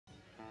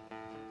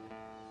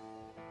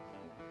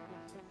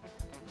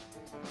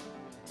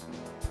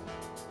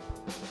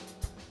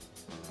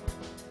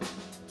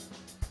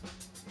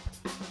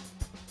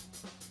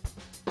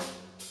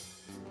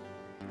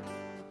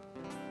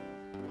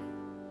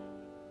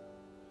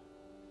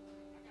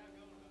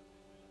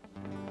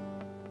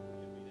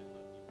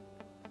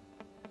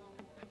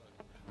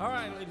All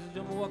right, ladies and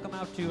gentlemen, welcome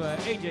out to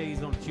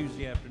AJ's on a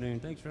Tuesday afternoon.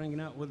 Thanks for hanging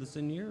out with us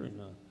in here, and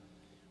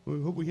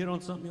we hope we hit on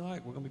something you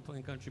like. We're going to be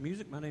playing country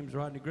music. My name's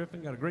Rodney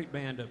Griffin. Got a great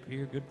band up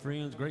here, good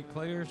friends, great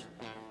players.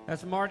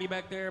 That's Marty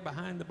back there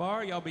behind the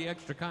bar. Y'all be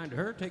extra kind to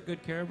her. Take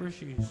good care of her.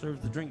 She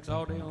serves the drinks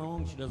all day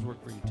long. She does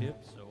work for your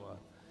tips. So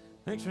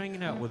thanks for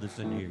hanging out with us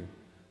in here.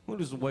 We'll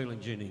do some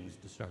Waylon Jennings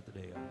to start the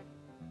day off.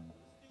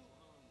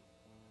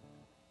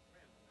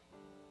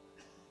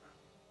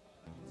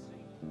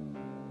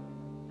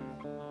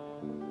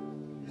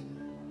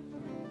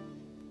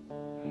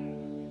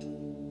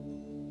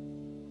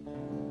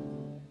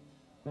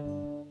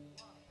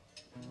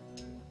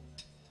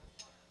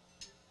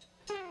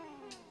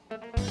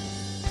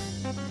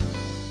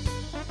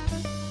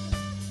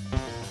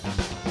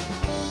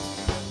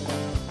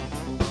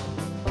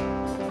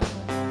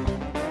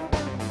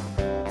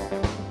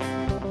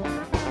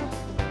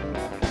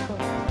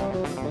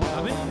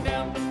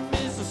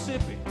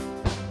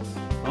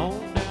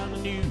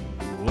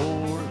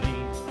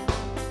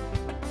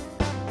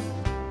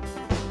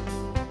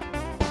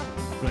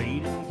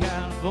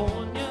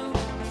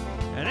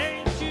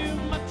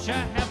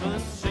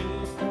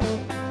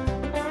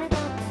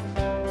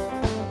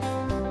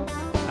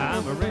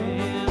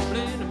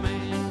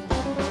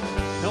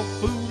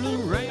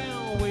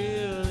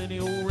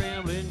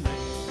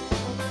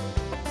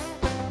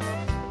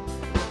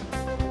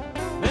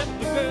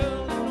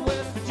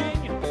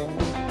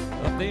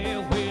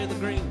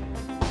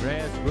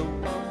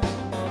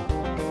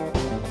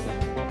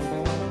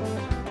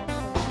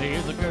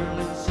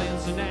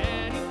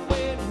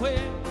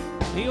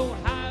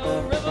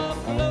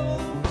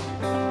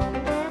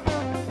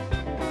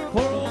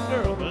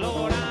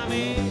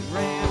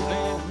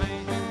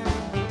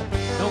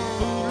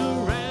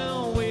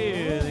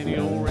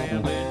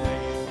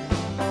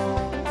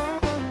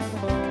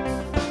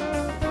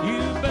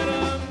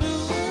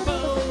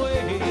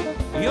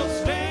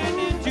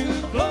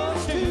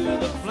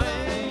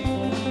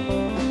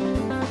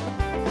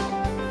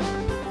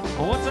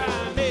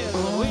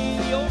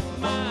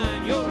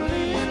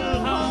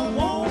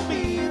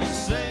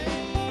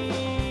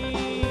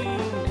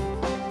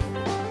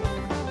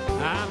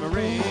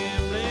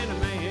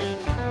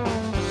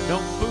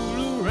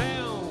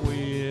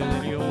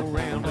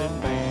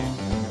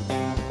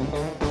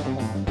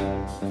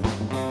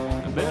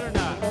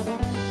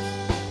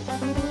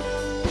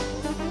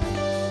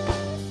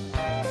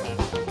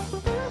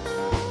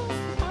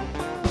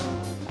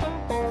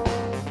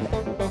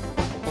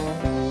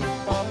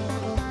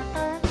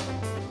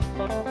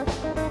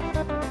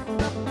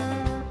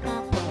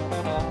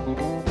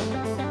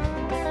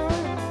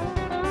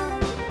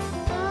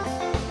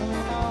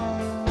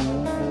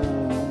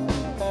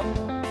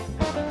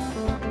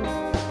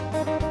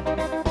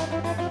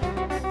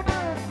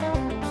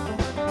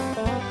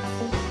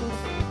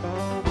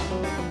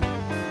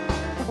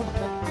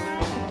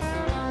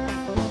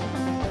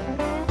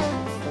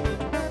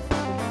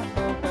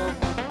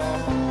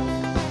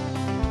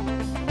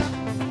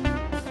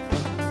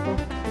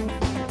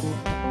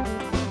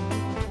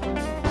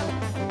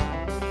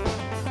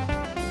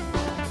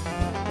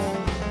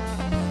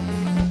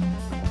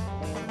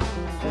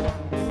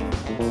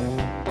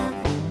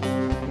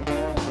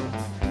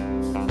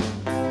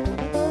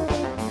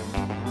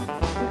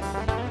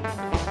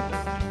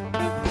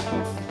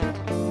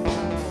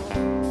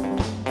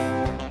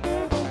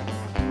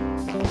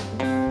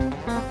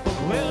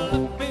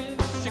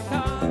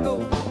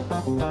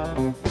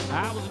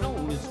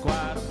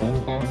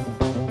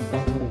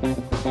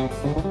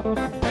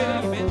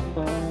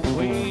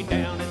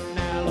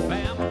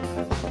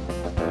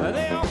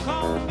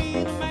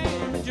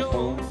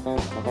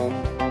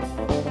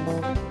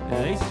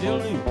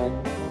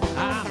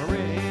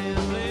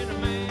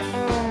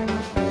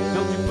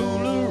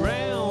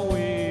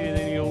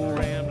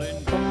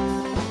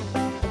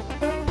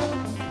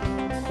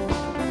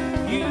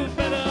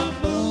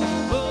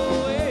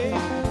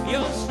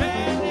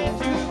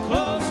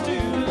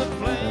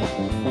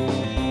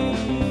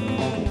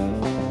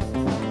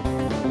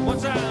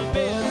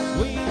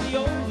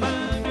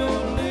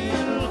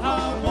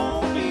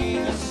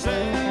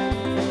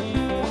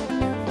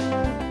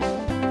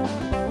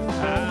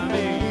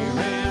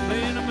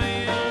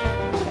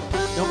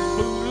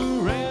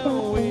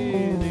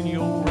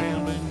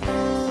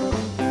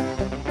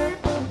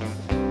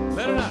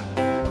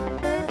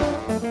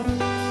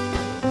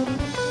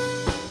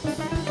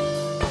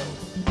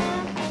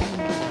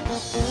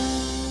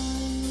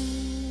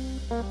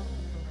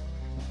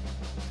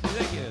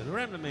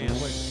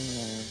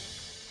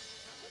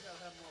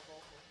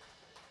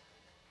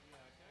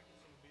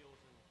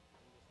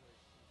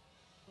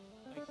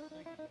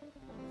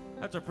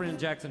 That's our friend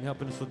Jackson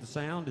helping us with the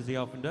sound, as he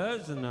often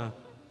does. And I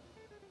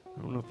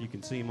don't know if you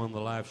can see him on the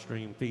live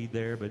stream feed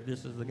there, but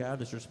this is the guy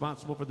that's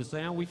responsible for the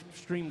sound. We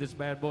stream this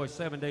bad boy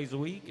 7 days a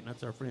week, and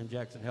that's our friend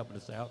Jackson helping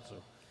us out. So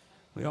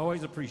we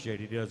always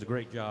appreciate it. He does a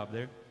great job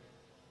there.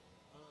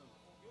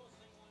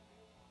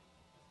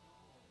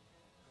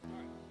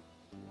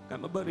 Got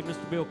my buddy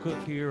Mr. Bill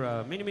Cook here.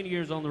 Many, many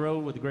years on the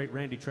road with the great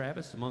Randy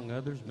Travis, among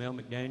others, Mel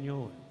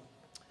McDaniel.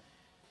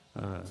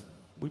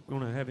 We're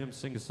going to have him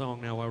sing a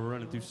song now while we're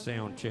running through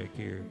sound check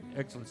here.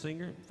 Excellent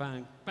singer,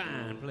 fine,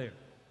 fine player.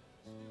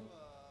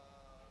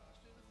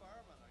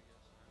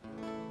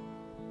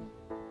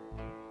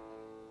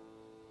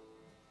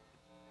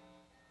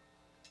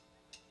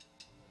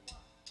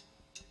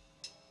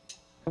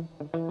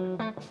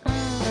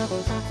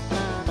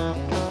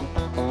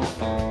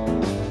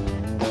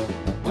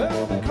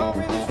 Well, they call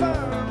me the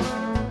fireman.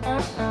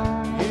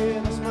 Yeah,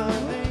 that's my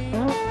name.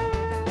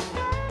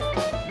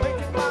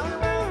 Making my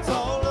rounds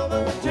all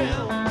over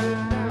town,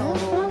 getting out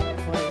on the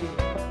plane.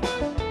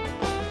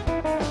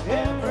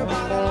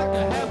 Everybody like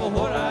to have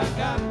what I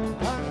got.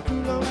 I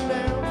cool them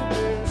down,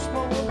 they're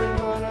smoldering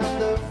hot at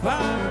the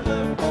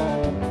fireman.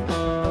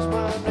 That's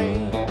my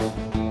name.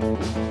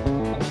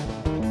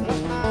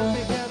 Last night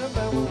they had a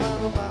battle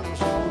round about the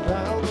show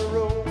down the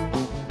road.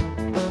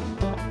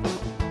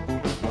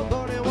 My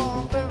buddy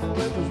walked down,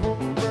 it was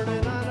one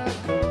burning out of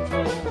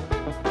control.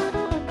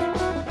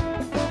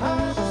 I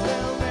was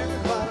down there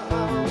about an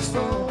hour or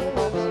so.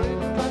 The lady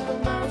like the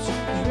mouse, she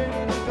was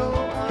ready to go.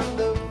 I'm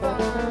the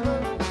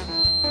fireman,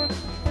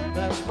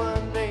 that's my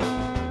name.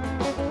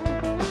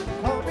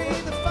 Call me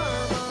the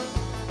fireman,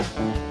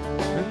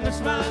 and that's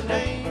my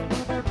name.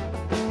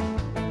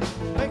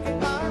 Making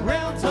my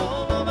rounds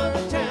all over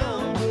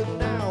town,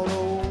 putting out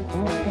old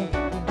flame.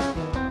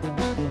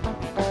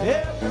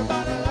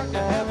 Everybody like to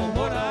have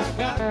what I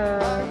got. I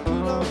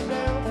cool them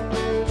down,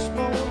 they're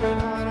smoldering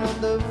hot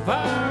on the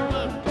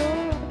fireman.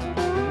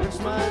 That's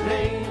my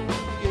name,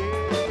 I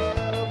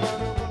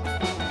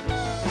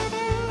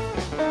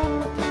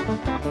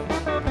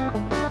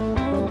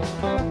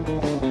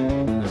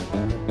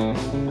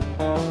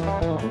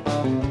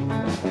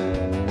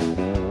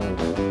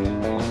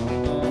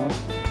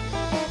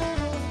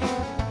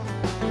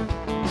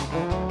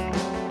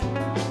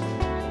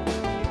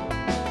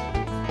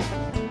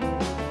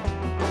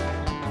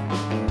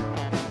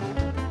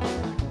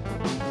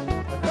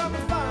got the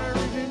fire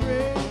engine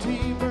ready,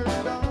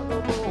 T-burned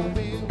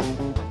automobile.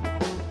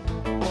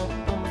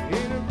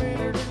 In a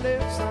minute or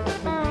less, I can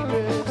be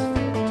dressed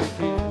fit to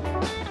kill.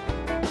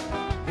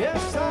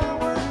 Yes, I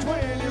work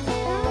 24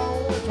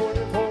 on,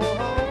 24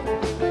 off. When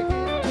they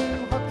get too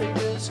hot, they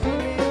just give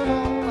me a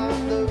call.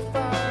 I'm the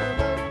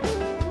fireman,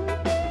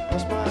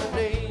 that's my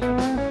name.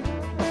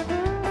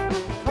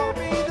 Call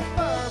me the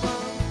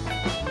fireman,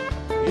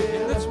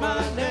 yeah, that's my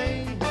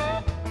name.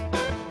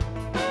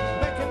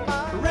 Making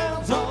my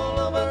rounds all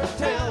over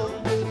town,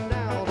 putting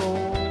out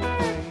old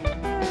flame.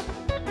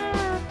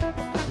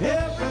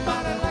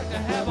 Everybody like to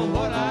have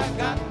what I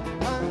got.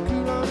 I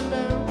cool them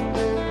down,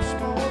 they're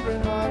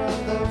smoldering hot on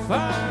the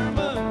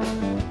fireman.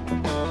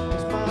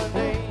 That's my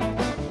name.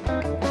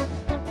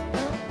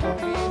 Call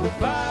me the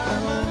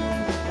fireman,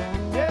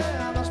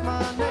 yeah, that's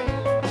my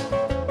name.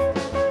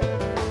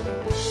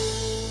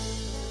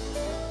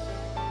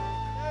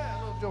 Yeah, a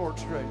little George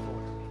Strait for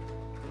you.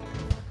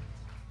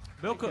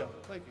 Bill Cook.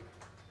 Thank you.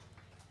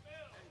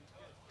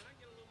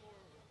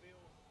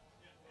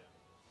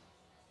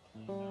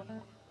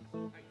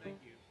 Hey, thank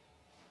you.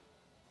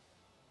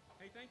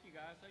 Hey, thank you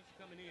guys. Thanks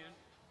for coming in.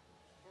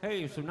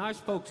 Hey, some nice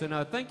folks, and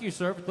thank you,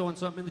 sir, for throwing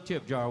something in the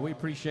tip jar. We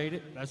appreciate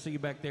it. I see you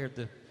back there at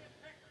the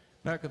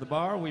back of the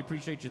bar. We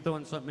appreciate you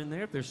throwing something in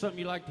there. If there's something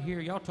you'd like to hear,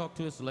 y'all talk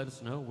to us and let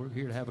us know. We're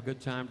here to have a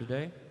good time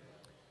today.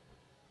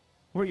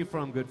 Where are you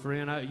from, good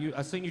friend?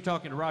 I seen you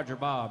talking to Roger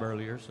Bob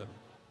earlier, so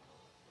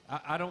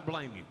I don't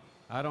blame you.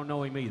 I don't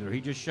know him either.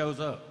 He just shows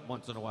up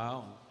once in a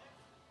while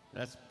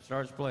and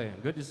starts playing.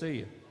 Good to see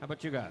you. How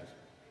about you guys?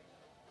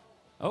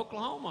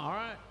 Oklahoma, all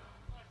right.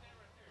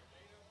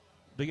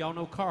 Do y'all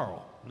know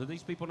Carl? Do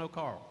these people know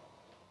Carl?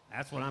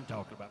 That's what I'm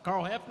talking about.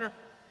 Carl Hefner?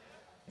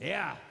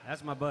 Yeah,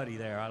 that's my buddy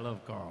there. I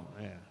love Carl.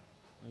 Yeah,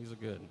 he's a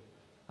good one.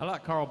 I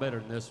like Carl better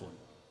than this one.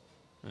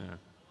 Yeah.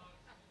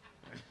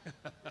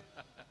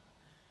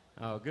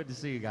 Oh, good to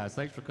see you guys.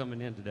 Thanks for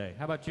coming in today.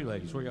 How about you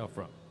ladies? Where y'all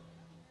from?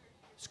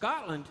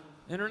 Scotland,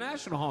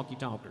 international honky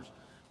tonkers.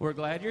 We're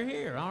glad you're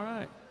here. All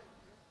right.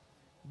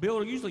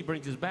 Bill usually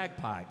brings his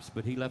bagpipes,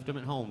 but he left them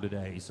at home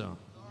today, so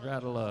you're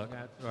out of luck.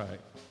 That's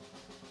right.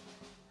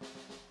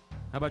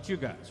 How about you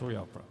guys? Where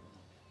y'all from?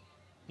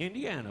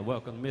 Indiana.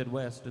 Welcome to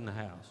Midwest in the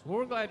house. Well,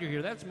 we're glad you're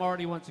here. That's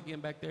Marty once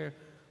again back there,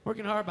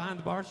 working hard behind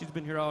the bar. She's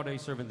been here all day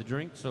serving the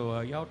drink,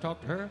 so y'all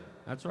talk to her.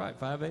 That's right,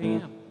 5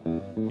 a.m.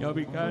 Y'all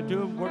be kind to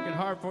them, working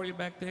hard for you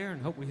back there,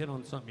 and hope we hit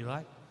on something you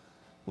like.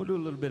 We'll do a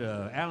little bit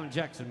of Alan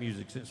Jackson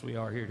music since we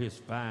are here at his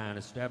fine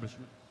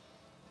establishment.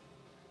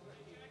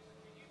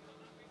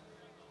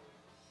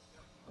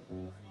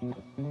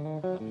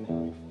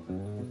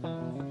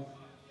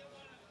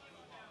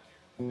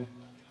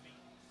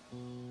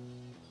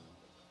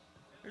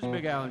 There's a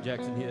big Alan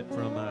Jackson hit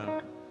from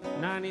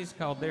 90s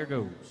called There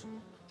Goes.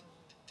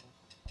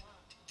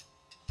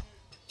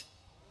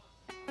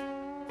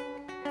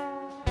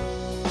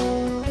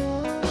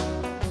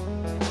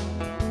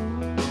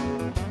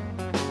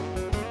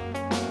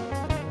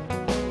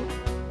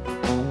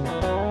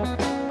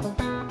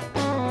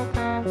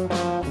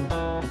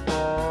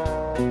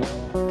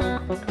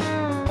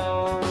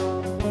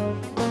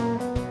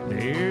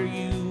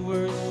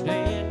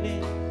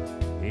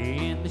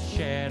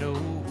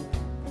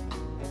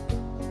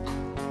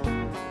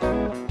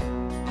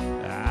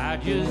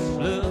 just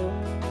look,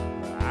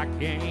 I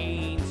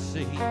can't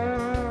see.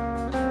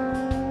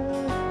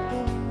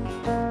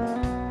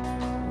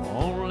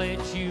 Won't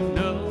let you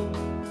know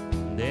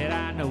that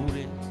I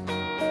noticed.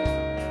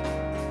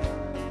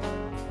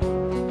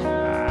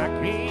 I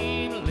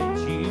can't let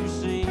you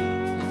see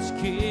it's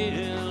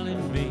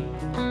killing me.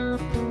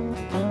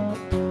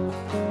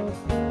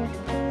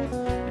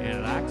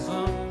 And like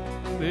some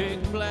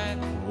big black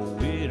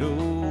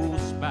widow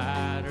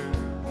spider,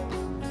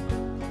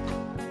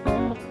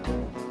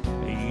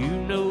 you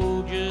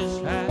know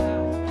just how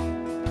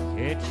to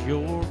catch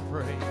your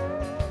prey.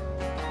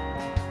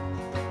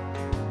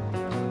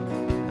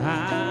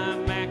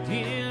 I'm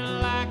acting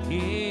like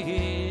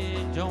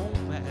it don't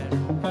matter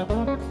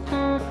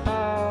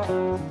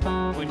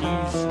when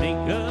you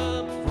sneak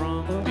up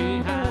from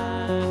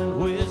behind and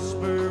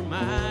whisper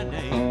my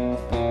name.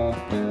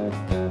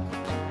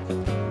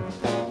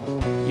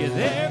 Yeah,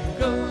 there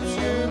goes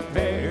your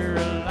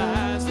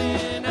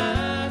paralyzing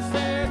eyes,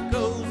 there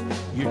goes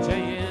your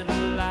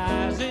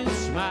tantalizing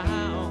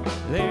smile,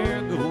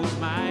 there goes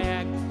my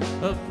act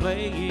of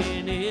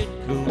playing it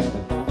cool.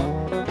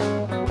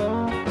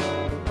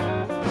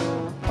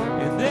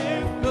 And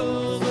there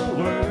go the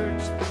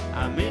words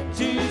I meant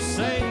to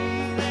say,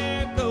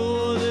 there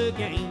go the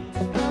games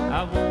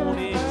I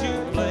wanted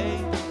to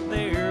play,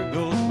 there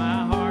goes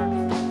my heart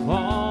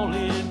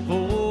falling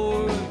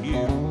for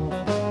you.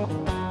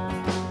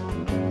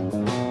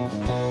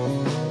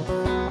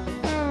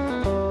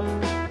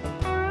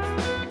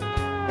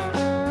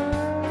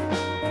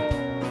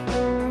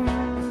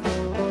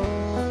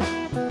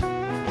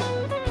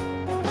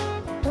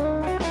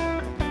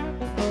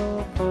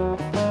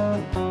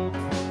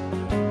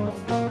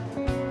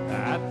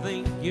 I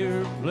think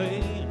you're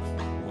playing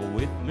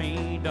with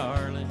me,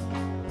 darling.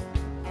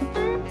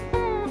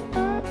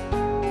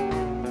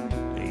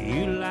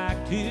 You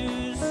like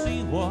to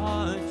see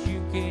what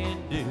you can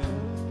do.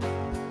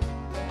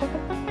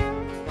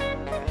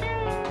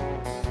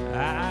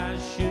 I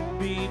should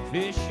be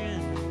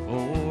fishing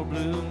for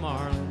blue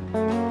marlin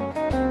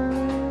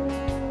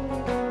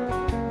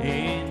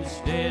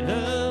instead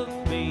of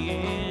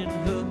being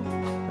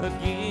hooked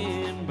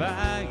again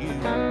by you.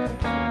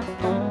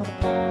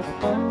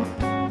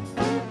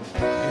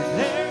 And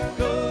there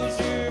goes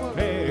your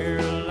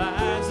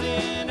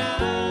paralyzing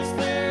eyes,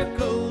 there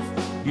goes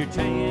your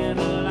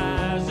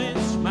tantalizing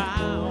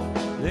smile,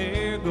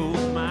 there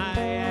goes my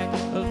act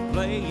of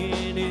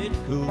playing it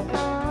cool.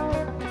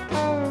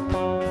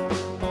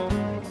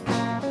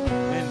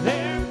 And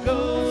there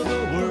go the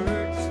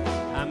words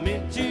I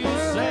meant to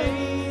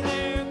say,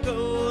 there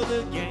go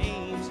the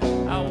games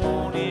I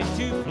wanted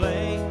to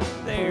play,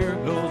 there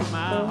goes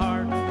my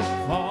heart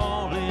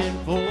falling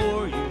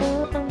for you.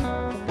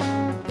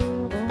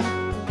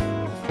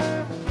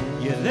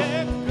 Yeah,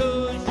 there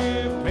goes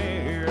your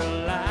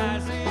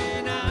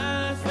paralyzing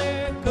eyes,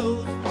 there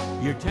goes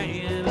your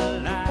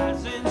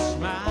tantalizing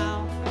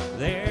smile,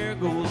 there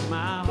goes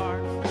my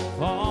heart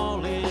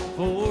falling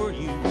for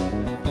you.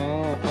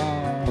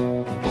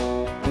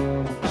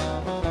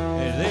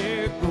 And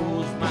there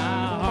goes my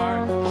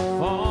heart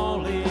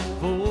falling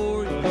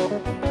for you.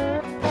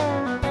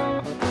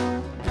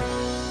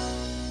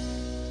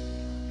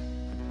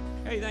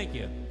 Hey, thank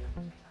you.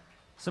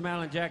 Some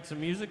Alan Jackson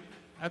music.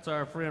 That's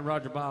our friend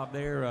Roger Bob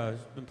there. He's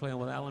been playing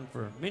with Alan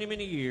for many,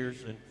 many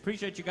years, and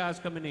appreciate you guys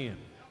coming in.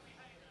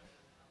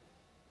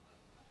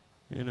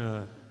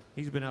 And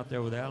he's been out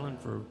there with Alan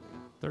for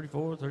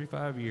 34,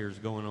 35 years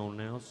going on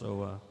now,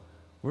 so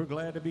we're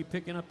glad to be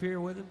picking up here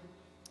with him,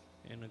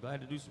 and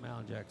glad to do some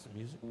Alan Jackson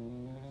music.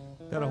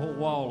 Got a whole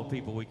wall of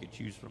people we could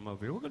choose from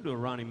over here. We're going to do a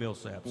Ronnie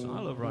Millsap song.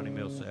 I love Ronnie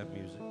Millsap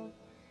music.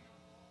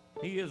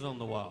 He is on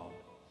the wall.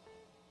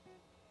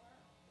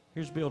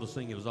 Here's Bill to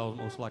sing It Was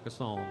Almost Like a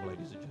Song,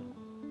 ladies and gentlemen.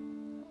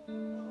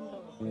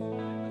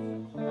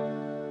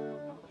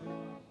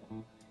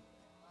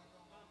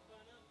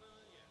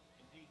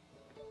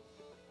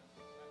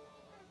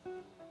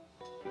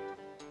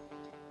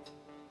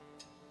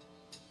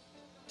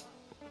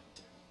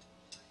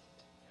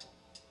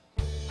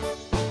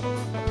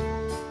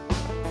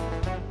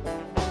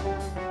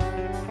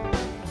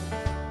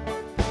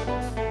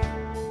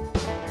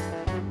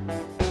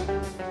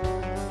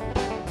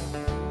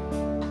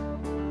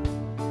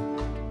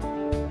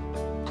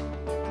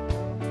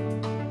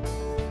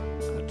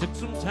 Took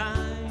some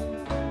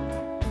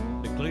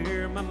time to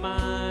clear my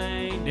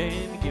mind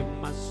and give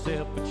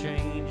myself a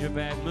change of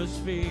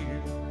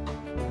atmosphere.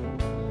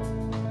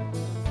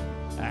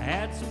 I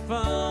had some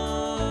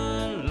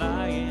fun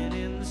lying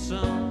in the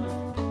sun.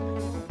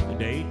 The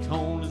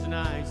Daytona's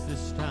nice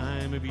this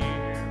time of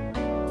year.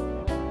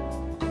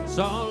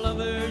 Saw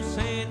lovers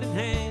hand in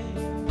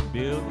hand,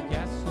 building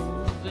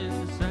castles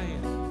in the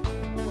sand,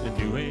 and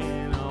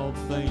doing all the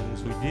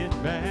things we did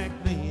back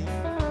then.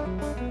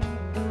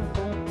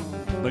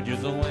 But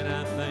just when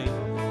I think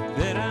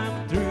that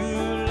I'm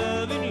through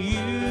loving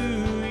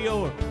you,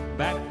 you're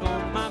back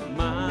on my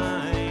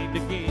mind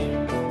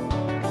again.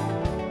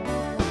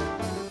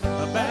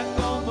 Back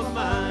on my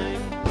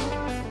mind,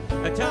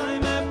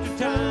 time after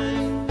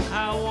time,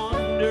 I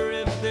wonder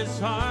if this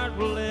heart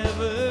will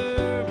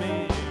ever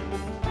mend.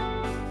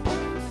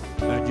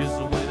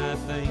 Just when I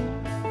think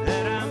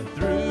that I'm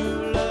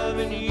through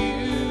loving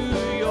you,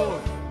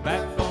 you're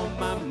back on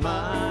my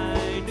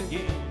mind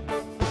again.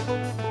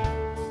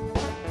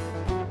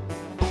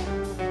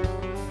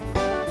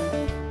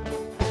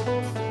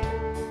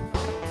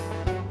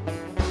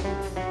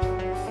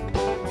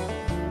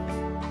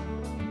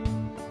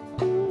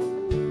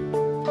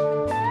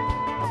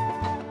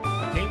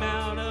 I came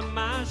out of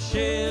my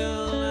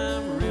shell,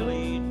 I'm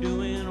really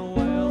doing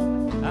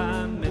well.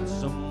 I met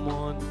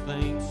someone that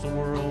thinks the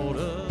world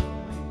of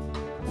me.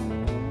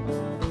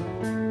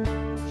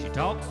 She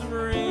talks of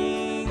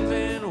rings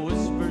and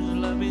whispers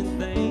loving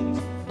things.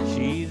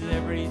 She's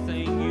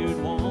everything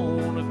you'd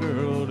want a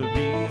girl to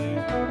be.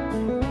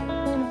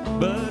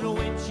 But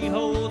when she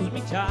holds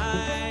me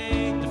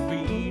tight, the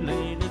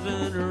feeling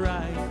isn't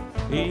right.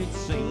 It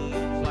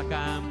seems like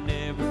I'm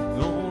never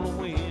gonna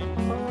win.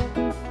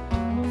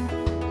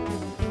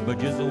 But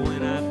just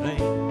when I think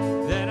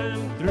that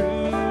I'm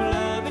through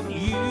loving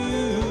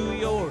you,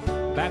 you're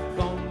back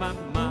on my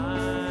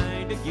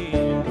mind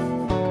again.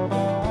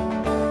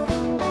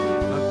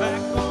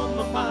 Back on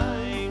my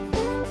mind,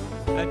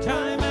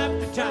 time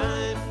after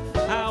time.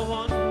 I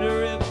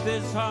wonder if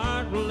this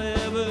heart will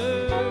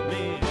ever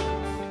mend.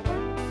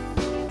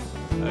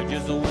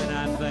 Just when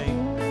I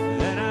think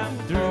that I'm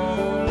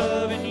through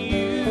loving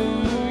you,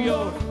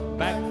 you're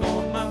back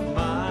on my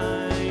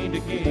mind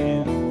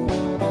again.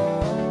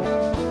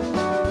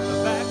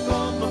 Back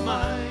on my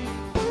mind,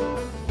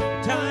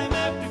 time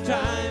after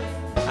time.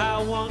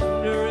 I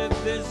wonder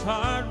if this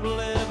heart will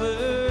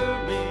ever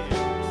mend.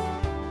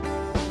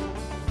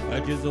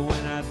 Just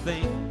when I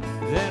think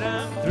that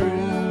I'm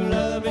through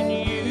loving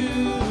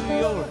you,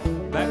 you're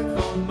back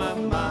on my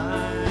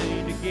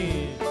mind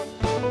again.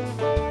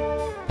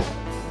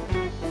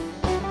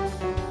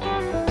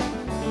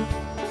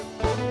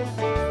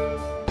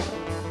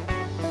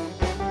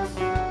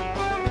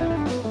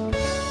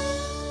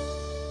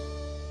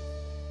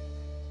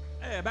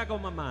 Hey, back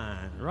on my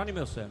mind. Ronnie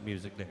Millsap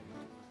music there.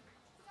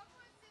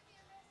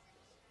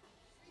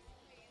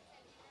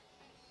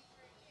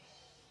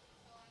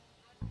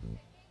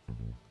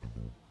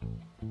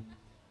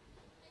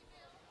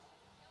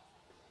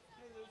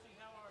 Hey Lucy,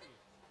 how are you?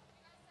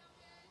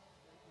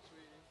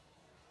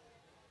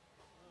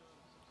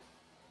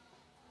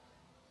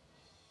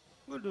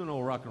 We'll do an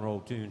old rock and roll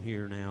tune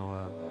here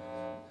now.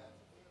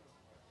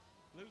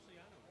 Lucy,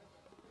 I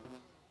know.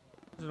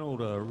 It's an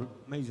old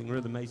amazing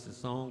Rhythm Aces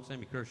song.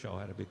 Sammy Kershaw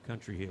had a big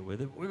country hit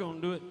with it. We're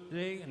going to do it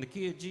today, and the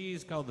key of G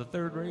is called The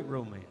Third Rate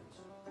Romance.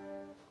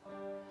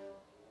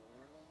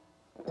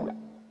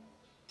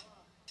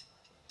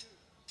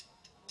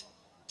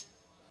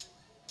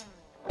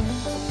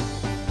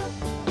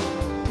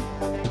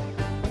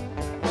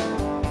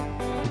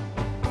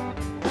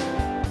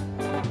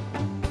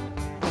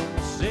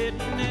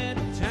 Sitting at a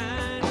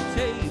tiny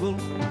table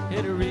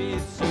at a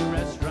ritzy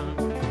restaurant,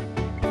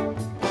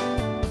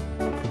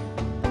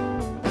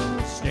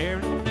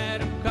 staring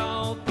at a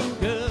coffee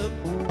cup,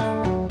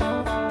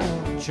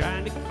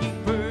 trying to keep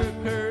her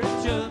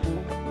courage up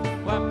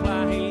while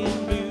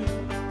plying blues.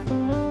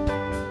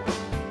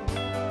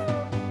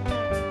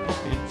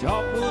 And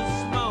talk was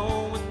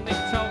small when they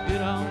talked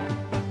it all.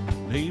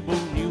 They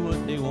both knew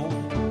what they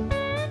wanted.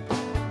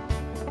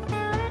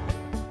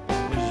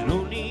 There's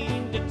no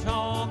need to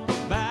talk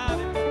about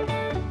it.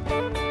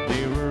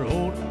 They were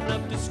old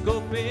enough to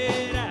scope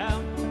it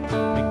out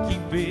and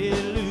keep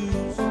it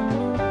loose.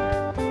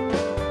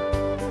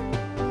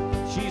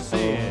 She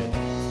said,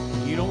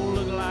 "You don't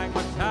look like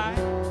my type,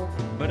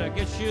 but I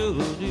guess you'll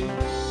do."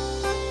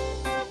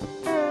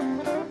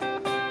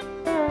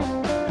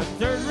 A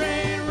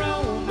third-rate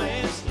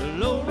romance, a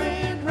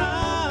low-rate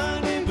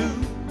rendezvous.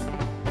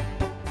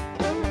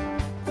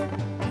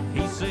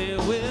 He said,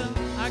 "Well,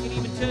 I can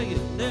even tell you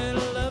that I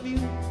love you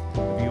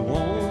if you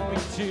want me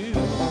to."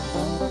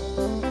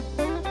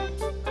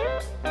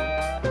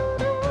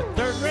 A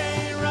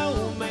third-rate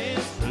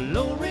romance, a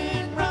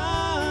low-rate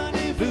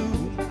rendezvous.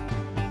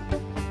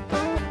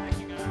 Thank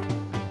you, guys.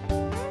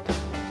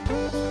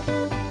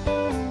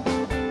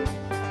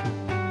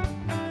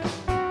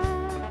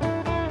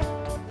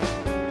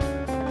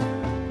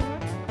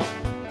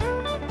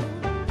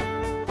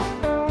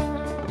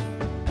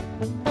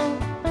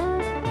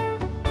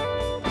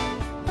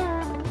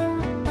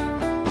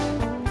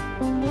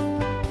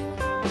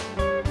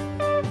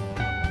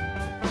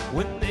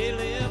 When they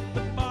left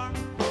the bar,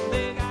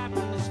 they got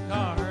in this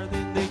car,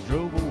 then they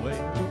drove away.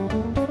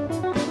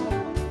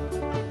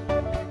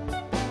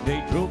 They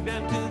drove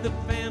down to the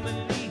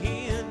family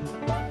inn.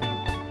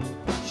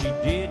 She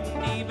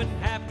didn't even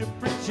have to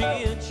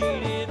pretend she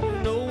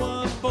didn't know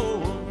what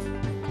for.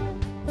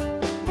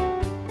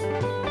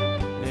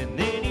 And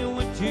then he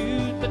went to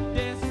the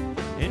desk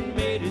and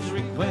made his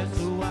request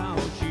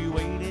while she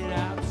waited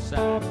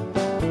outside.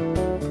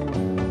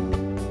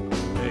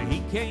 He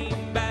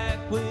came back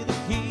with a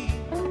key.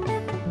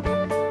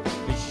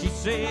 She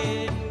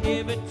said,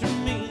 "Give it to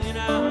me and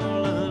I'll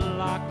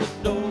unlock the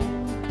door."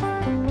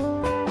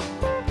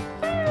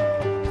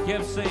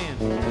 Kept saying,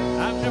 band.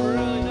 I've never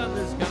really done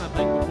this kind of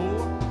thing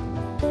before.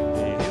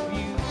 Have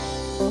you?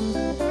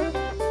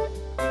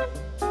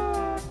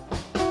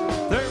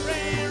 Third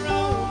rate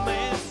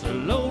romance, a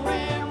low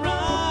rate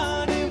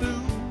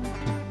rendezvous.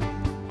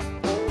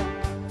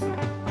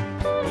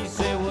 He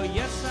said, well,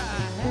 yes, I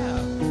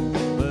have,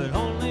 but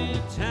only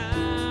a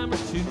time or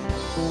two.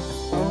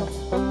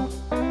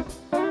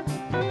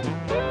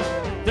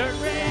 Third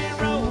rate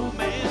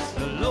romance, a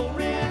low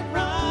rate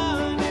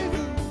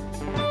rendezvous.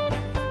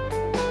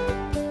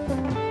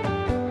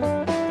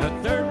 A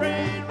third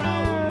rate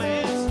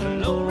romance, a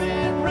low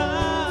rate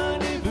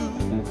rendezvous.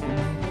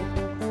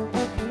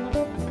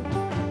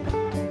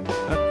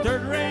 A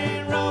third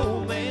rate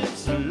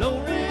romance, a low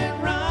rate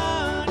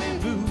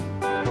rendezvous.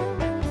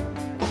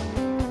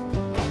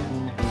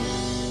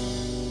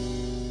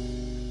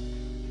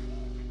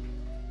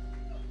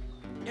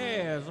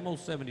 Yeah, it's the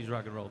most 70s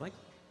rock and roll. Thank you.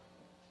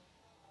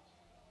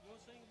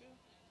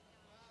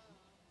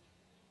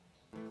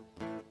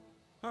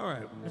 All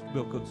right, Mr.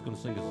 Bill Cook's going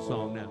to sing us a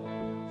song now.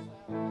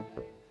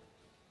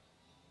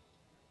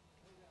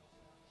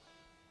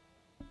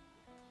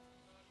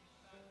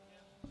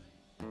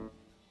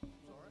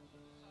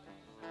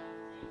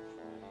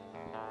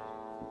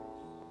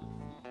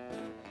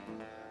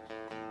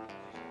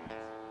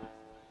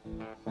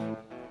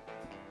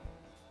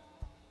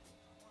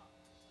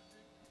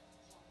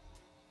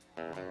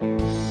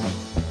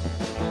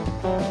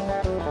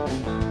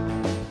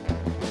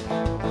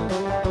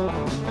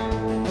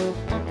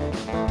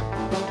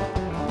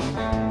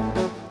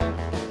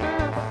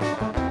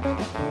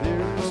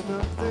 There's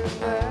nothing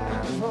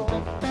that's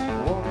wrong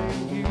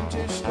wanting you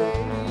to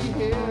stay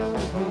here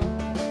with me.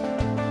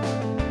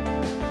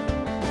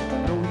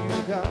 Know you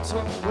got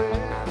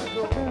somewhere to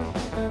go,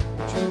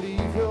 but you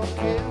leave your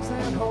kids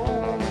at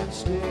home and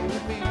stay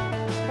with me.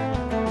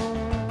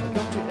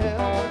 Don't you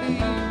ever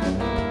leave.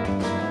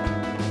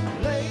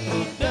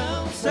 Lay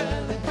down,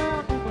 Sally,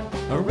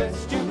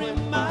 rest you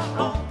in my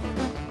arms.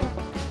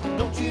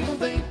 Don't you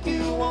think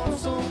you want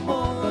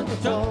someone to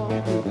talk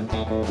to?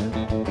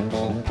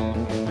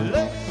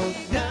 Lay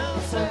down,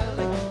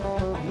 Sally,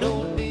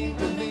 no need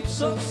to leave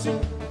so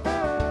soon.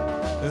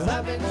 'Cause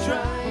I've been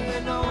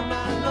trying all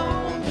night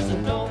long just to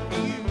talk to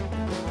you.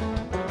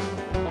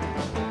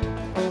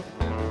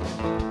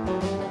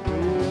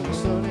 Well, the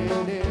sun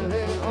ain't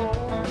nearly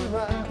on the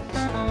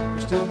rise.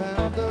 We still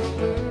have the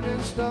moon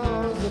and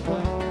stars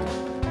above.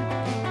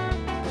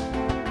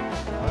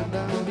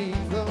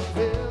 Underneath the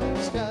pale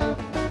sky,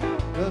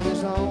 love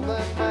is all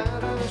that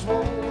matters.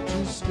 Won't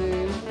you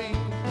stay with me?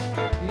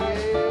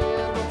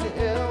 Yeah, don't you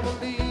ever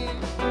leave.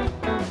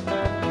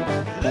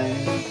 Lay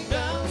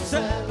down,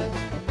 Sally,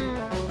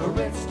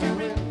 rest you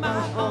in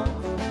my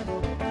arms.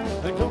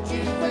 Don't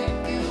you think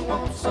you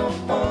want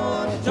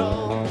someone to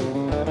talk to?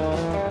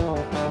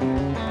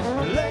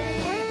 Lay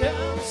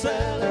down,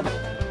 Sally,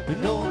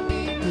 no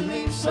need to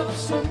leave so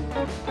soon.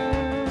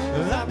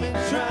 'Cause I've been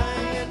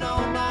trying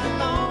all night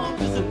long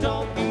just to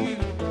talk to you.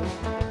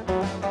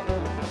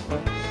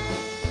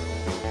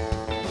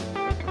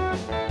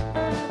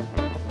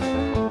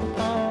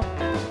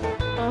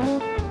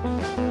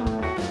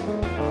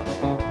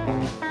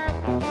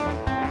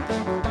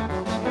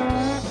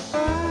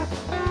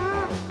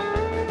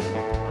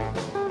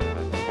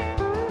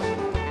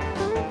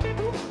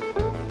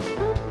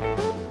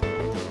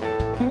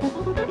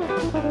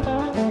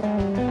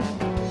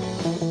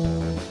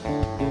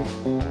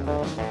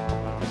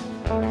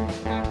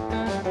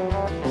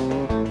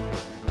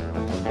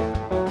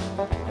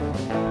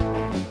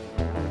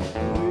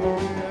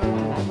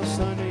 Well, the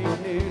sun ain't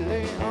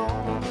nearly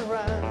on the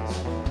rise.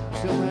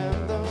 Still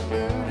have the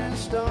moon and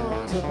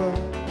stars above.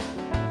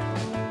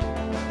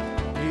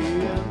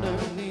 Yeah,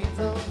 underneath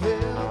the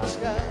pale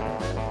sky,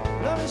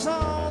 love is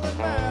all that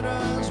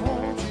matters.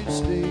 Won't you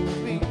stay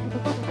with me?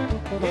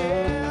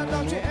 Yeah,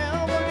 don't you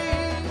ever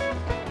leave.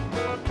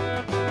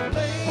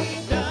 Lay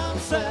down,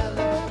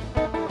 Sally,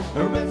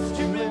 rest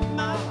you in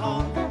my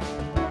arms.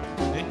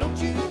 And don't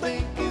you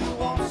think you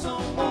want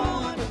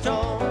someone to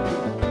talk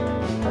to?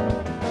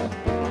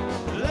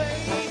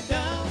 Lay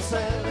down,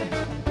 Sally,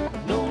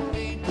 no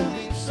need to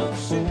leave so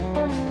soon.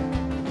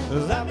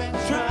 'Cause I've been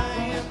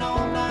trying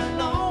all night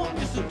long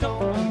just to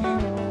talk to you.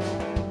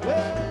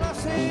 Well, I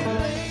say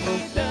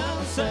lay down,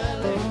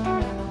 Sally,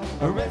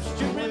 rest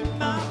you in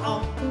my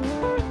arms.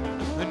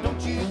 And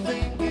don't you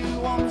think you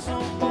want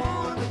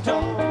someone to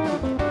talk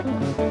to?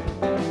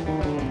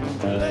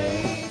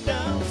 Lay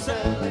down,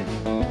 Sally,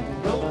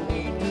 no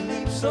need to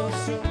leave so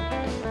soon.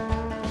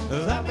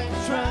 'Cause I've been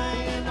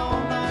trying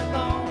all night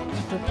long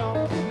just to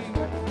talk to you.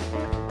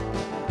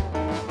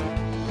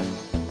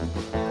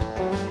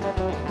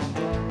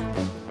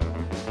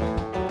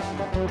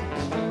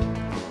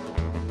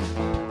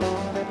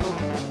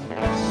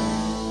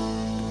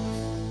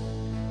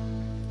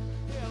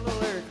 Yeah, a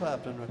little Eric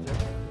Clapton right there.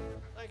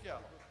 Thank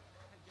y'all.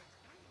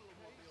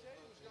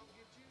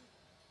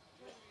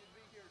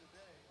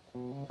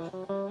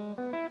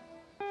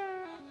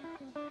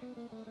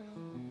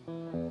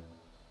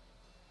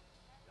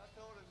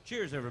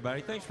 Cheers,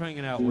 everybody. Thanks for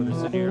hanging out with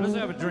us in here. Let's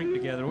have a drink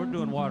together. We're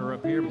doing water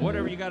up here, but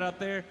whatever you got out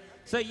there,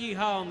 say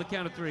yee-haw on the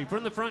count of three.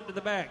 From the front to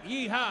the back.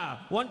 Yee-haw.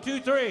 1,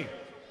 2, 3.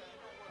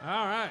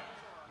 All right.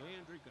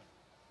 And drink up.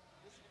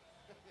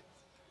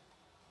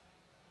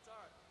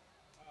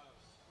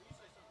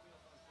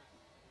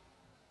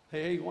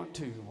 Hey, 1,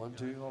 2, 1,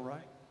 2, all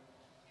right.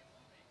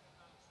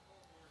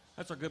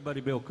 That's our good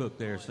buddy Bill Cook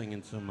there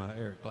singing some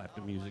Eric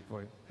Clapton music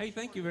for you. Hey,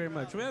 thank you very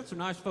much. We have some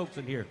nice folks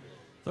in here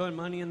throwing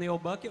money in the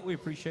old bucket. We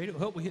appreciate it. We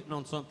hope we're hitting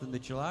on something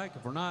that you like.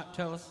 If we're not,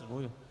 tell us and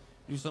we'll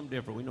do something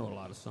different. We know a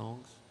lot of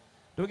songs.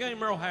 Do we got any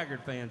Merle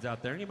Haggard fans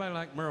out there? Anybody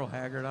like Merle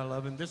Haggard? I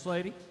love him. This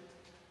lady?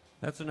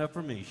 That's enough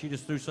for me. She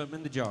just threw something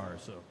in the jar,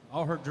 so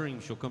all her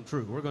dreams shall come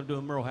true. We're going to do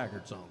a Merle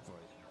Haggard song for you.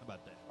 How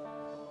about that?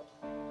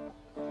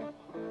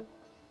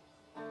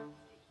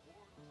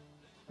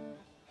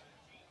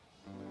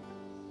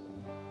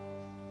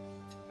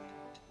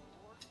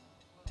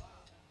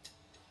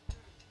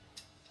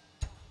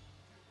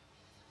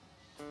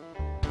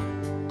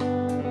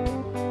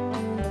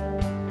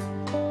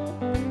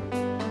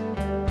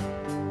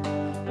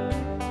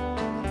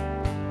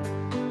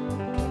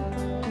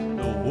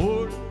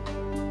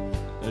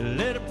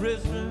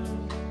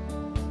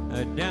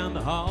 Down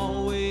the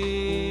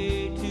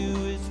hallway to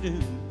his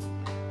doom,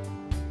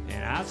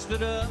 and I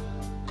stood up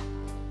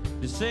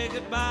to say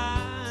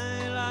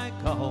goodbye like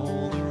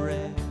all the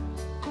rest.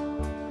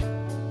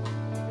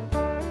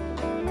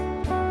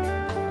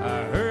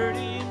 I heard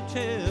him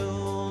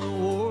tell the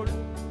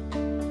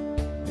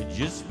warden that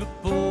just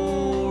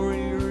before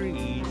he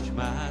reached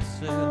my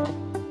cell,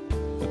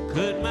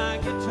 could my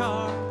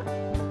guitar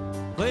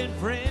play and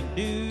friend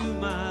do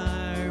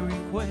my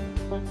request.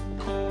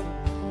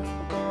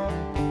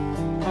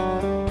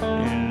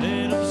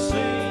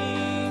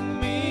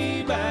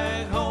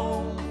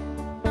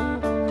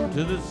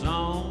 To the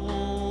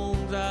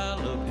songs I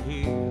love to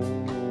hear,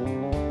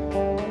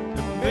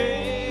 to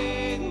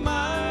make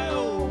my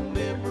old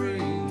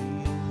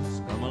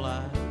memories come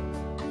alive,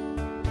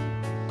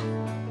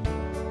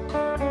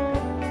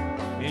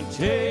 and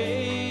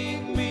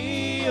take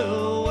me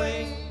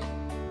away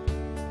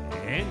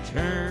and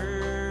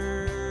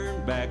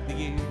turn back the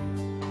year,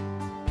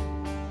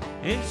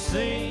 and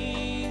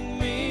sing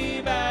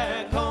me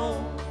back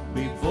home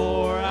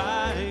before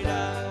I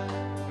die.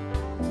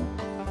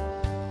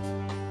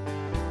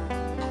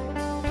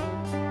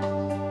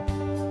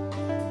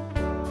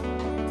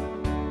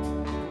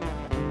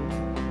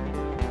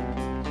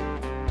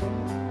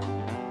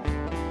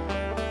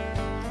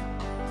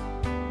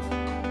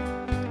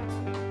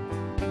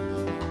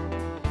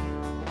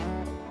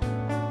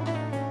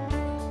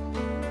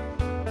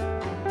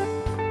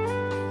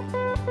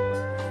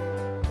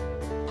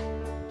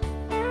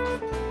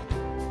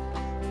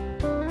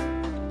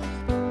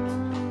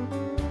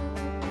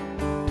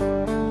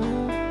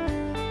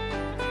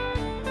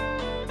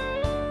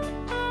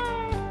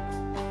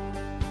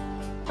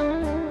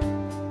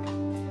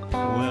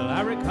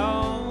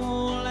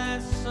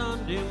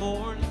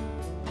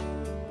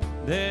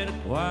 That a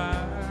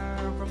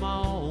choir from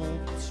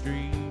off the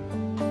street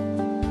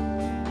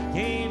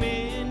came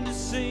in to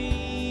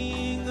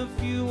sing a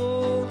few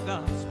old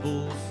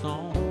gospel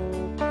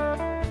songs,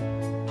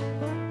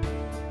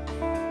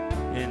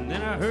 and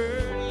then I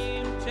heard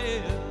him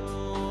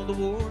tell the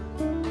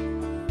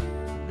warden,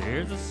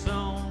 there's a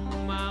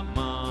song my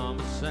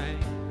mama sang.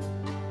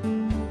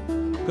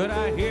 Could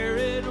I hear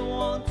it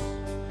once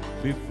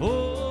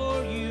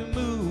before you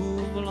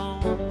move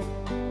along?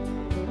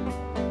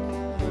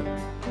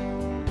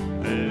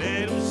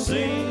 Let him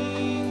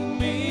sing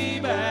me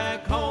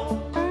back home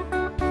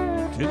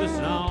to the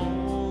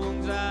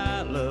songs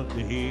I love to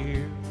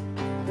hear,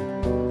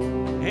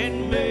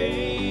 and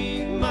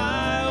make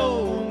my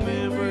old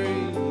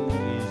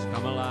memories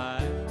come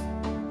alive.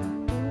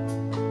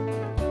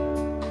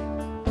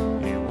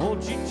 And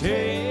won't you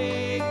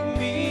take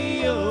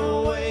me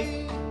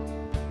away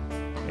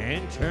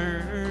and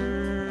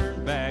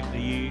turn back the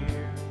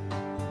year,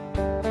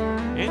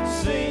 and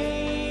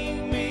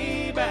sing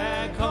me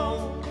back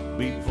home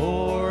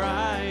before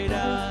I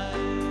die?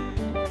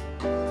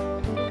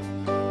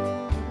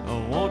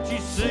 Oh, won't you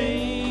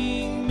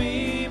sing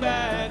me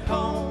back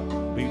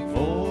home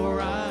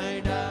before I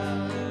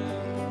die?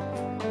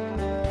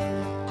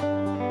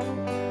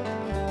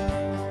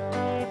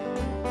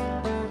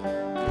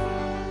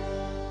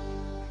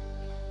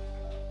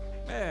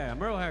 Yeah,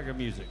 Merle Haggard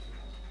music.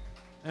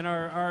 And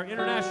our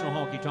international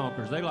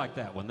honky-tonkers, they like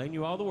that one. They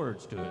knew all the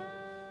words to it.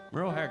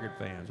 Merle Haggard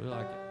fans, we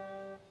like it.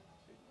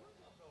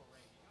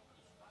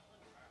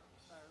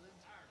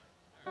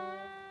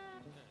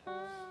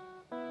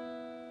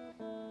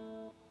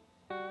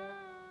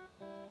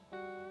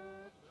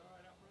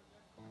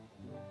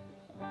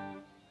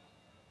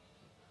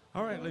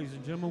 All right, ladies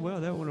and gentlemen,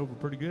 well, that went over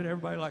pretty good.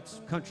 Everybody likes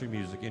country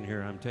music in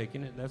here, I'm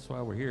taking it. That's why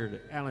we're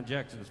here at Alan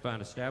Jackson's fine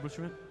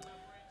establishment.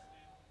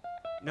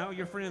 No,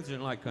 your friends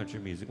didn't like country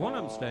music. One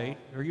of them stayed.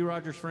 Are you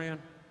Roger's friend?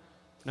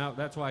 No,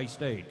 that's why he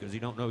stayed, because he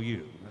don't know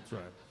you. That's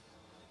right.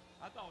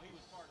 I thought he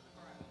was part of the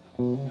crowd.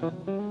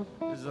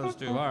 This is those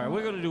two. All right,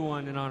 we're going to do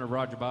one in honor of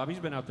Roger Bob. He's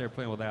been out there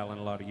playing with Alan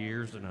a lot of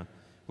years, and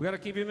we got to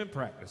keep him in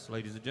practice,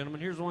 ladies and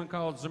gentlemen. Here's one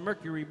called The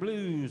Mercury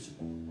Blues,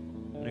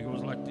 and it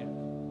goes like this.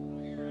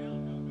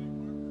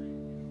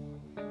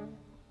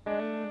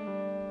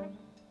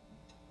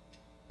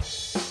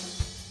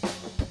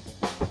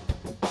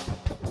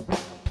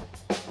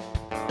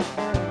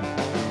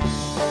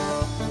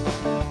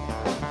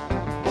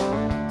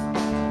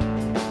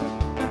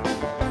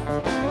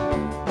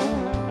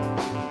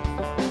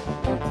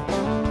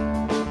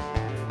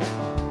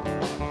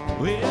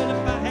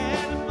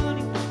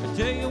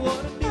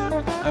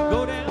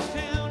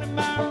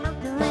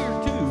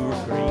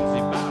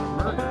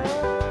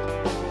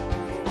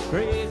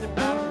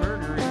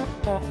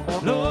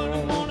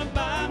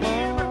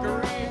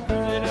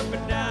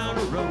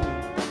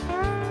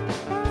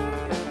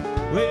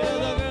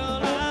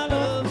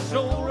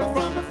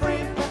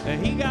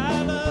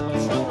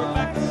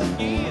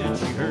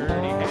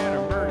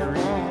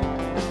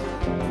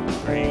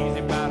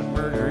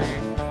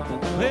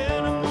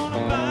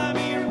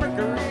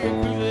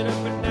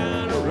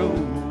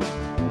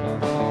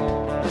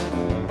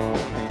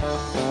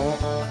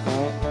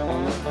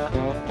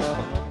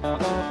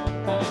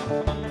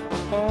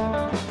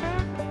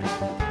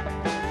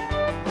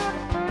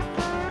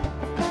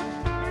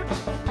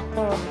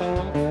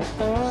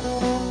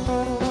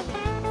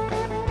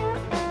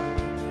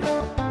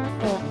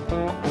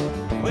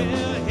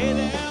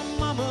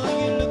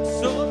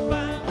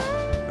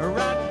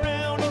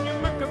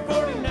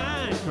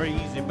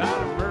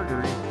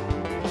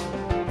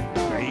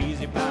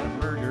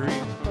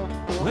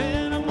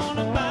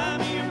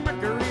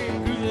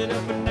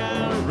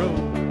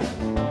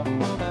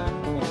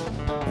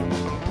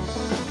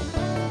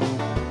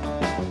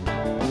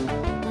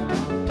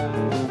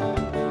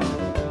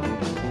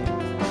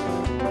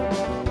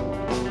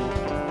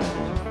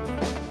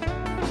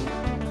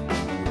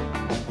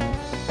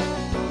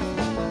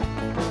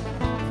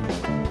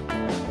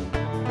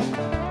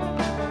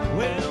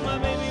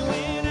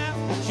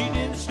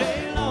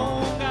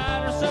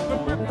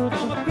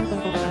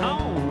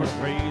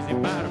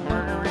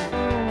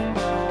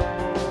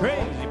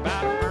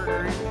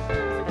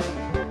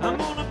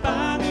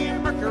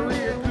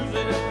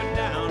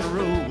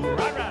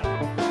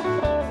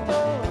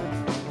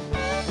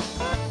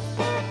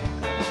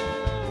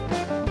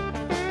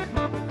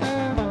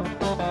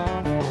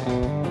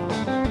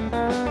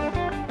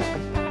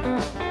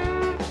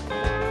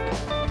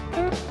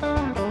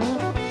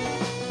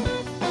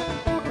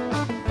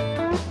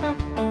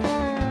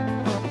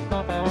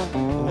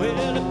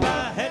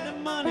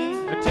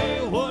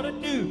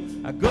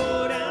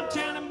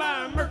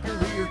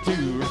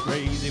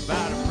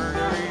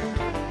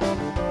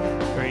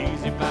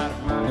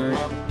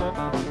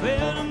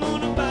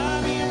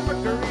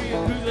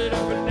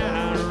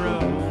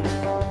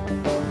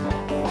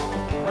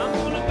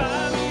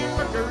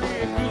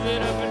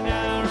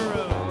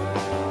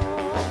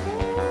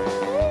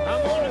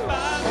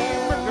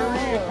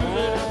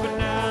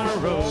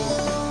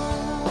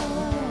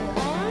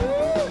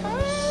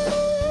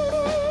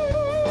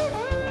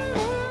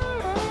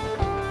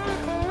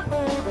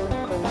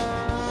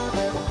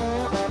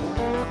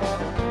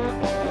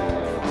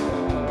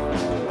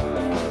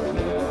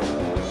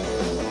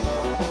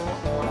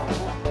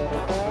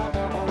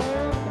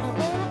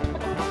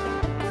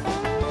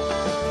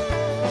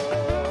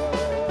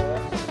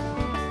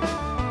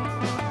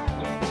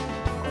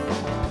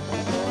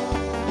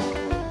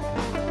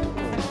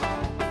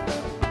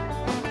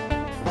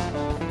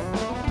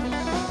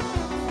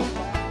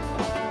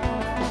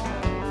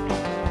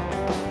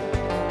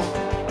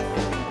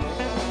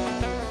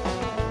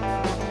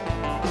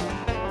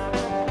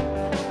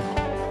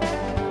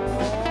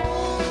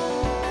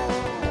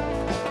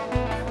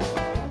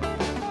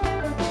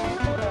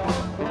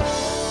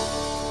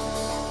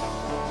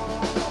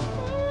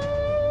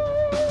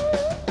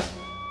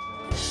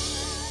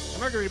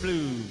 Mercury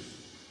Blues.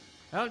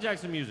 Alan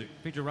Jackson music.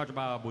 Featured Roger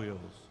Bob Wills.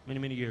 Many,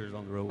 many years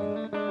on the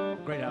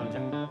road. Great Alan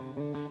Jackson.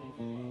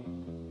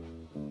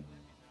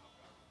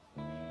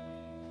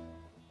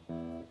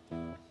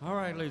 All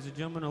right, ladies and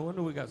gentlemen, I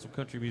wonder we got some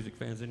country music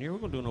fans in here. We're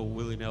going to do an old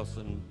Willie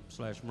Nelson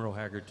 / Merle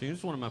Haggard tune.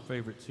 It's one of my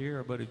favorites here.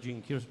 Our buddy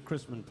Gene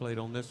Chrisman played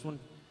on this one.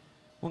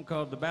 One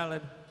called The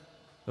Ballad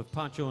of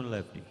Pancho and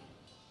Lefty.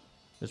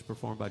 It's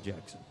performed by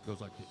Jackson. It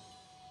goes like this.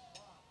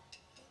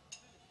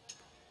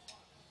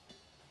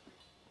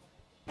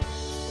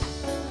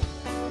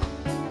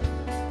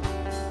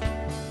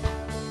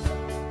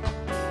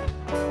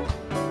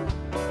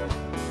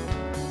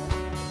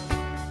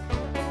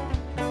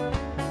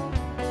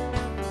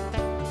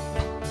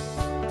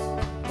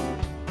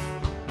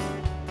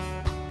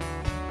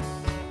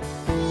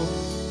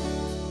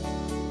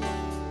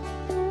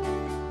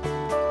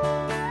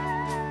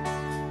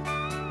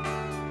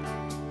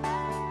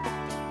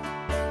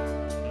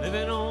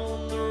 Living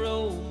on the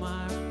road,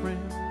 my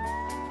friend,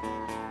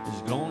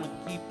 is gonna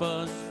keep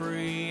us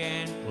free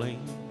and clean.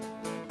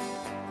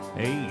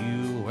 Hey,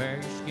 you wear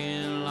your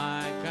skin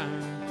like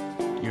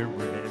iron, your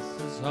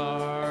breath as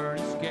hard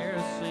as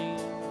kerosene.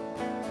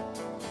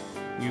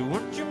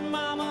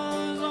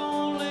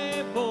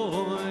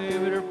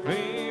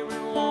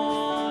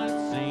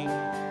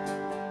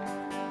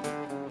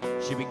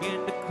 She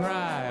began to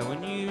cry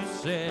when you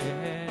said,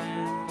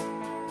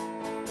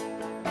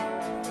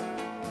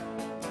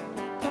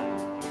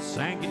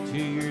 sank into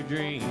your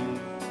dreams.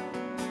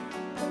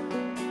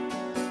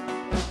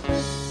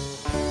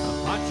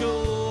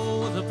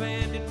 Pancho was a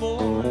bandit boy.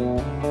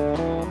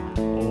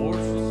 Horse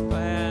was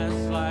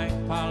fast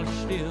like polished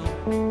steel.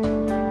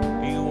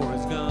 He wore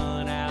his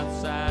gun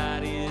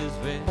outside his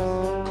vest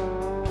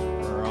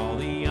for all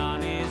the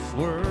honest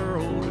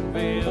world to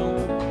feel.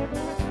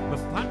 But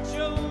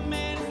Pancho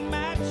made his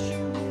match, you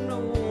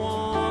know,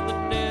 on the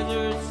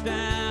deserts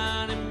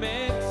down in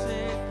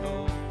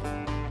Mexico.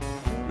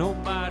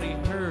 Nobody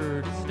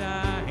heard his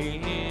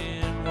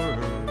dying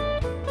word.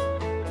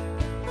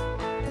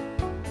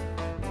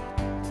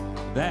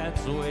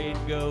 That's the way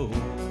it goes.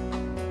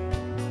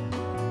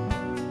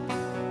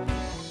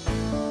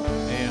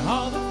 And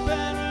all the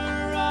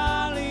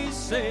federales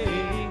say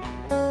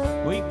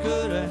we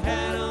could have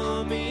had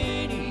him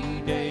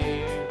any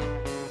day.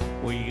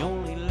 We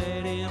only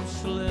let him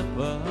slip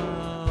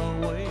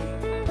away.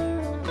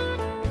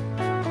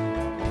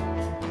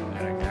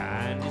 Out of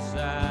kindness,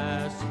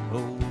 I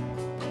suppose.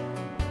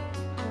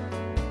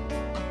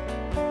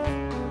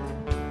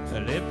 The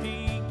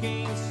lefty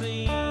can't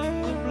sing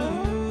the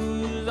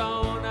blues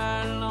all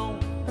night long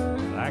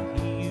like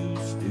he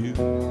used to.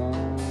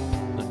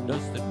 The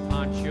dusted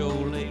Pancho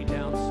lay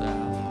down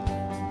south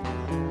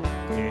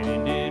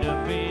and ended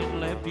up in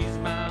Lefty's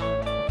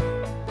mouth.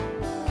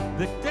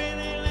 The day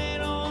they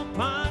laid on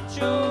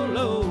Pancho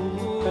low,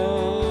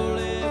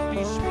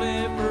 Lefty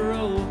split for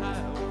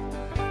Ohio,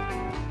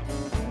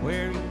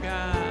 where he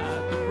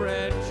got the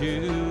bread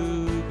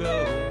to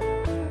go.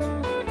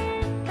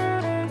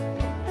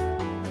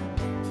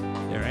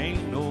 There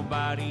ain't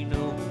nobody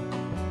knows.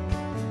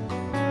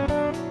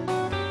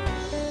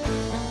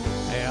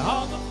 Hey,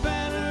 all the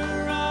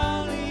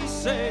federales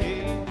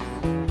say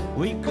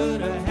we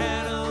could have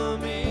had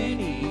him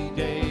any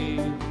day.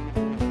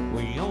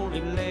 We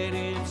only let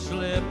him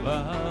slip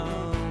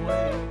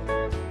away.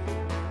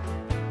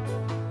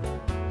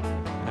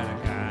 Out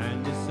of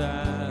kindness,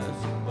 I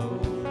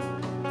suppose.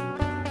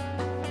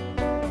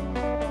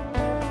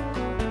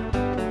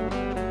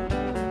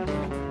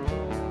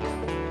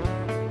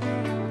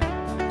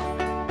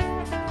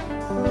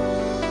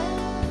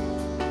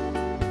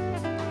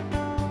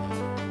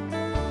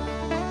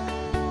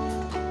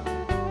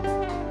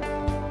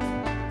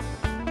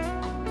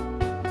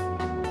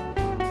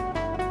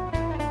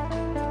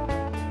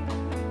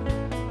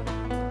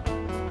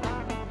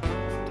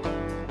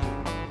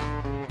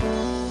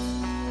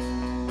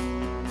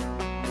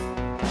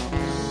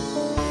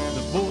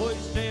 The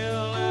boys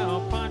tell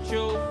how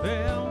Pancho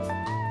fell.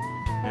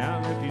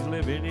 Now that he's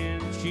living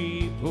in a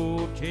cheap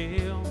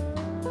hotel.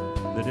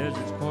 The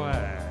desert's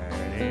quiet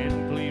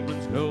and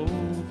Cleveland's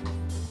cold.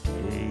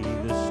 Hey,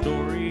 the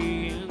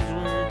story ends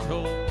we're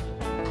told.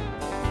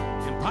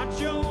 And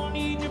Pancho will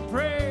need your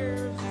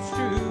prayers, it's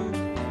true.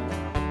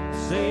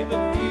 Save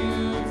a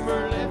few for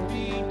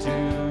Lefty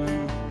too.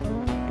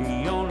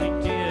 He only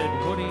did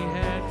what he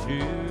had to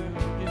do.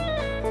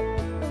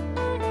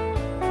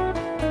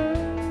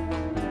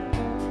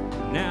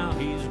 Now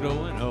he's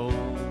growing old.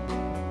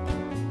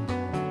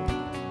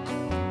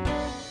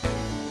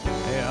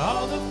 Hey,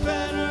 all the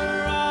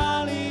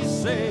federales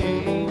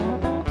say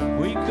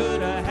we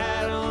could have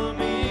had him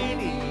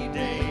any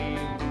day.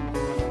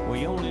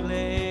 We only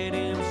let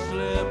him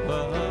slip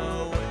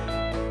away.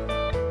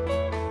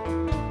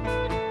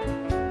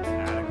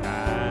 Out of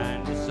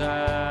kindness,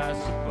 I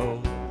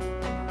suppose.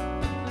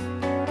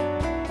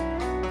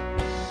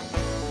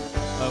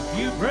 A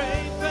few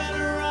brave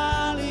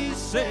federales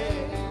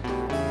say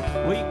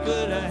we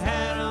could have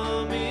had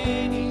him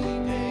any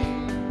day.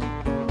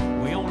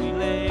 We only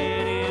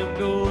let him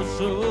go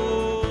so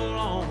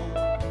long.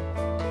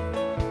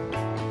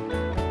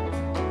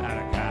 Out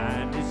of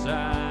kindness,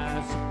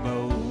 I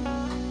suppose.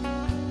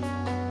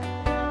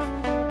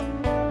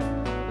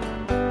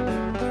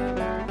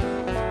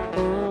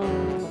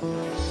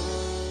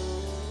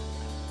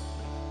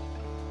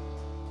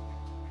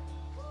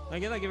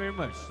 Thank you very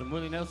much. Some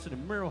Willie Nelson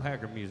and Merle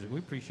Haggard music. We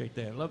appreciate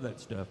that. Love that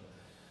stuff.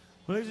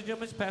 Well, ladies and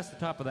gentlemen, it's past the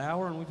top of the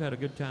hour, and we've had a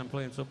good time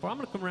playing so far. I'm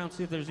going to come around and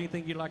see if there's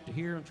anything you'd like to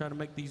hear and try to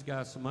make these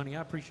guys some money.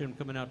 I appreciate them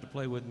coming out to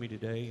play with me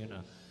today, and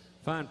a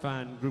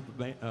fine group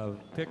of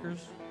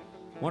pickers.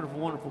 Wonderful,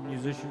 wonderful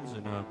musicians.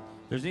 And if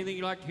there's anything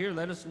you'd like to hear,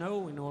 let us know.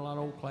 We know a lot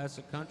of old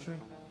classic country,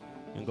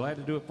 and glad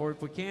to do it for you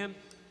if we can.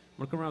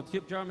 I'm going to come around with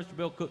tip jar. Mr.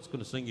 Bill Cook's going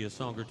to sing you a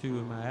song or two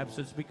in my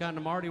absence. Be kind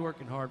to Marty,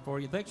 working hard for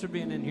you. Thanks for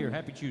being in here.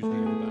 Happy Tuesday,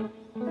 everybody.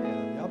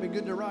 Yeah, y'all be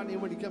good to Rodney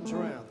when he comes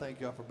around. Thank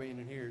y'all for being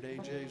in here at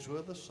AJ's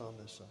with us on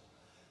this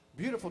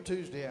beautiful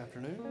Tuesday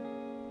afternoon.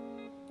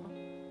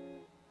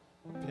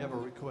 If you have a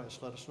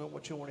request, let us know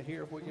what you want to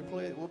hear. If we can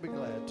play it, we'll be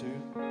glad to.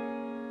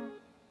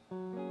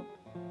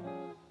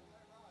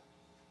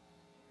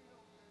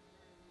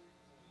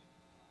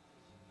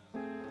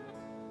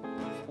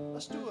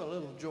 Let's do a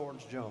little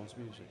George Jones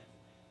music.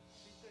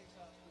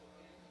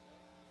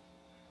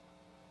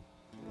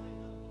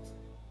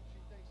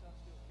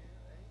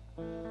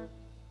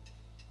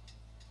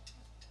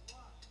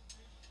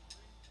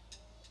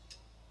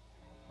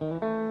 Just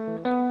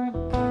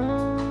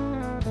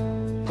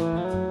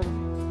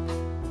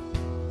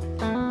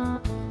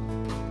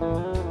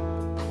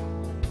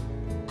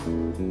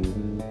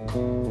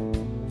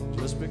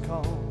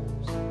because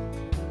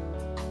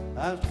I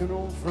asked an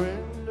old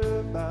friend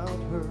about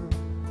her,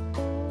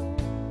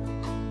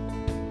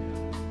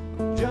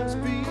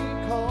 just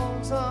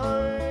because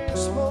I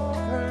spoke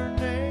her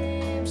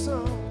name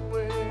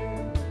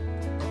somewhere,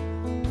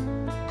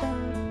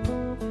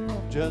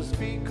 just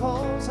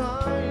because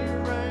I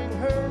rang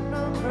her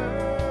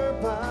number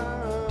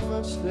by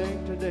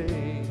mistake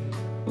today,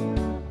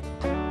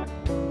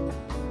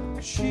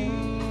 she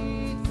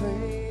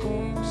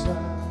thinks I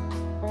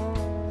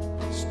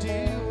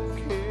still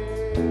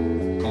care.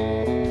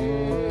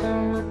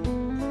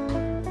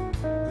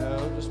 Now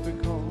just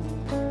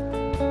because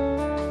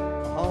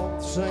all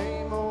the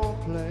same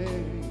old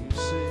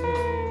places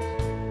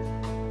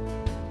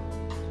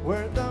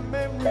where the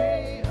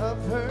memory of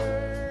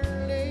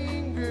her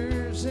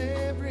lingers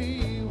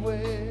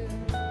everywhere,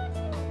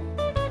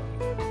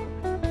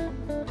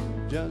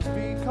 just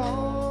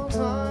because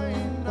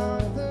I'm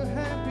not the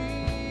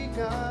happy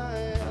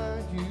guy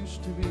I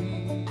used to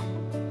be,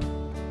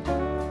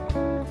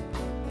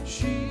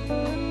 she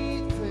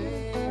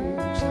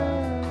thinks I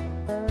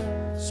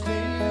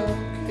still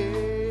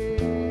care.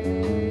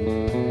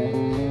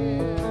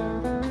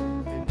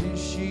 And is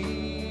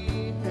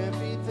she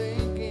happy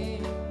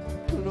thinking,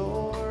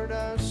 Lord,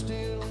 I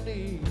still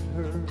need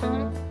her?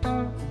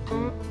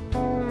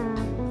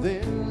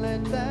 Then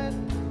let that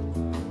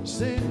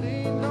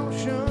silly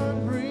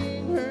notion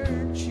bring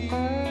her cheer.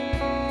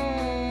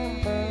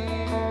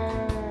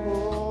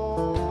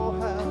 Oh,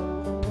 how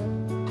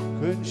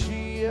could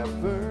she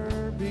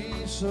ever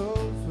be so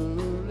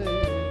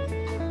foolish?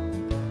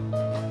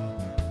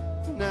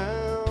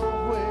 Now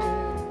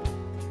where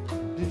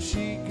did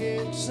she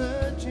get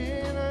such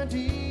an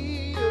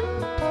idea?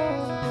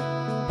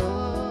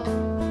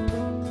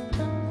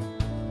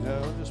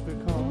 Now just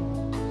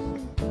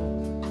because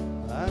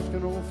I asked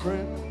an old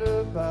friend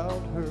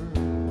about her,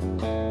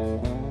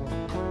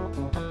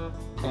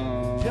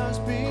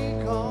 just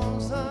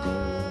because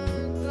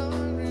I'm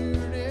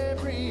wondered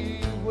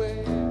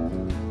everywhere,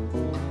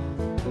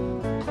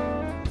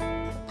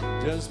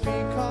 just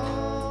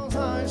because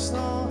I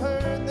saw her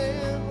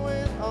then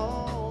went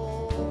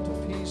all to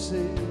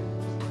pieces,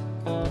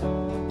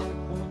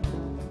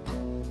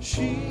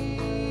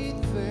 she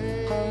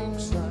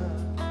thinks I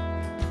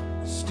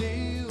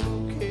still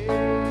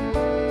care.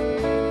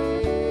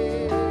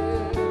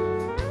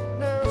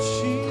 Now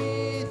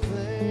she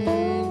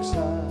thinks I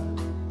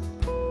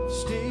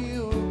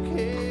still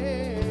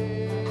care.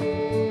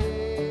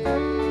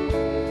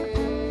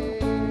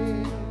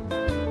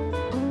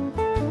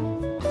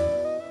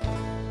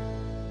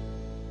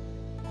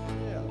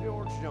 Yeah,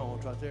 George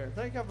Jones right there.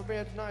 Thank you for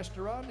being nice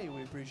to Rodney.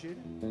 We appreciate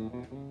it.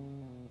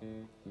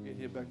 Get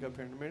him back up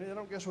here in a minute. I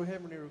don't guess we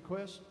have any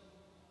requests.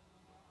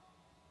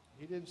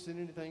 He didn't send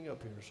anything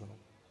up here, so.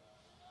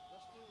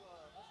 Let's do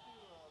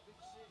Big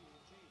City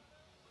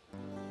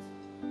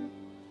in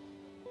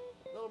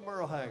G. Little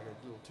Merle Haggard,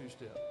 little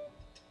two-step.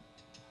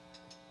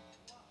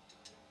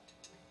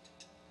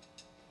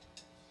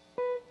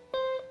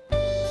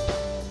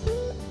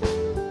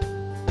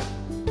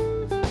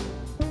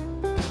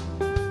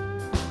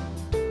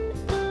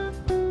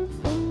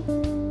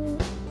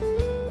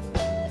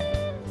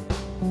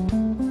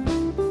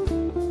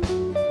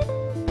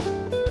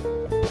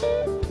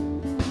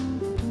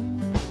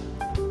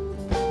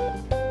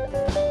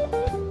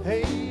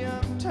 Hey,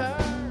 I'm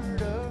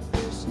tired of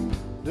this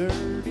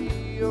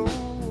dirty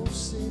old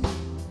city.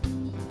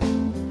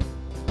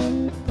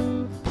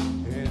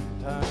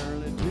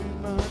 Entirely too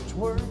much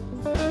work,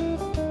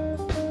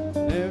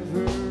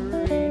 never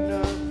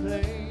enough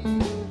play.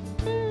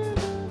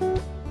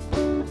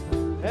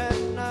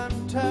 And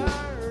I'm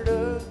tired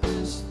of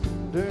this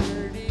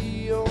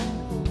dirty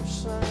old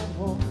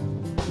sidewalk.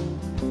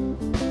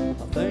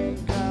 I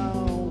think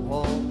I'll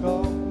walk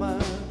off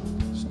my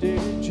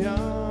steady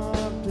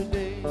job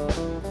today.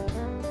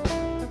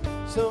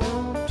 So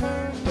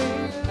turn me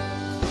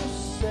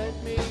loose, set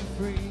me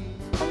free,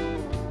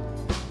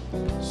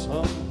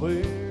 somewhere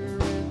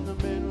in the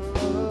middle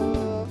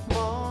of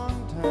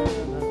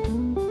Montana.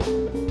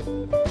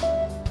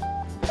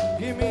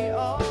 Give me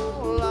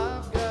all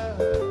I've got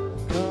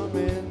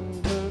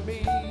coming to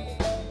me.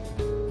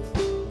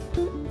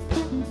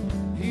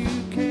 You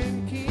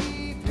can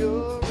keep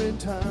your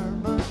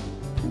retirement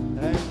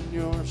and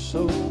your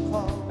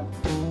so-called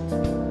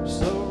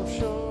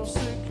Social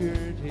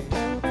Security.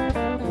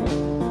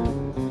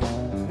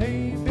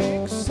 Hey,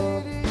 big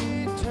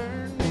city,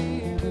 turn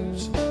me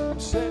loose,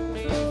 set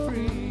me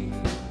free.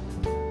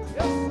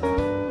 Yes,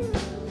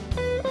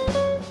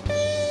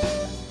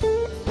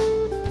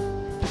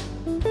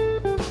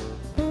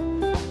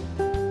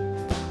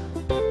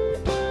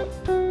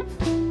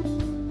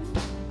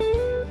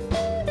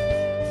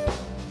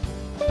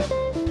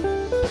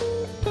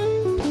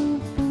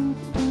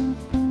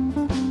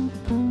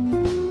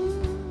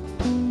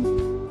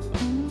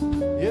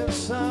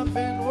 yes, I've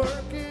been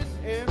working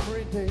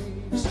every day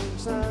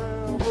since I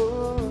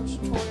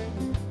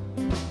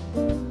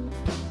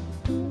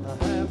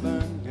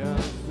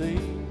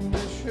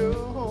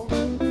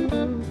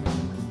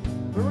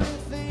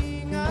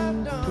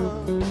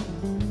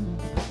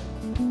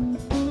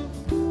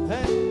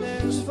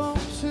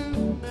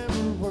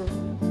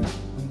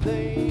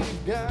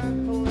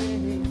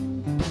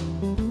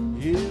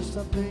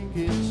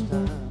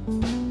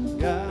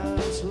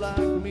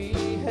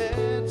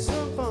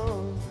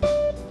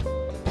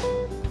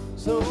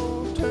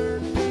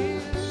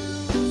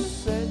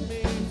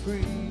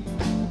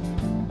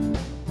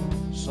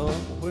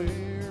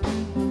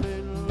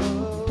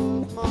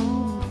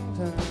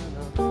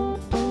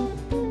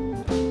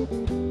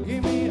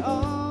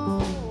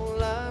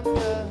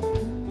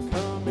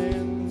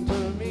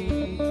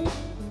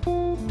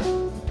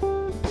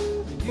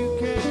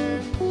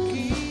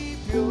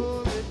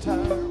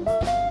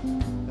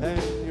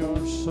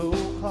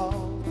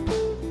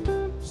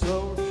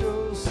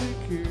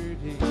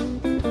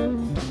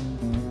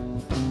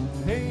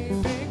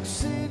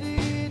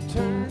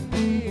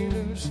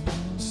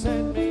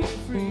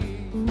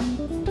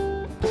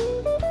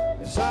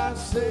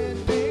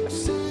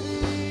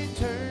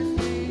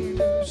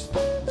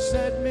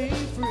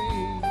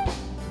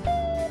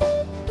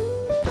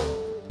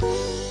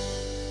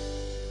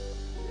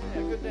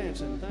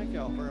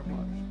Thank y'all very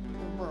much.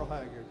 Merle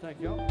Haggard, thank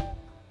y'all.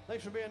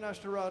 Thanks for being nice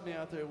to Rodney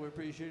out there. We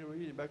appreciate it. We'll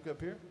get you back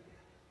up here.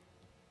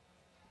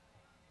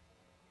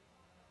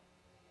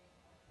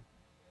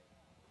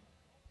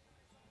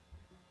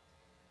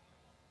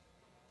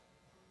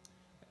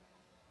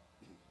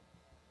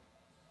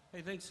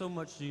 Hey, thanks so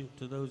much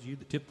to those of you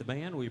that tip the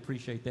band. We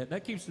appreciate that.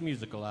 That keeps the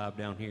music alive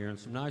down here, and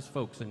some nice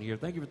folks in here.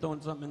 Thank you for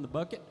throwing something in the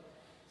bucket.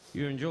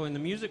 You're enjoying the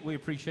music. We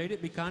appreciate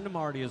it. Be kind to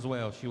Marty as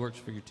well. She works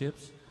for your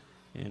tips.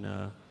 And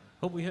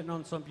hope we're hitting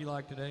on something you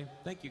like today.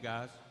 Thank you,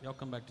 guys. Y'all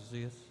come back to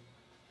see us.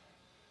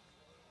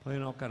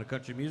 Playing all kind of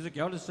country music.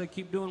 Y'all just say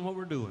keep doing what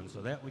we're doing,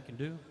 so that we can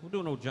do. We'll do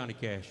an old Johnny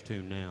Cash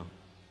tune now.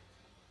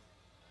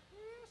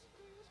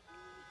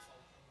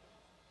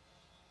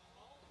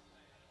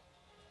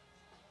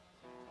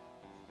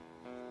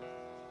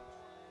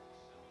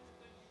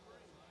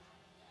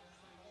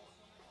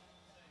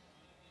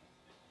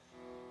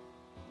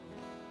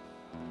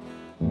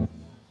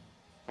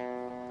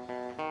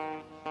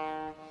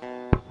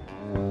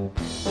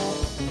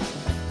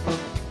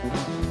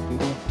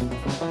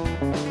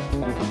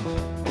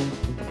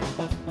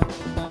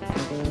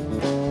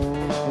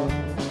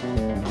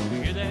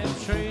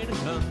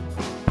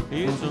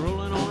 It's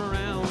rolling on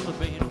around the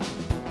bend.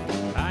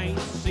 I ain't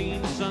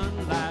seen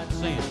sunlight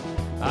since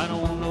I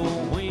don't know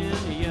when,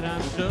 yet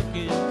I'm stuck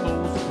in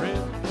cold spread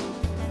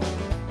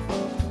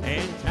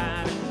and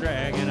time is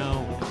dragging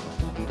on.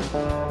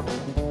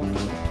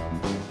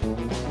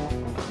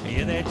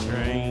 Yeah, that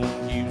train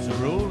keeps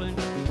rolling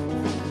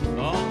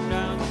on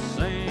down to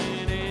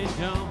San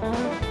Antonio.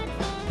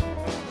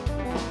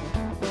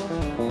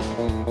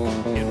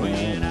 And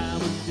when I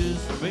was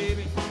just a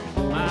baby,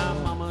 my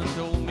mama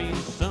told me,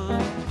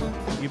 son,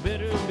 you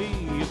better be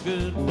a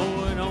good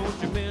boy,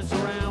 don't you mess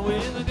around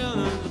with the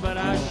guns. But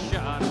I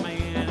shot a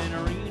man in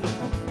a arena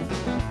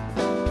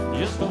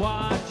just to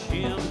watch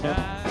him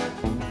die.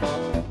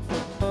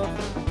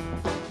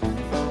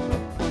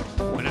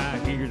 When I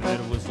hear that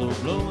whistle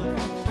blowing,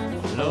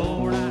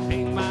 Lord, I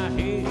hang my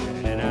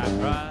head and I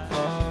cry.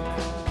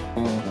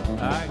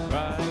 I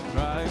cry,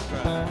 cry,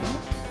 cry.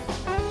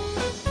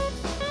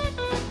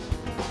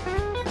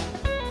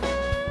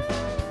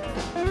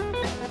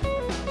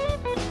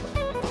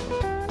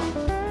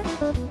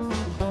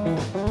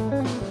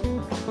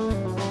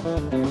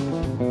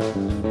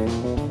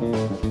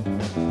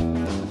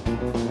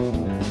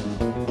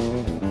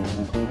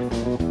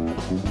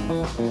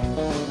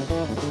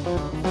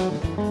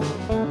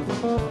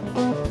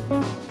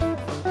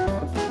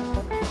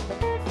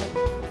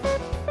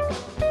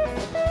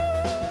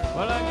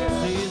 Well, I guess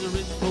there's a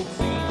rich folks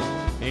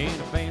in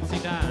a fancy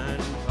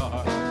dining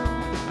car.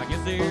 I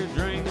guess they're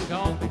drinking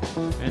coffee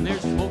and they're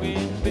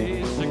smoking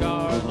big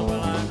cigars.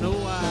 Well, I know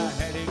I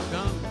had it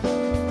coming.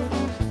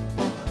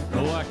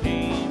 No, I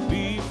can't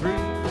be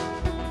free.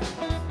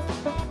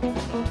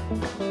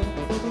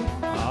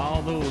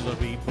 All those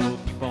people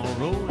keep on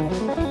rolling,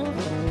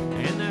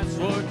 and that's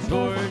what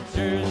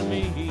tortures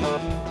me.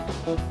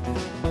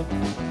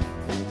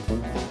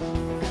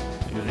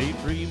 They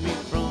free me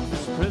from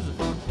this prison.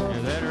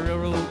 That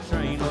railroad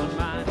train was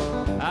mine.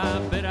 I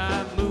bet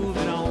I'm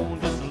moving on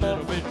just a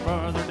little bit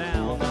farther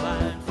down the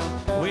line,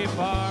 way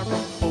far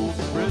from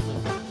Folsom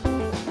Prison.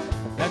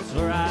 That's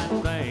where I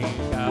think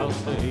I'll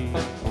stay.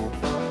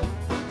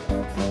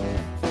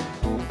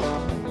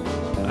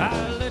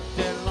 I let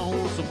that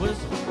lonesome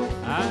whistle,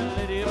 I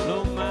let it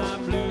blow my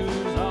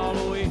blues all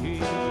away.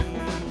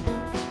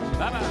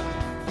 Bye-bye.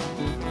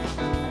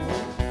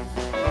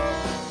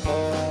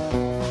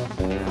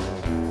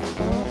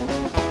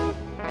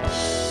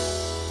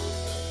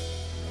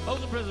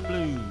 Prison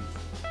Blues.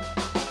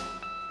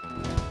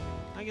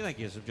 Thank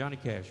you. Some Johnny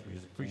Cash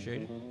music.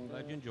 Appreciate it.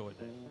 Glad you enjoyed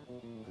that.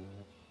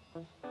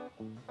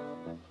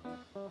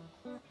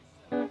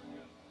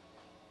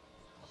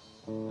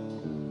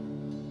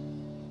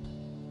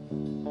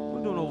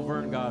 We're doing old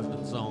Vern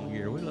Gosdin song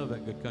here. We love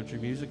that good country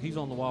music. He's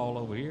on the wall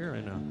over here,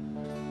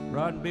 and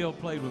Rod and Bill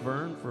played with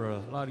Vern for a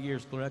lot of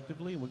years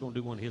collectively, and we're going to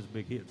do one of his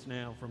big hits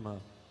now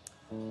from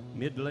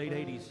mid to late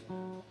 80s.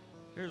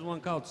 Here's one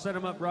called Set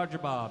 'Em Up Roger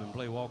Bob and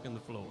play Walking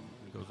the Floor.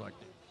 It goes like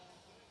this.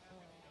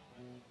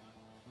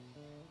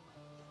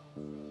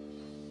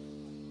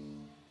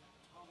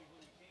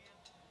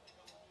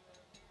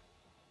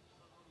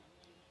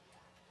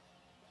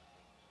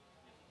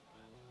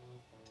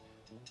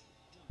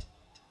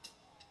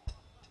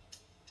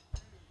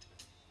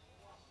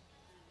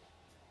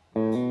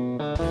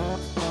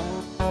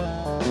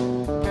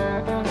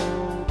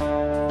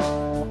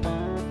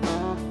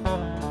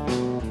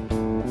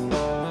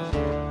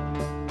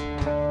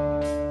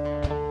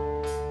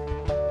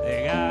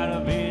 They got a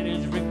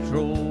vintage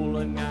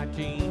Victrola in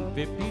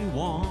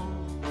 1951,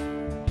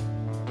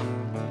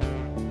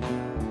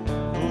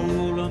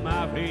 full of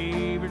my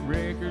favorite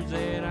records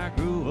that I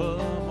grew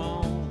up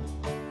on.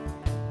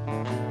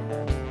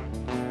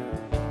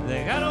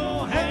 They got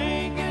old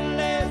Hank and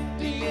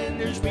Lefty and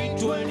their Speed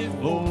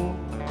 24.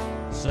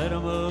 Set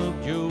 'em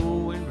up,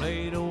 Joe, and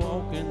play to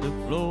walk in the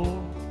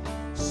floor.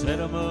 Set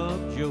 'em up,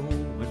 Joe,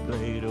 and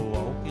play to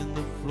walk in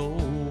the floor.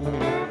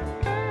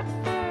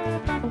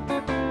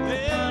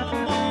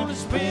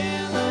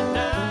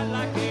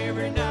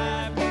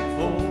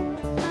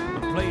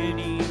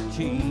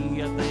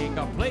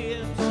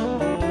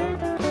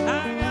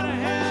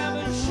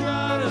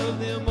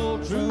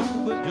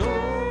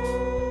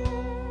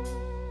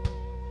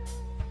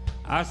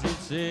 I said,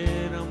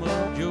 set 'em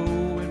up, Joe,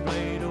 and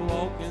play to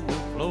walk in the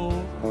floor.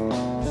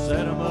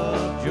 Set 'em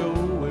up, Joe,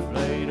 and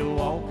play to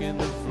walk in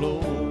the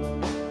floor.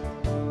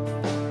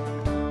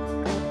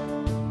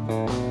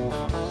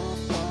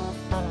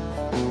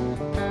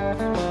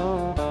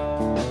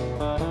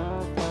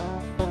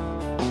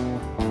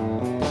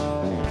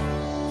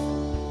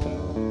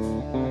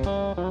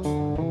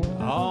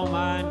 All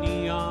my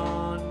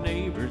neon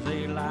neighbors,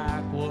 they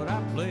like what I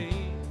play.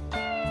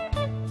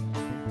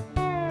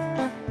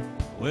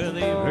 Well,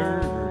 they've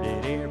heard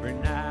it every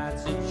night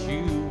since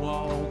you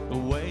walked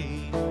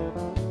away.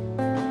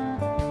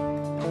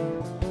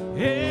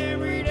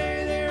 Every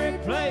day they're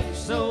at place,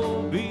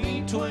 so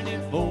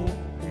B24.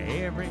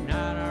 Every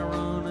night I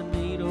run a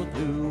needle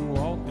through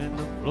walking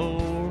the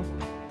floor.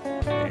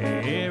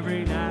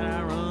 Every night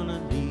I run a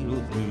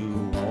needle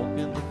through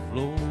walking the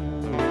floor.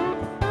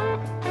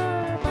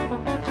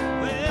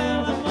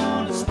 Well, I'm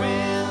gonna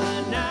spend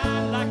the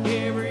night like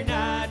every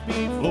night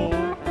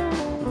before.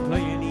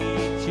 Playing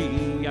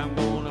E.G., I'm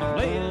gonna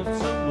play them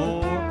some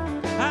more.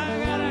 I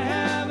gotta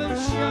have a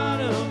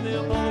shot of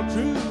them old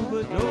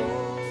troubadour.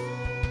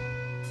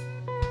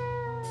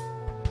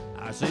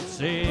 I said,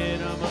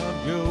 set 'em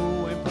up,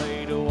 Joe, and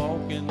play to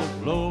walk in the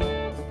floor.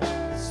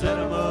 Set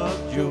 'em up,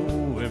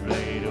 Joe, and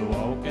play to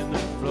walk in the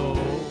floor.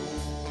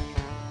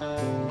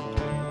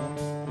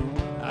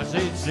 I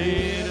said,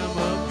 set 'em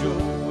up,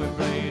 Joe, and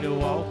play to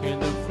walk in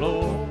the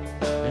floor.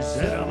 And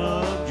set 'em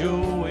up,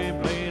 Joe,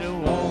 and play to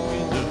walk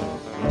in the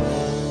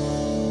floor.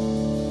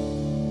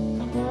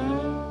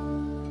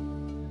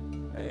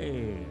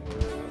 Hey,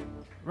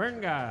 Vern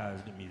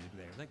guys, the music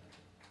there. Thank you.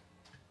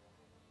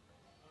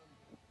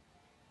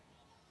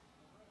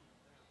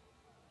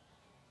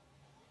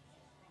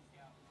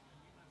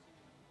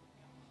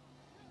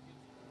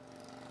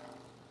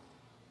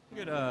 We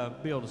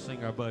could be able to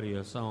sing our buddy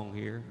a song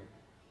here.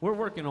 We're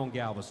working on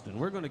Galveston.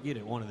 We're going to get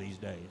it one of these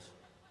days.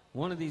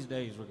 One of these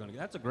days we're going to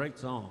get. That's a great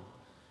song.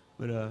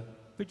 But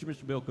picture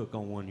Mr. Bill Cook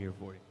on one here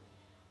for you.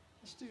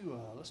 Let's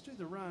do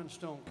the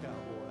Rhinestone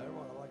Cowboy.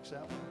 Everyone likes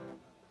that one.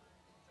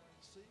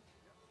 See?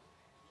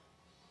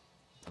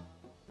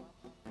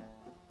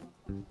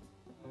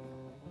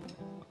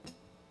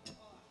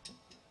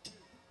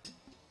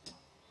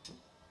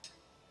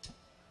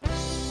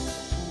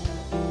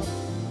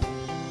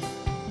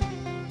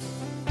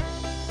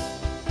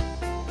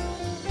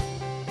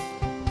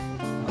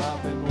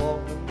 I've been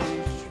walking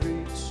these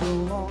streets so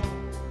long,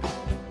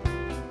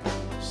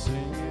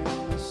 singing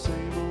the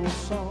same old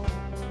song.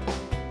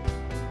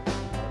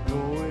 I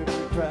know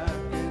every crack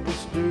in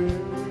this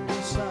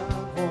dirty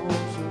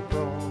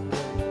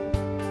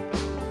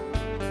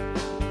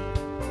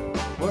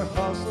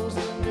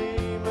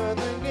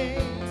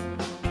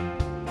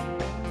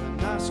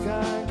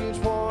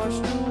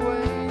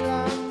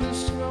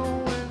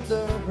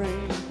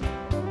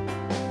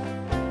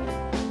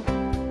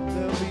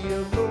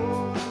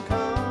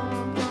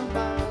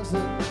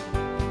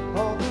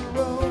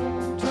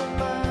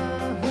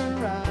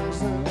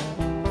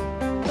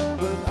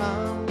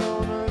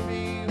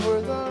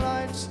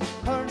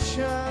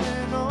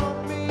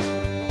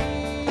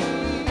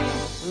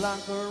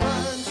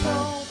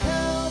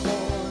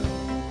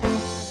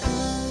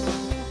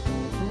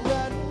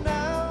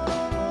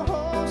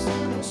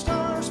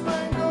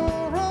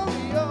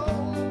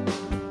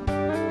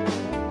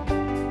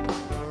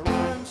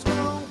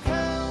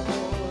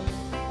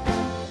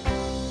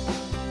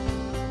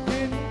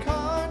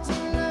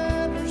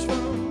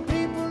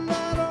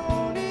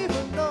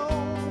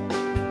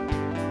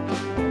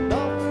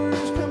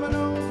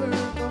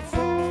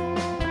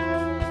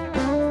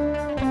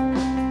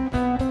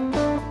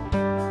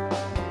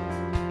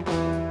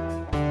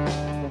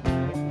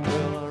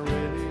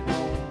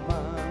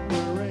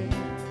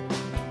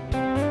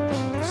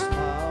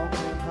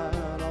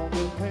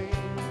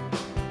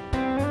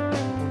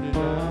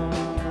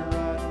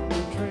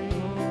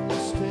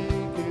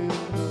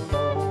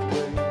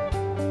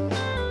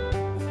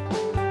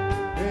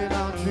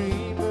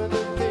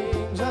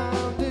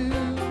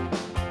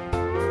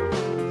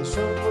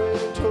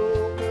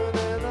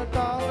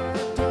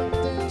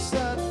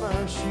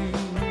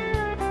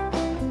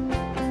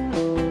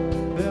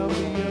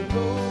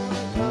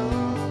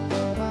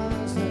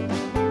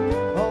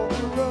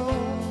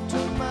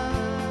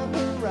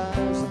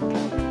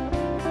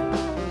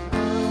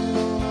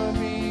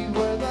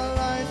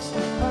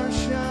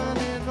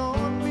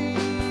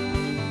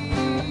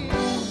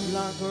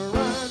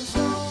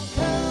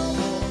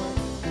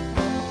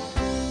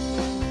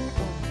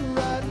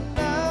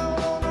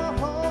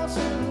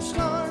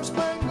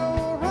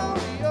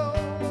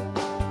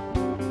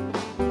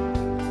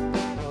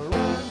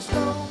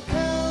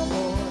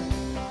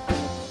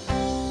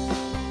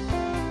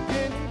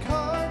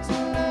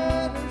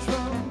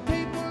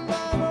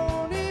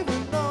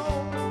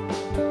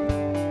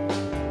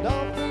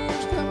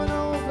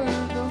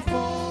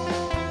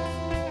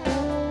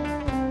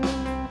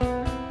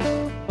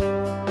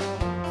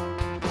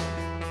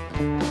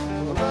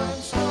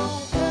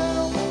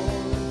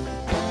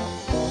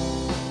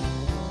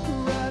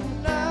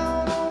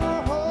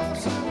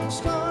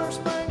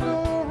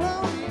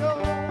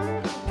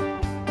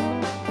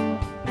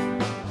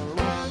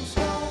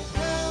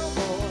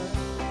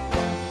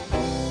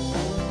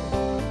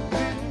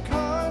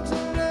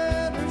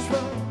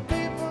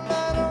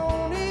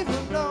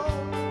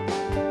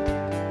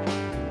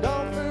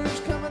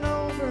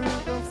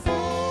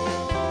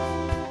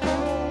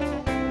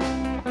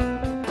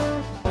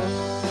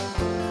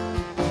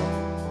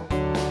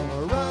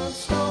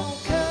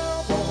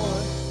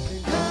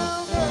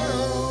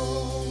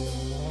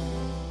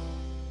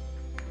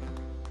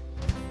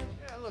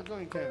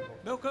Campbell.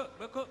 Bill Cook,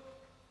 Bill Cook.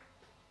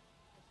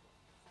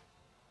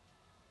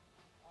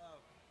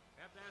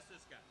 Have to ask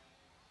this guy.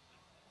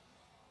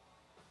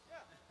 Yeah.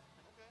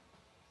 Okay.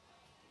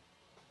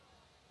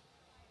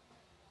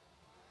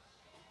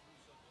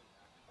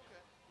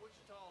 Okay.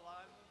 Wichita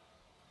lineman.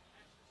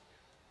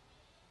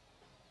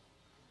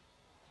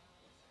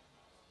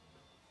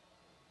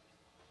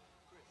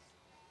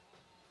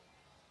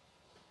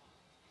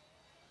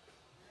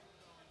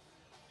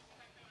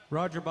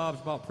 Roger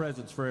Bob's bought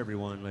presents for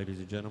everyone, ladies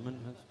and gentlemen.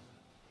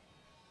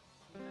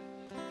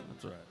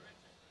 That's right.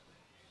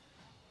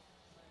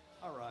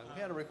 All right.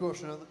 We had a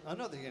request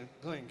another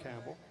Glenn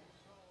Campbell.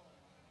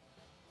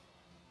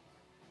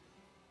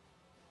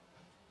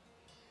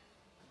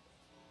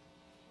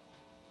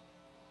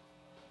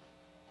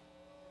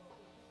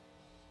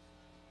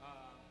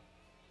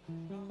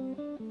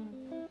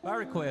 By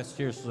request,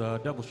 here's a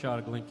double shot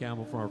of Glenn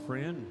Campbell for our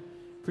friend.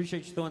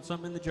 Appreciate you throwing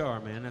something in the jar,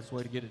 man. That's the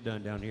way to get it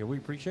done down here. We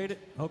appreciate it.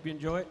 Hope you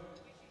enjoy it.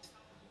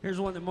 Here's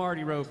one that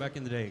Marty wrote back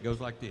in the day. It goes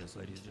like this,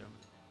 ladies and gentlemen.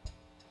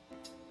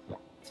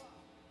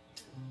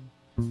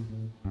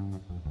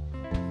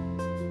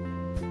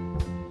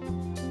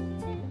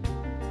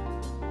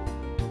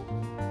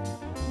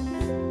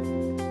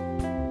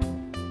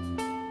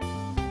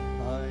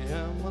 I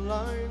am a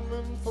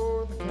lineman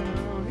for the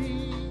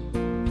county,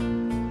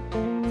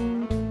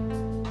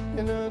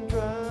 and I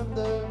drive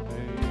the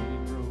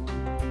main road,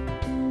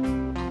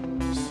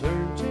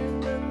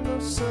 searching in the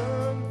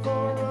sun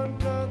for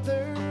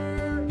another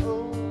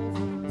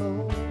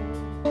overload.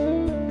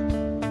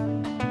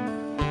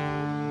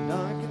 And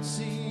I can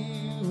see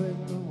you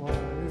in the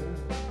wire,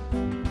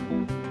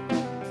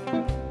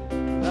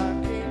 and I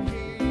can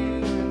hear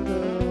you in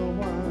the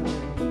wire.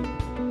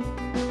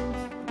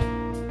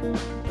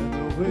 And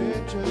the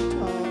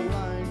Wichita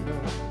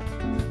lineman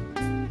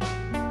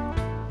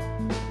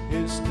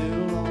is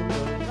still on the line.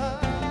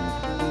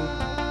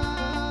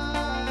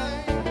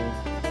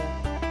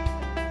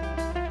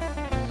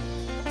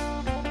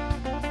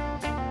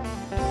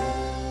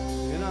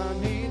 And I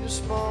need a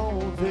small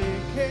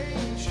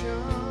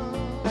vacation,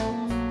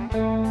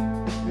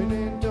 and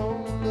it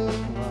don't look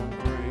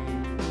like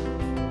rain.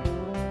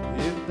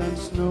 If that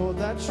snow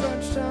that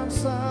stretched down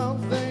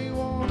south, they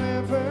won't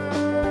ever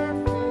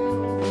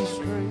feel the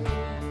strain.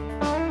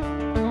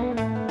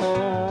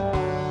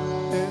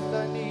 And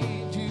I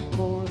need you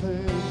more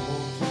than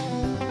want you,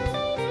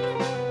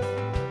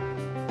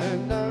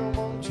 and I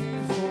want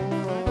you for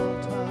all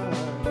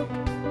time.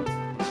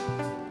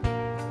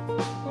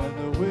 And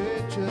the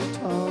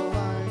Wichita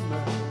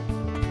lineman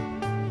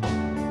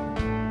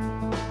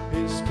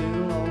is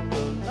still on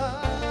the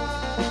line.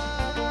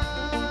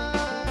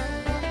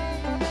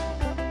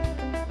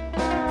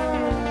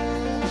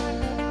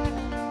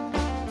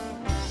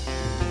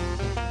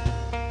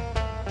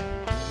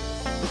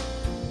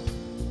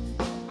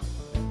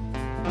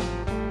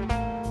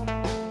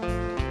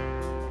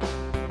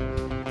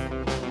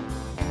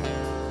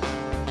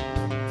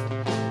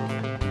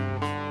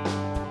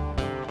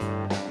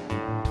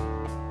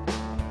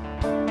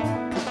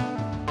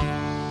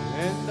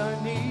 And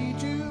I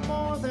need you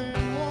more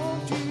than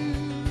want you,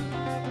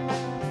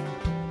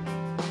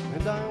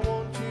 and I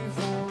want you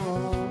for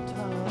all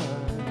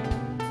time.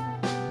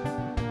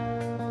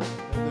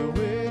 And the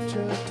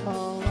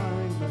Wichita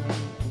lineman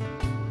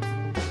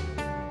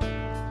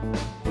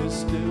is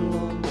still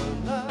on the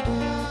line.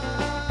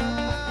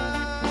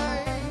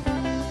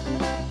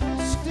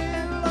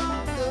 Still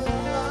on the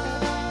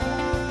line.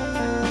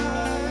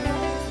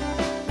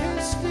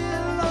 It's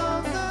still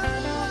on the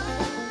line.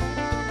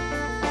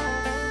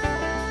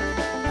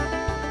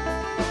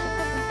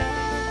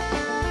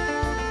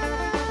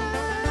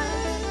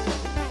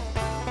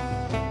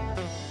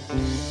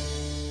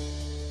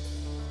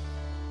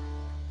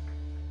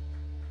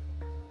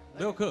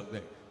 Bill Cook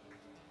there.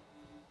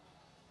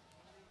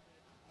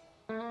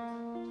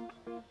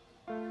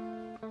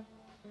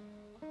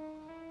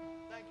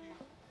 Thank you.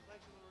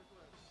 Thanks for the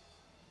request.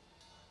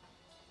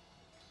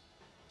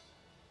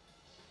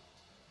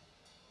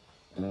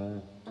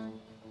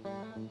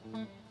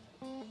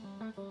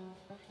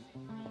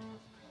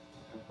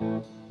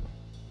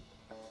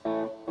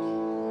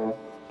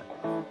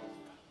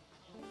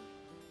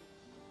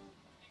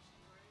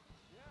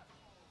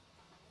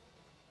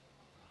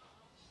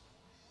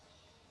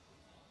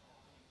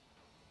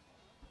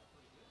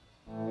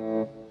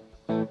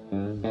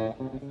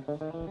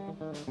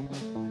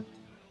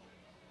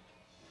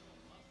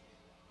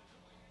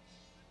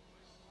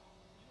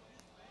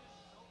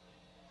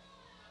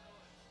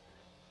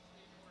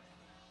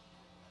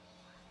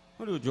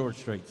 We'll do a George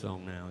Strait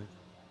song now.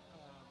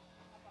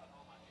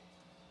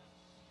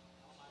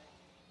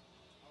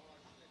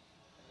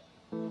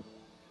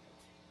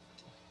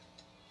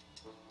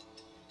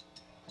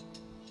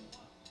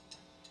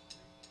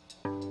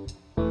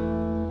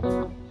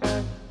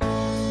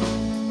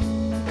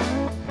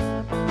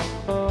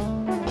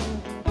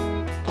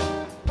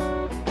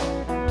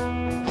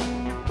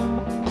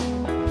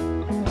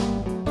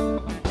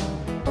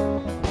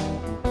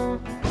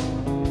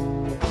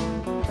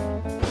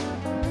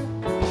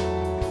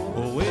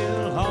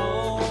 Well,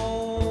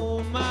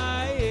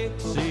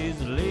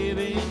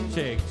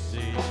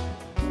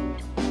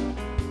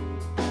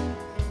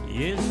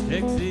 Yes,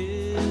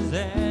 Texas,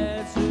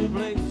 that's the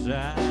place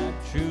I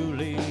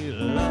truly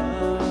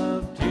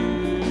love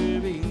to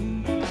be.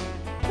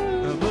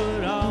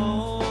 But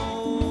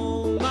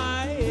all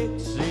my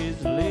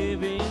exes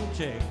live in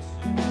Texas,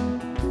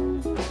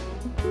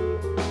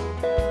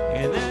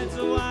 and that's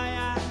why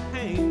I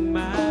hang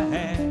my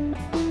hat in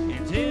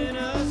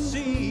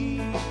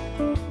Tennessee.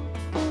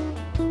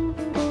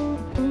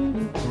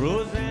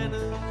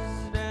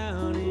 Rosanna's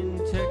down in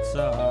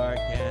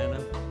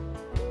Texarkana,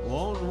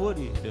 want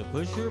Woody to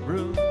push her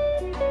broom,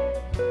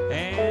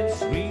 and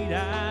sweet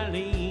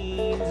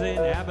Eileen's in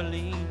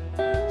Abilene,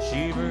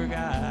 she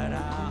forgot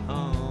I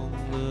hung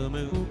the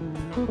moon.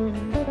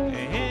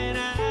 And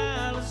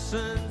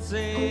Allison's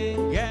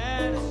in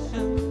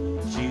Gadsden,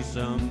 she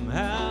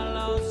somehow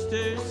lost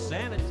her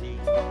sanity.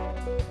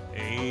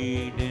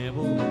 Hey,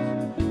 Devil,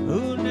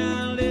 who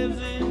now lives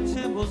in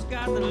Temple's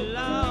got the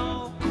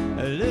law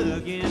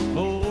looking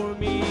for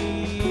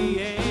me,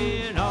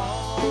 and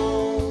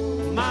all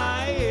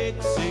my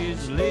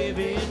exes live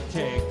in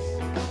Texas.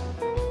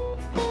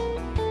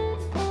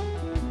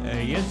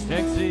 Yes,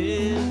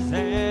 Texas,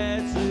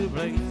 that's the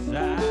place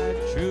I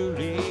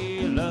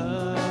truly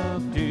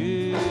love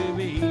to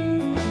be.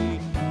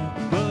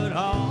 But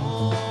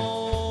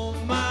all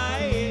my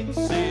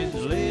exes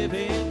live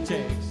in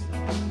Texas,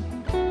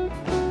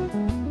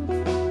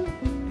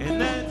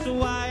 and that's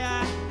why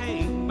I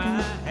hang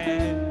my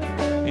hat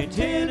in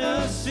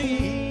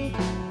Tennessee.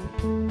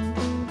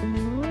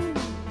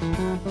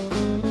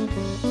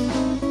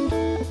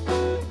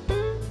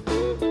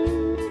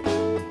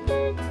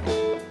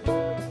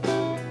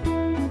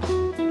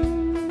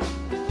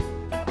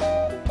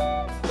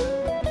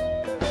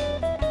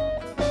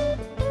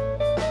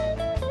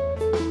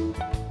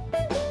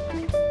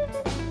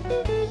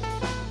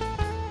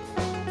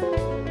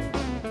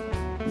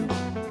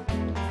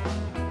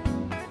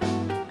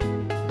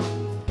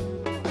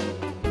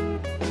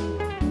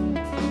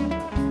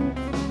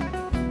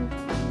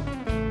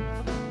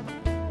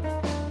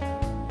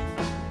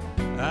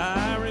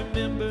 I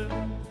remember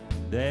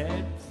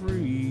that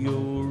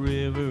Frio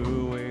River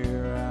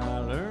where I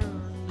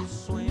learned to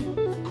swim.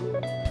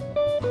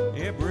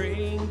 It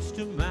brings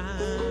to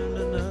mind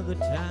another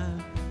time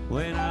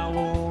when I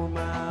wore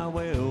my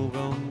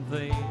welcome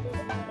thing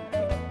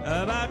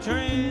about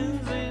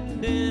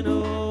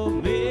transcendental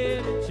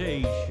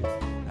meditation.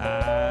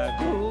 I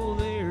go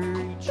there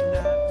each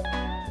night,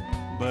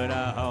 but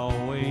I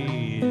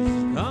always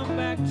come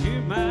back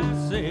to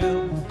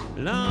myself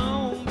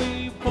long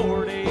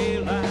before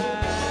daylight.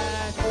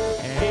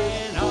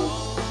 And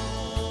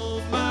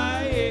all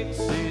my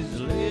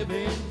exes live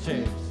in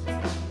Texas.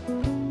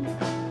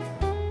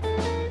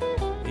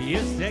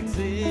 Yes,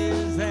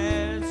 Texas,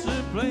 that's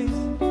a place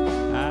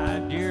I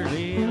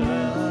dearly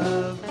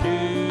love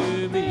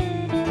to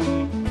be.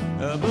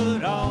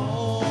 But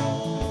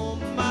all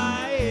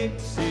my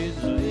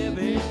exes live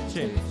in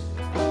Texas,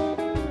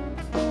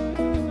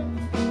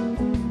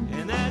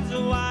 and that's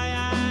why I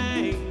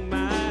hang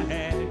my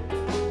hat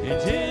in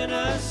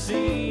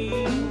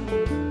Tennessee.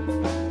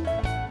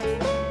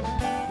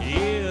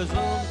 Yeah,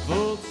 some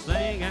folks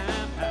think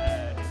I'm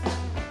hiding.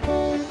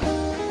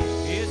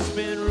 It's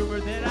been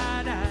rumored that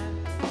I died,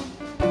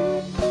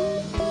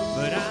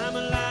 but I'm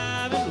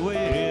alive and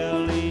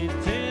well in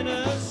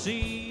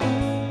Tennessee.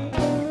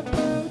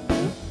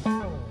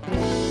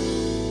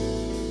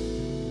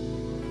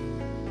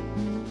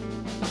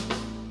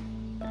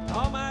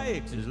 All my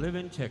exes live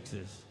in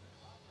Texas.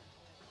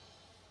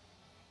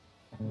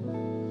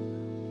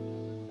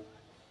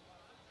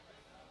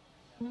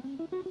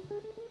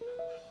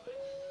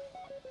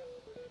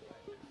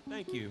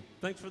 Thank you.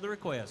 Thanks for the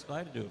request.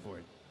 Glad to do it for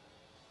you.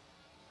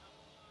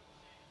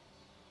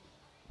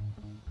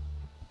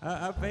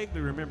 I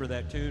vaguely remember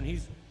that tune.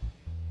 He's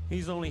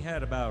only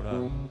had about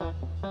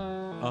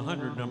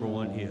 100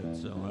 #1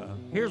 hits. So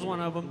here's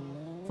one of them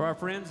for our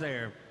friends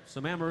there.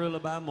 Some Amarillo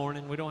by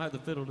Morning. We don't have the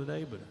fiddle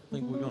today, but I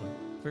think we're going to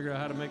figure out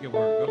how to make it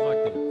work. Goes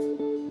like this.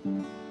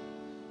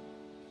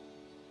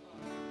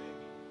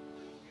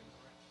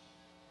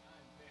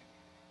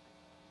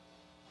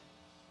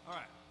 All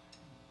right.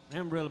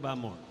 Amarillo by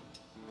Morning.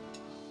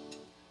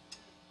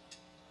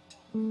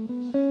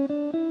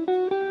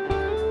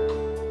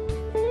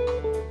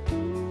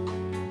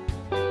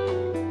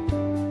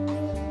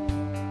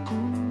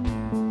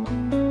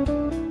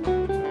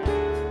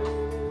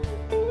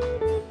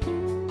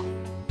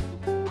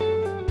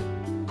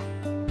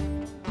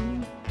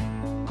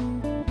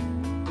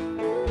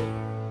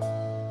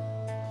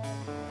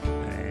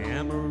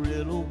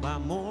 Amarillo by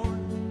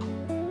morning,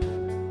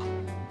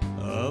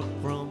 up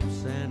from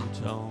San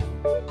Antonio.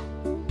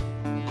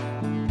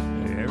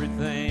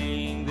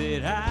 Everything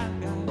that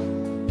I've got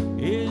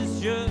is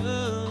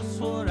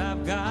just what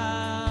I've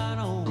got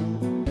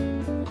on.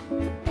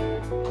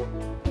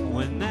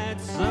 When that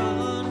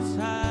sun is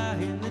high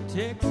in the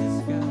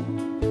Texas sky,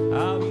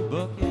 I'll be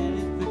bucking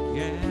at the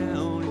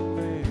county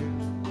fair.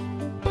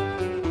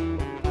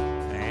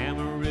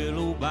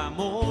 Amarillo by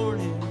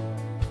morning,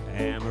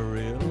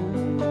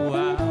 Amarillo,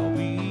 I'll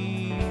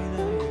be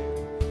there.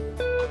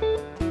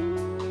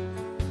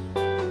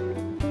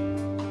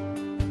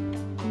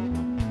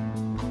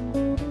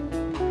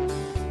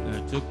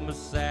 Took my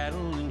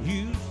saddle in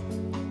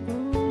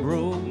Houston,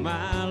 broke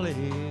my leg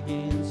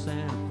in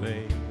Santa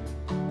Fe.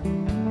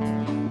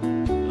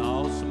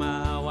 Lost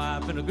my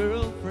wife and a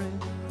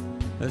girlfriend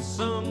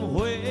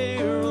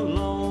somewhere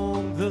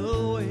along the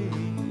way.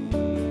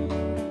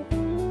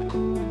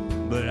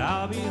 But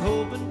I'll be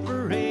hoping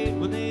for aid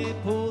when they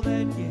pull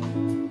that gate,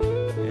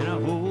 and I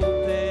hope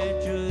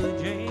that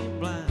judge ain't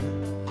blind.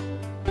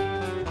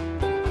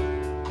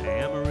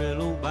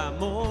 Amarillo by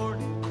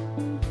morning,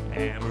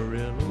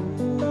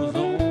 Amarillo's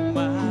on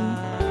my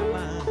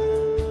mind.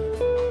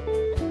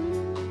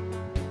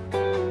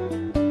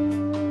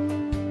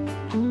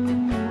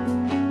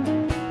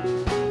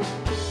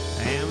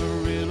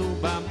 Amarillo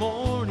by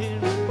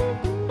morning,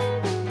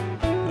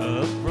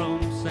 up from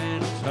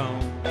San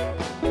Antonio.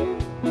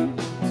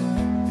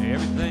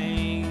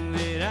 Everything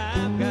that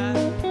I've got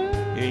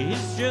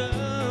is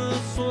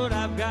just what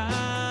I've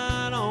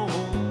got on.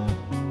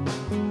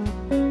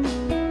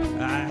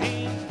 I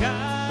ain't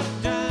got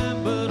a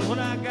dime, but what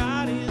I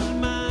got is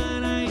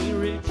mine. I ain't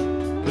rich,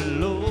 but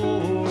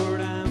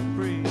Lord, I'm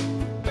free.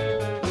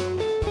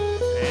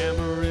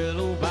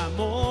 Amarillo by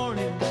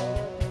morning,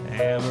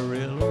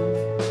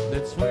 Amarillo,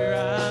 that's where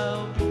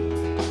I'll be.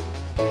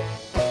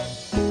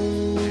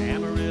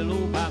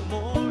 Amarillo by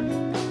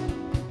morning,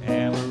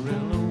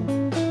 Amarillo,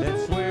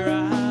 that's where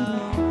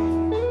I'll be.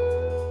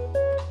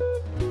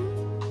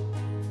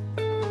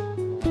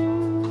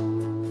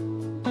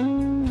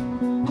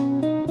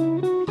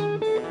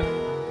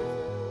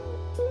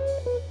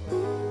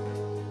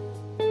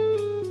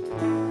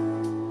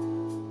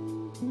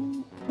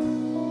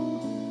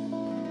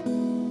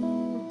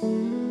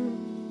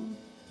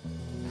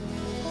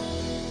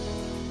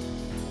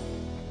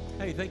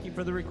 Hey, thank you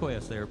for the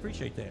request there.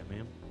 Appreciate that,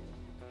 man.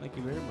 Thank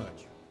you very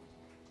much.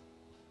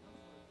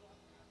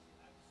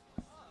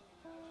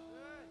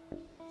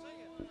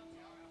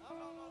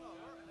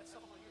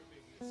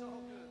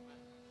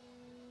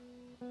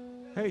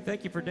 Hey,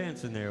 thank you for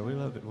dancing there. We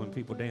love it when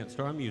people dance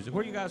to our music.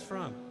 Where are you guys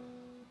from?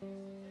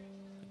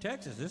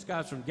 Texas. This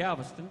guy's from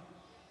Galveston.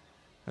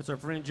 That's our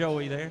friend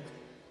Joey there.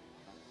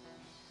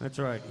 That's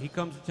right. He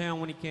comes to town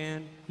when he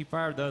can. He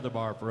fired the other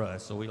bar for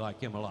us, so we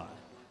like him a lot.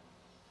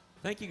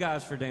 Thank you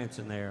guys for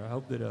dancing there. I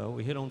hope that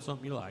we hit on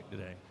something you like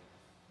today.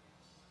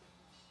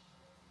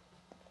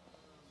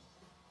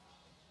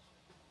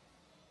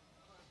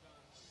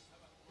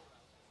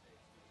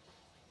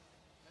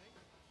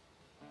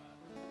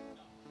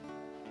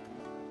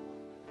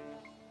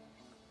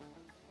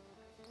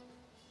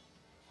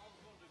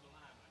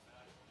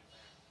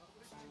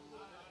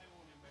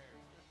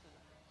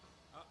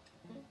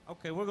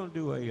 Okay, we're going to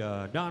do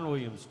a Don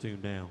Williams tune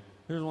now.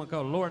 Here's one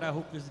called Lord, I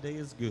Hope This Day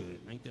Is Good.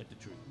 Ain't that the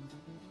truth?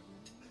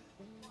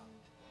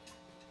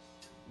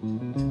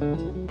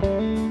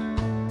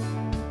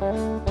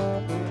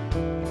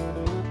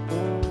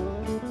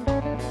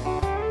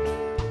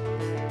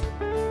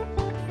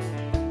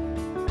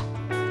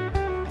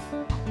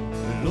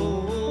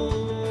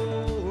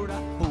 Lord,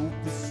 I hope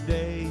this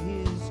day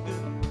is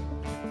good.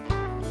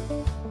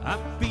 I'm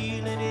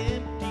feeling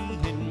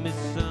empty and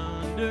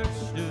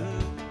misunderstood.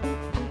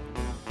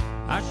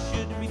 I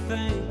should be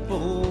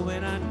thankful,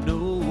 and I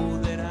know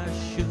that I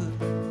should.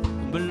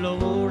 But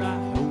Lord, I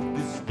hope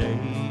this day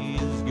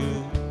is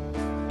good.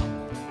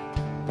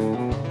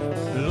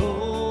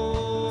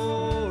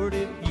 Lord,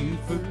 if you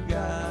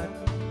forgot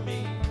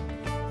me,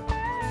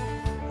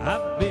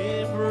 I've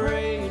been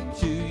praying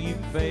to you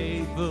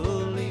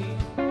faithfully.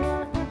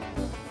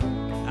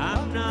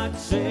 I'm not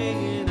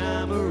saying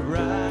I'm a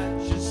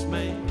righteous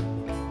man,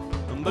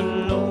 but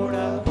Lord,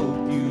 I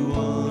hope you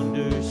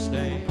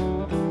understand.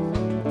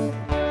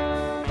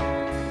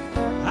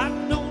 I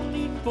don't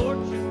need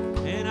fortune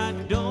and I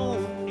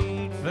don't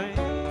need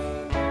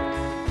fame.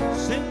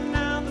 Send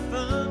down the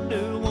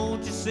thunder,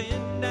 won't you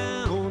send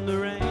down the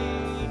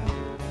rain?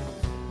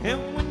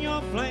 And when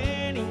you're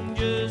planning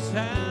just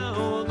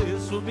how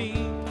this will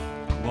be,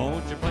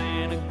 won't you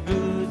plan a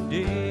good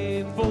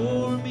day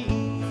for me?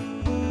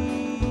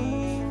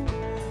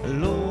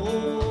 Lord,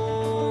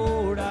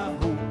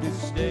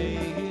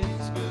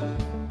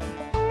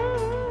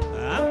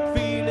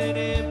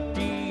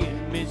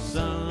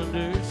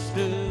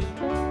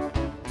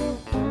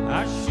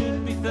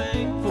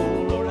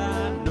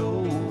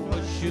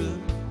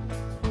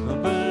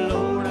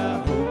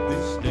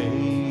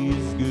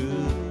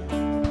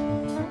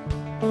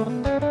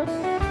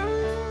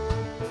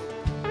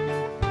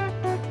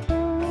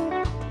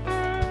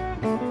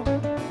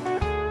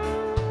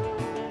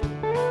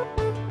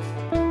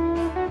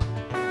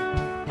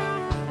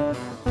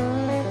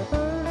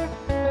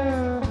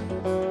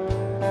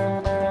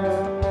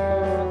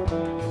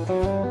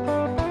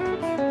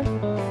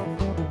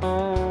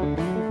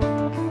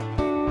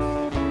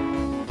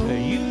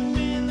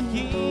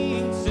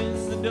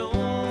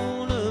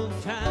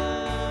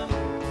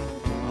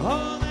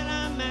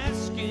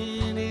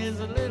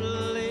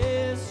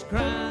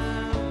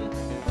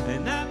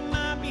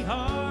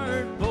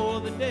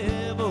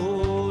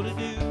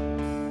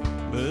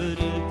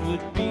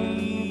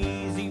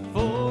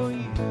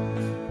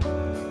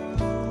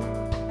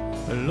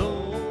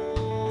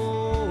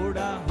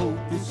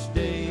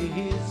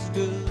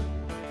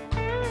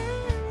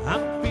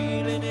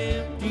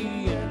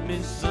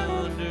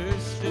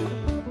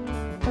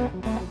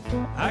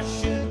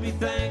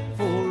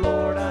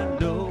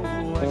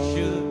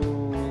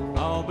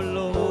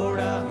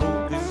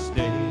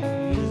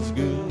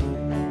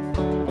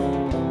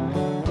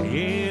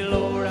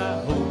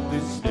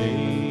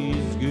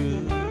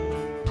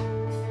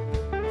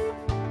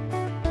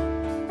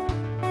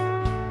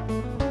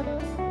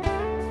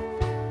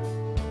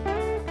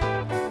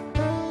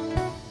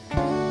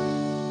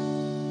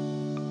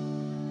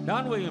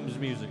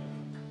 music.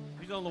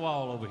 He's on the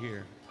wall over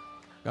here.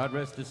 God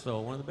rest his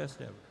soul. One of the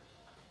best ever.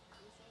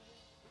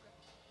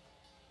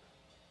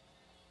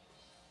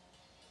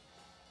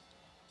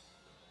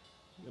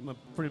 Got my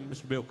friend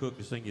Mr. Bill Cook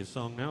to sing you a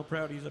song now.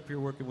 Proud he's up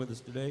here working with us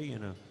today,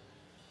 and a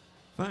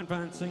fine,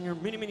 fine singer.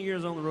 Many, many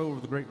years on the road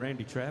with the great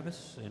Randy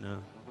Travis, and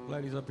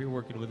glad he's up here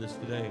working with us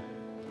today.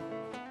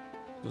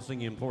 He'll sing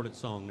you an important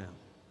song now.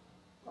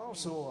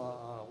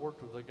 Also,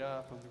 worked with a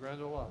guy from the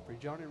Grand Ole Opry,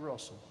 Johnny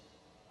Russell.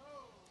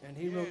 And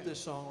he wrote this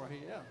song right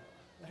here. Yeah,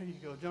 there you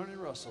go, Johnny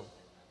Russell.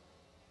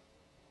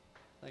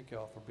 Thank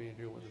y'all for being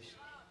here with us.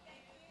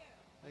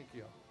 Thank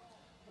y'all.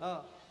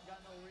 Got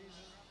no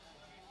reason.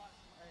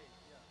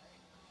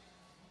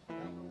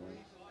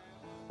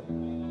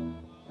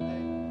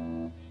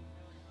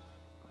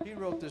 Hey, he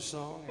wrote this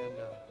song, and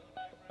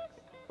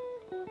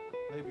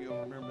maybe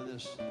you'll remember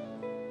this.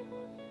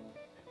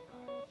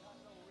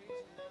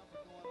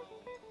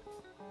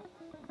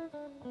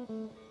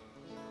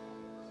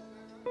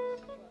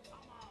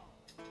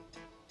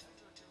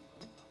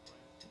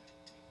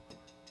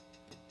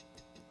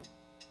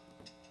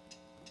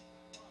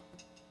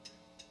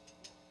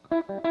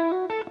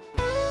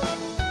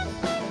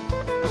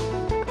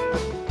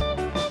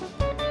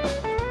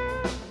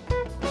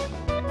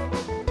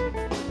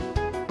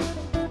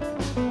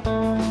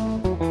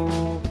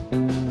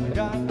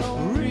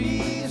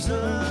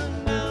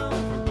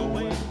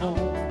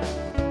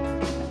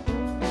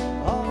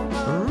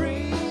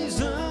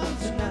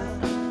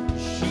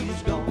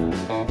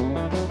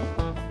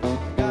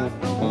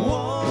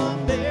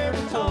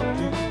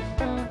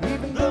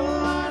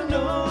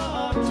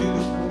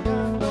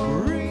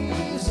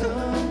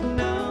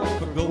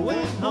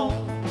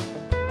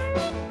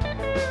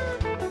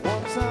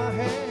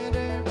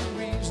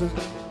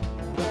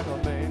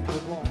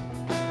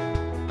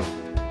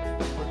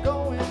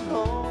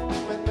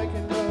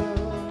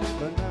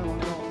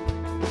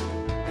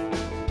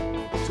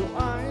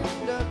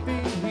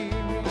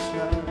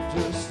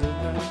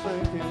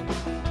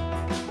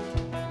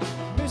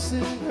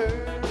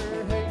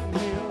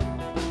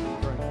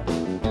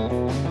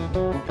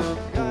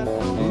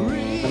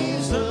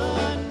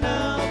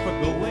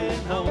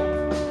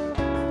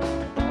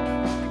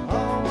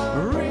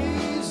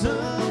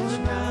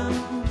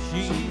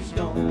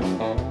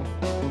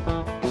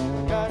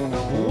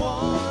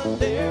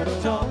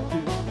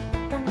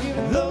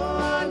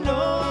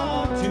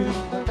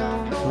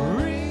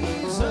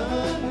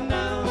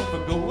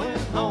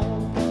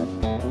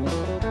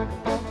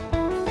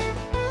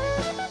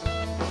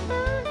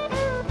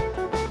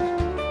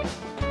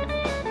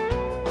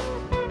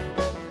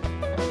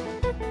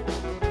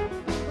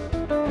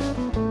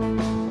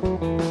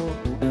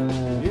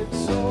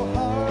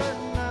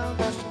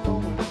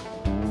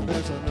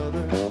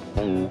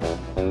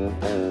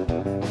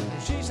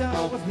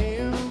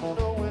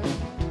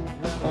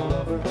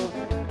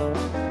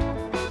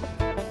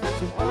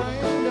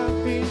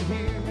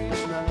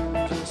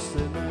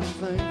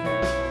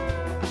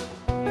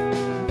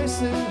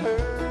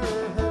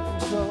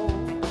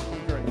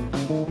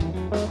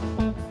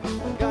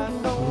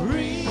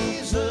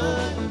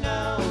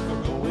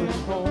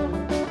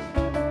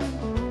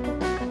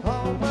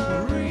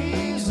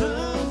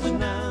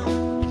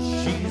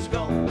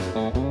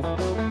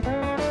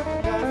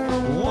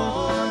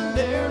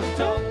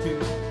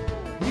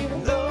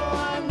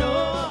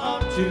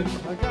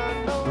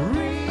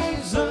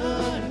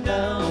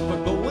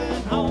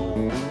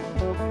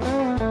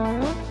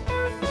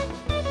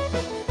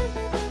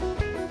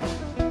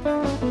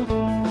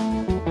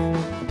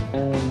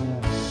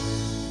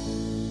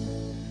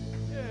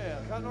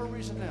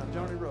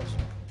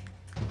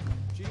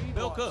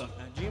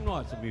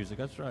 Music.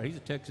 That's right. He's a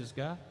Texas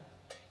guy.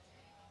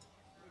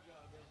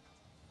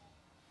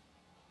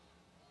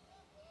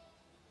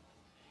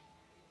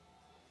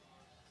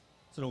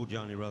 It's an old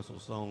Johnny Russell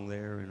song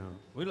there, and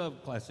we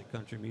love classic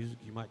country music.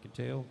 You might can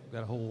tell. We've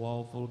got a whole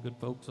wall full of good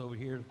folks over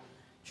here to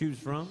choose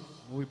from.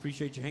 We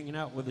appreciate you hanging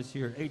out with us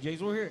here at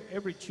AJ's. We're here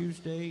every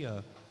Tuesday,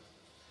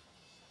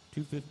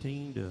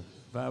 2:15 to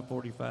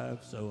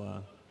 5:45.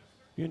 So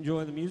if you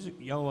enjoy the music,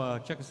 y'all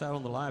check us out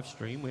on the live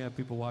stream. We have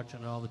people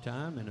watching it all the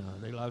time, and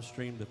they live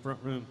stream the front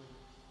room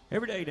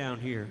every day down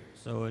here.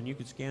 So, and you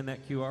can scan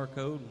that QR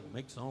code and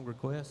make song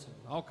requests,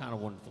 all kind of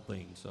wonderful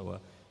things. So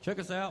check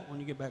us out when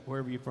you get back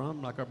wherever you're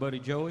from. Like our buddy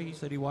Joey, he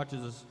said he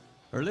watches us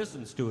or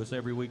listens to us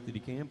every week that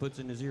he can, puts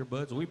in his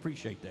earbuds. We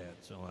appreciate that.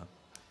 So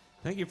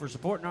thank you for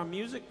supporting our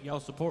music.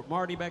 Y'all support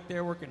Marty back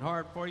there working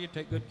hard for you.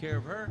 Take good care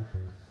of her.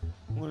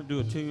 I want to do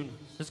a tune.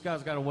 This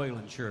guy's got a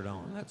Waylon shirt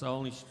on. That's the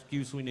only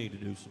excuse we need to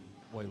do some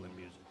Waylon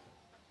music.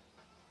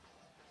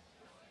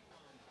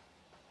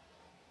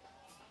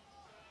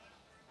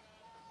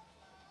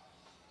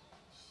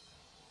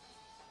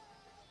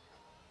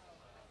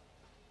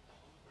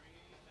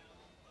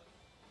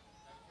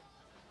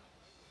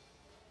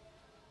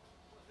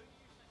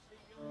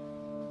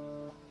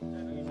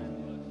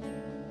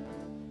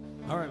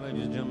 All right,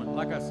 ladies and gentlemen,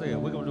 like I said,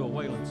 we're going to do a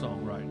Waylon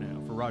song right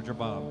now for Roger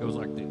Bob. It goes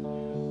like this.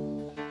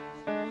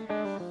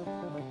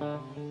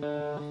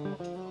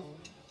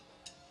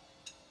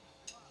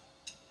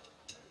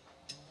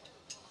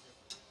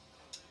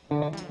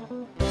 On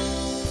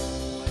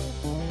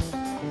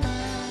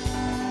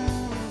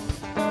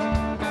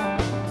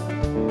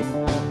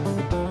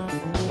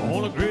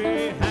a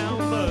Greyhound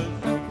bus,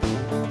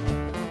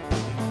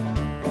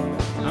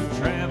 I'm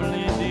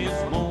traveling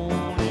this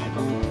morning,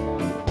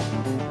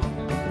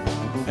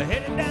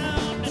 headed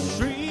down to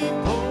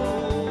Shreveport,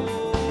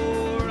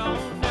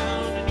 on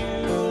down to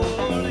New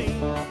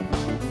Orleans,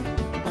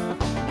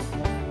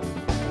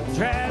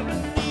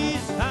 traveling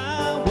these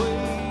highways,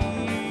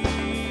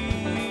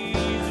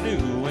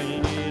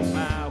 doing it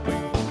my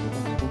way,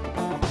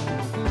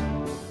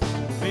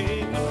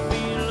 making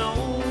me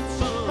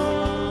lonesome,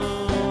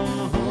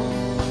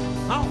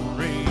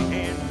 hungry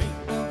and me.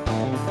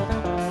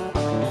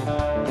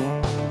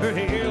 Her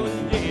hair was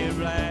jet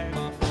black,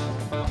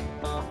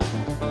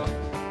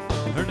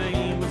 her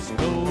name was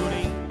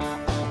Cody.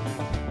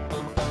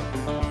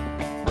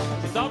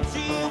 She thought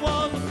she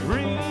was a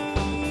queen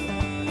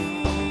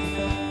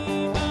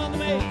of the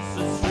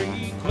Mesa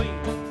Street Queen,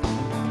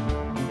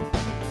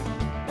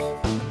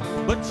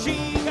 but she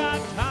got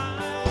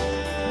tired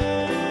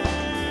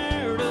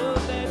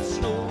of that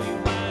snowy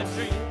white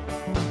dream.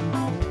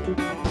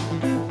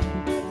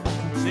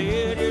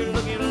 Said you're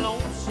looking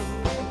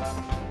lonesome,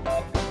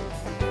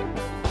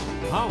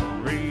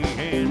 hungry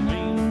and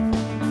mean.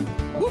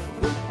 Whoop,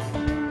 whoop.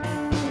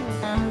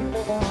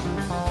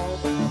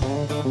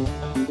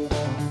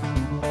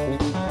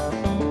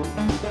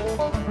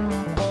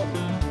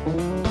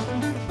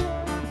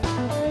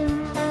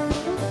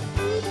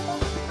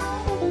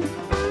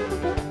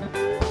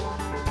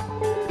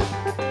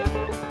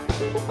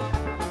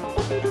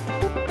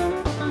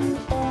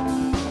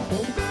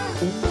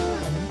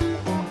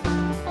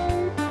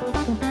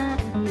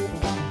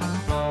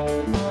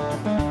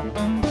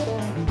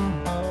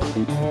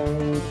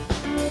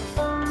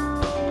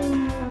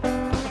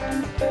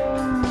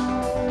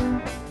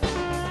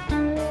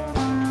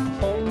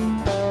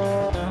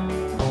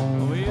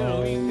 Well,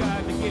 we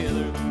got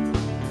together,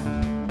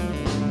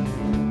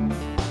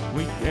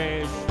 we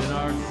cashed in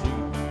our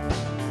suit,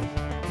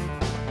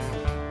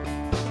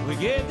 we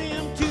gave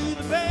them to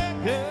the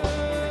beggars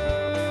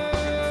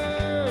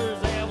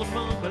that was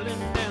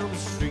mumbling down the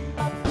street.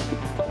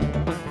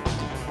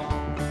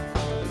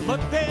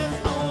 But there's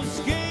no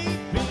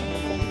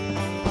escaping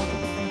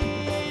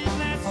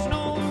that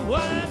snowy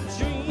white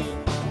dream.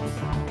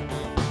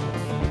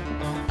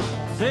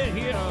 Sit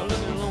here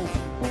looking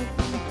lonesome,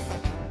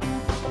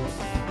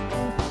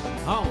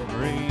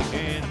 hungry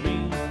and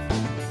mean.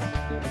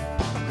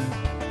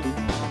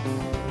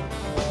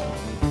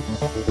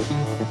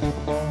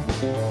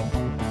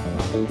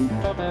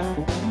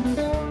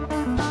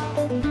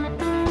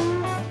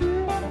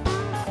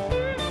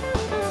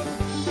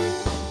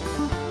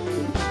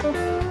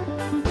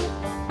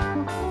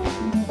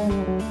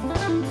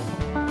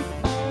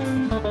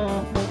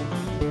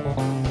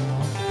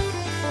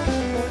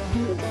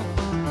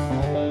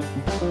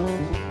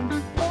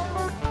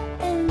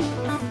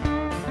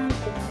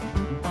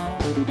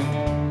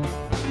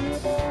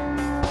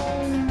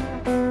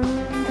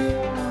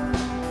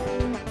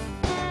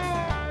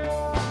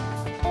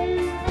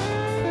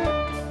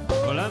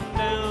 Well, I'm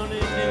down in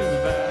this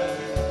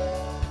valley,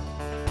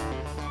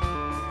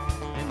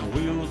 and the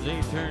wheels they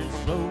turn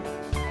slow,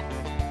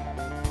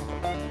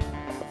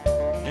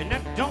 and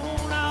that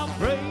dawn I'll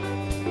pray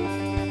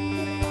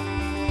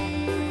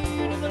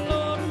to the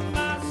Lord of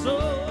my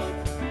soul.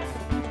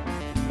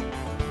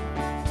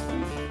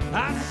 I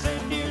say,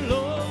 dear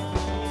Lord,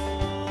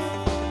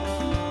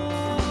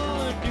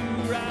 do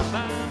right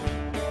by me.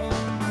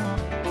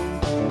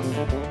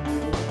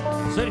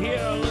 Sit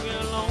here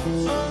looking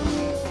lonesome,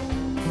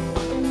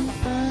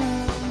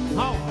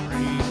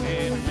 hungry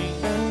and mean.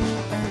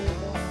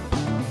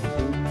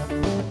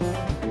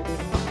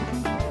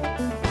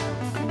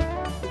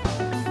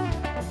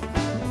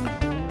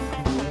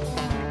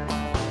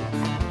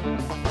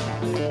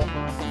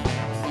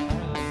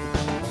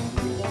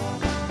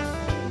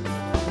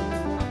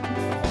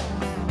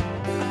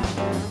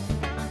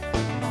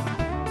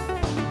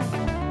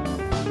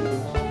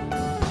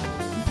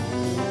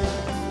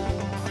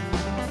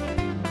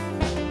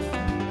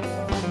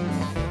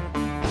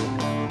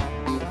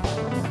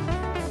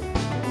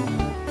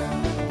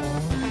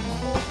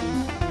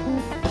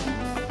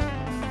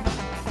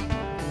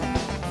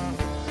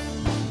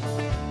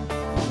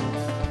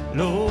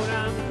 Lord,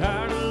 I'm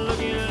tired of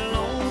looking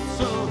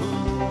lonesome,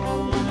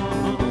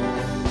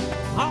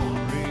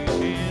 hungry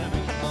and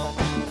mean.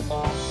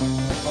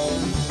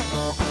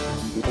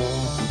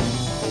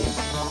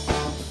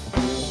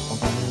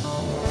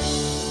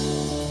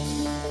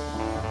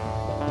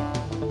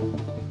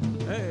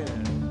 Hey.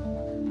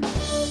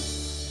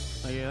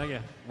 Thank you.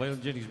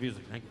 Waylon Jennings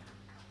music. Thank you.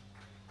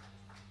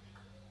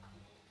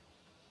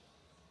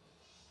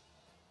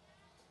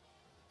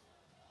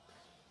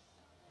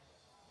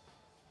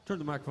 Turn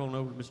the microphone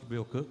over to Mr.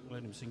 Bill Cook.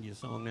 Let him sing you a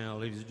song now,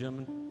 ladies and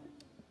gentlemen.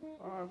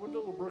 All right, we'll do a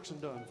little Brooks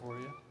and Dunn for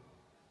you.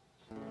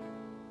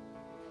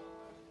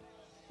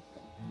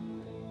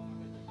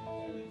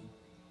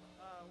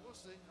 We'll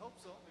see. Hope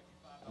so.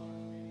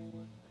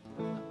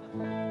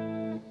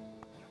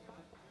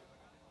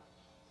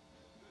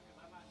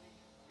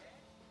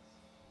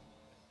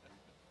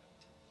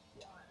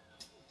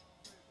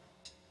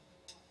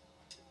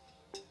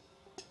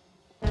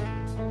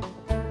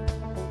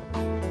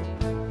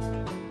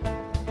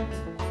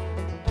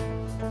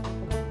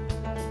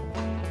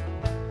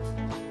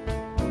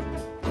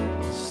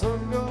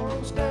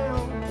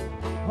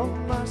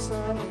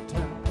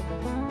 sometime.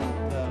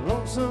 That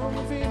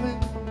lonesome feeling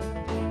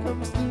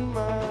comes through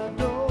my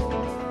door,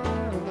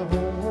 and the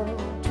whole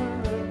world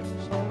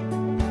turns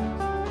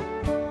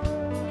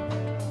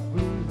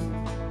blue.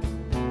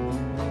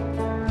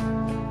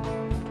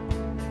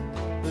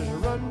 There's a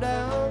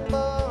rundown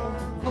bar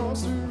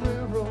across the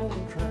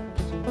railroad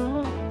tracks.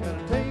 Got a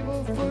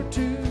table for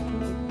two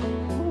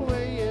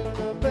way in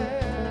the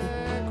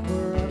back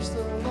where I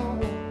still alone.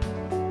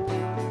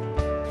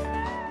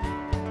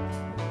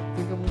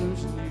 Think I'm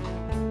losing you.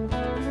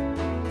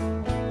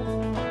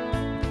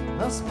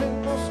 I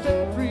spend most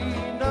every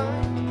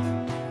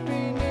night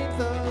beneath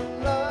the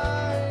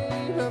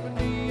light of a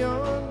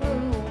neon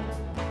moon.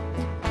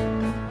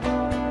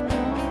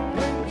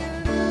 When you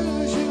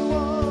lose your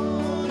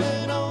one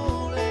and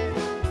only,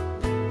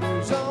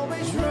 there's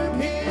always room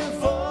here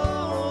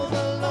for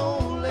the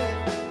lonely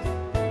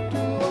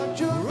to watch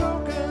your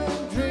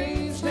broken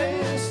dreams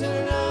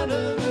dancing out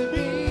of the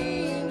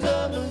beams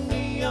of a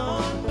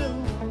neon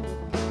moon.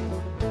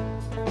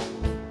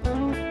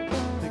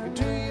 Think of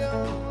two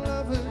young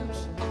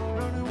lovers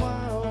running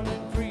wild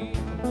and free.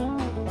 I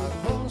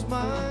close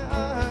my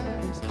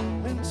eyes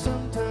and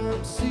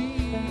sometimes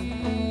see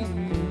you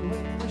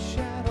in the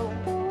shadow of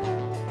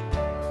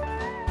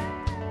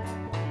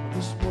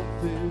the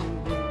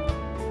smoke-filled room.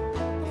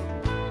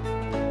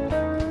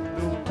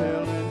 No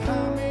telling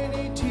how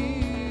many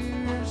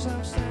tears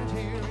I've sat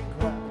here and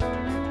cried,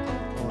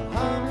 or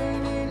how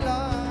many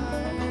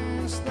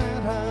lies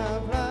that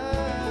I've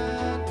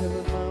lied,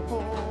 telling my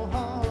poor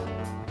heart,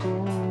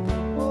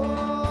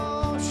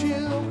 oh,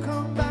 she'll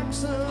come back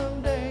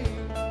someday.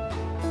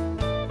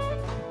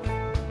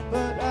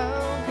 But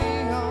I'll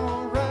be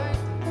alright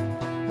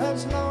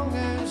as long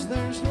as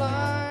there's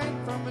light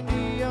from a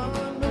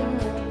neon moon.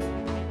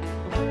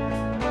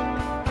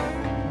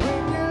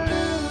 When you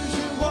lose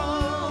your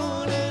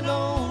one and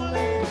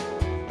only,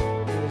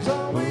 there's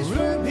always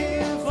room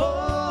here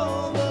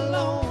for the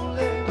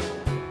lonely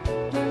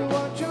to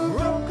watch your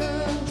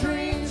broken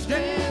dreams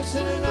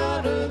dancing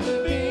out of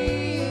the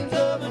beams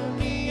of a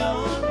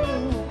neon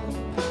moon.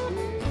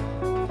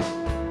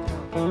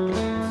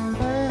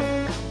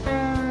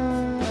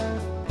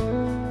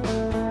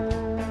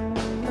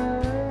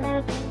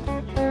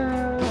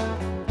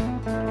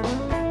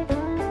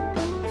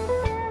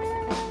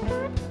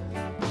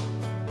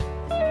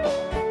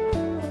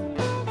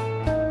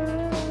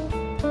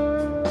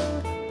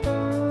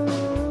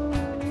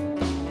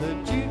 The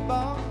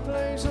jukebox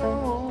plays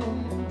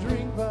on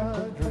drink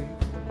by drink.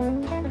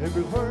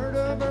 Every word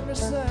of every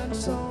sad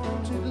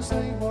song to the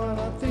same what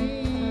I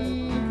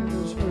think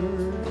is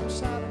heard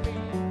inside of me.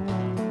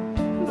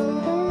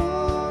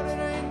 Lord, it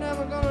ain't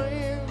never gonna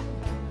end.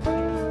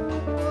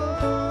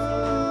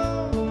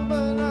 Oh,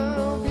 but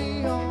I'll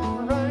be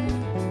alright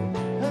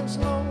as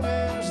long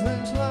as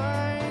there's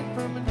light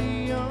from a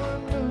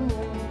neon moon.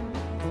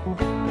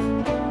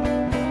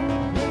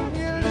 When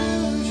you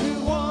lose your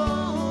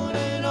one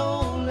and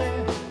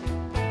only,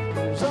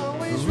 there's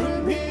always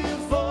room here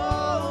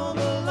for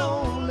the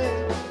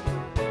lonely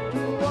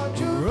to watch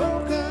your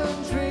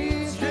broken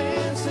dreams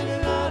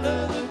dancing out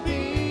of the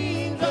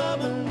beams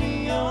of a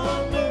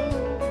neon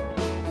moon.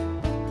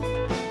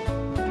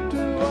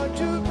 To watch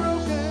your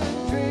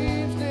broken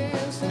dreams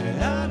dancing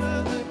out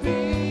of the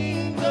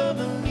beams of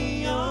a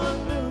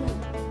neon moon.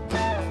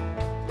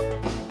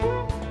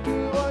 To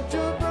watch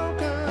your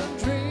broken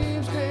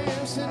dreams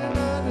dancing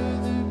out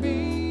of the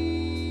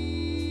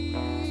beams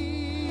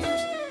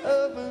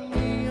of a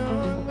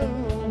neon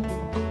moon.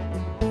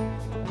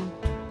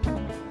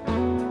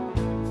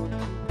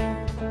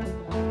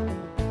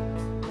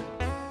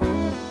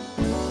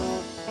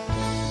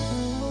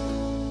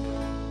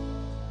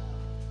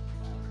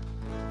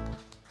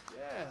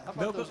 Yeah, how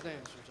Bill, about those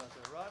dancers out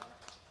there, Rod?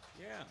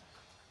 Yeah.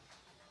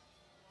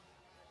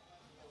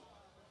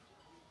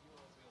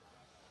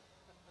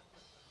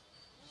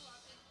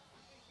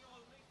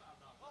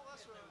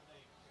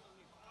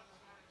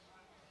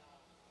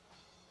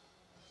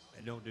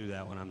 Hey, don't do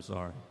that one. I'm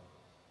sorry.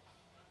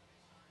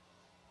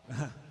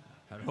 I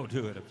don't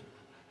do it.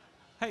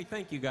 Hey,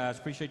 thank you guys.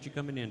 Appreciate you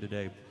coming in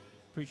today.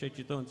 Appreciate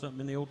you throwing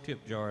something in the old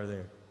tip jar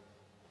there.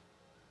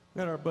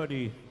 Got our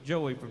buddy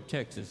Joey from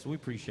Texas. We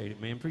appreciate it,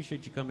 man.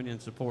 Appreciate you coming in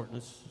and supporting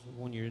us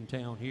when you're in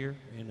town here.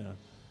 And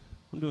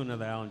I'm doing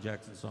another Alan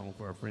Jackson song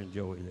for our friend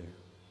Joey there.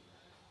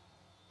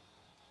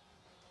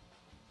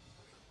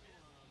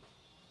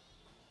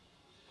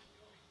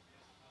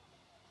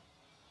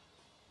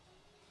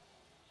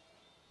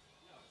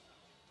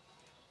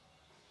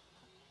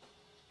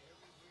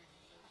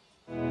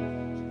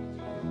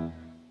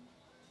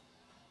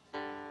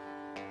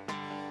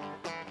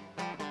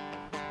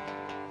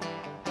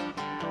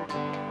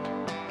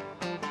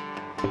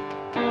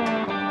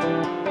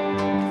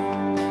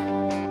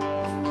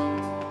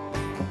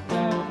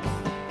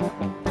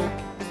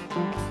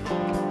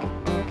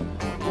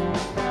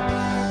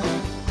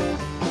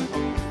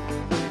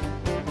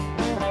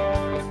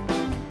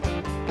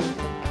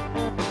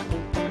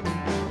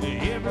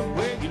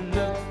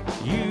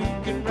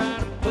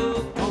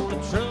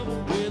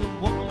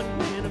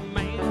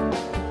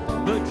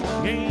 But you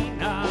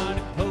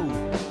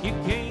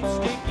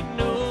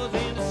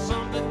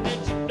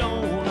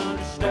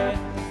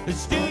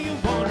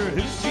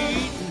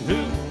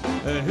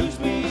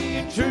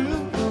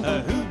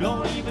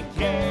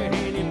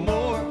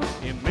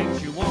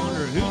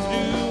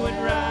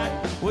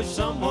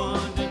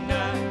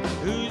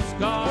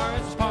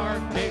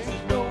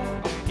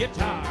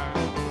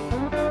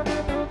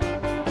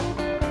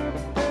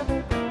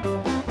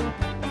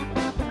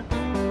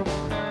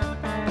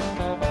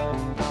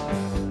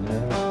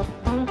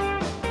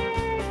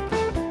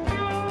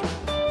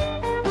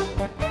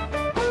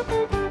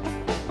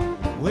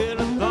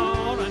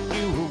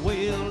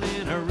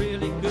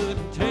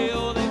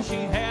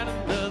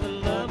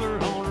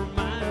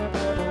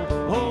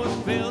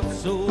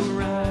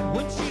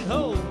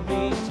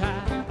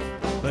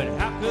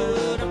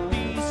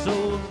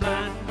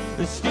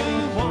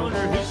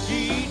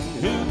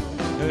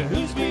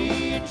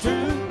being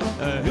true,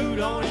 who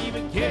don't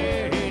even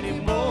care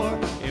anymore.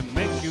 It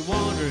makes you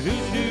wonder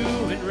who's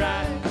doing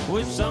right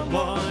with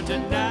someone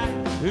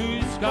tonight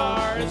whose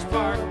car is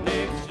parked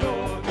next door.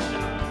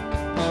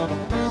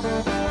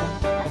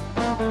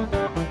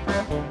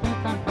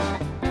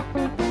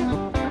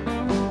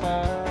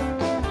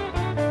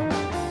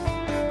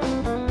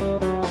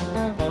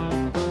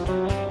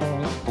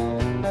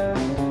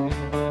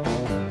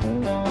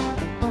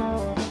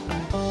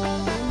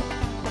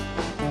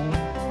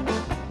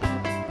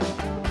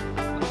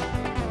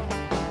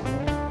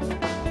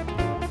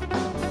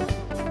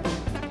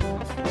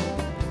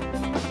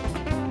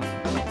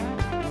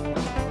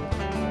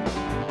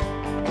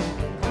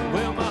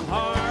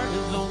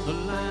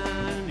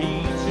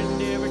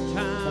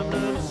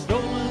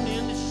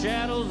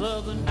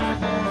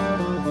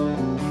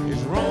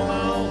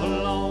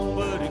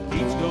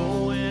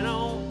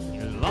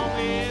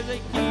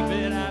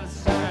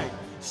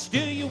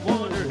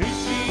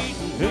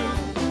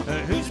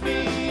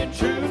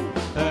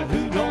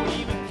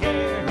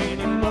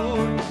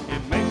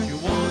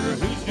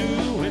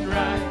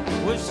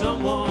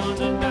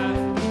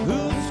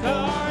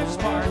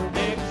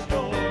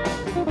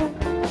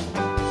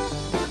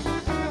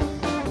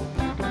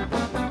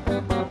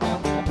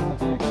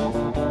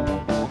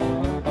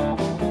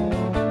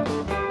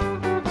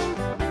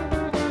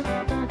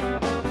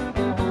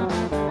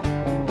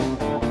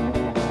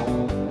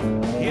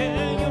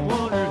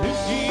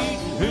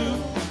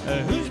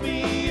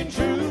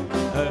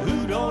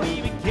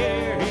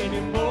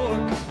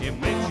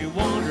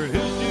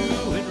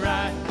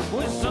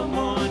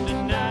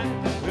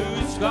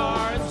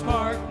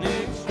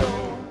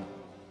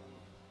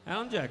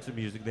 Jackson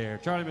music there.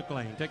 Charlie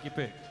McLean, take your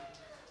pick.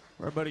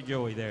 Or our buddy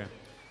Joey there.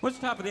 What's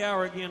the top of the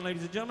hour again,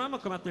 ladies and gentlemen? I'm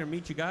going to come out there and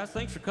meet you guys.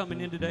 Thanks for coming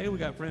in today. We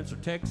got friends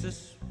from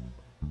Texas.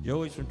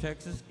 Joey's from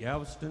Texas,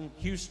 Galveston,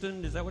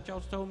 Houston. Is that what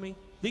y'all told me?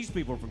 These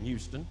people are from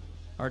Houston.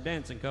 Our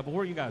dancing couple.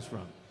 Where are you guys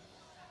from?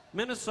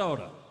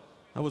 Minnesota.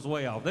 I was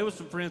way off. There was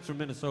some friends from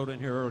Minnesota in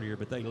here earlier,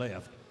 but they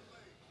left.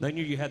 They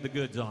knew you had the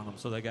goods on them,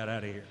 so they got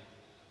out of here.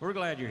 We're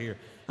glad you're here.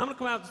 I'm going to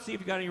come out and see if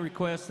you got any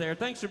requests there.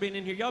 Thanks for being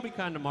in here. Y'all be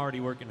kind to Marty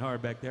working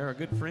hard back there. Our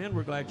good friend.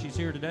 We're glad she's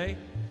here today.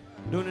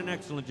 Doing an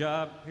excellent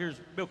job. Here's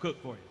Bill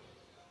Cook for you.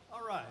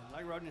 All right.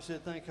 Like Rodney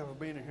said, thank you for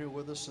being here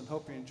with us and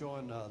hope you're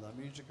enjoying the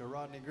music of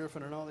Rodney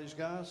Griffin and all these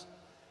guys.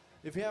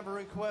 If you have a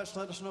request,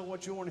 let us know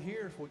what you want to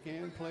hear. If we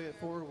can play it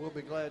for you, we'll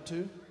be glad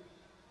to.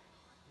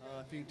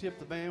 If you can tip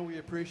the band, we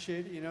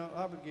appreciate it. You know,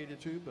 obligated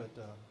to, but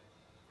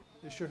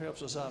it sure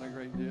helps us out a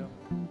great deal.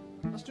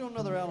 Let's do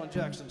another Alan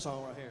Jackson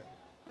song right here.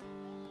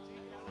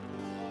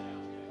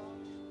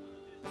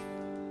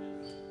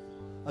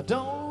 I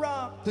don't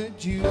rock the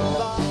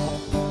jukebox.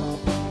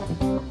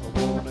 I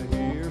wanna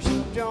hear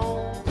some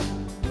Jones,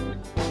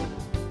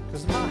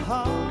 'cause my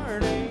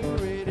heart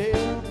ain't ready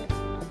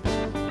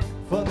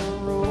for the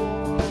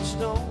Rolling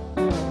Stone.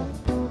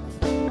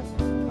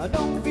 I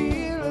don't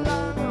feel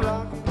like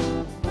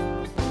rocking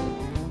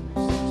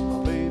since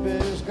my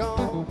baby's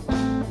gone.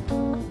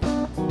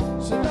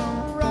 So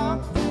don't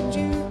rock the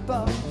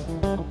jukebox,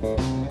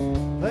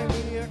 play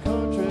me a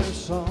country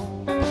song.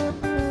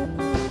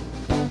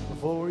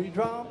 Before you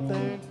drop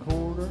that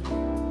quarter,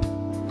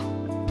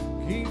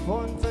 keep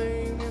one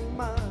thing in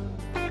mind.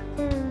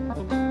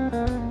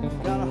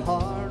 Got a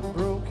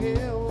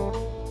heartbroken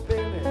old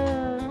baby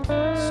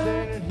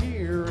standing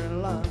here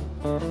in line.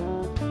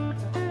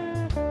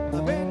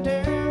 I've been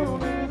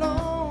down and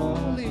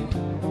lonely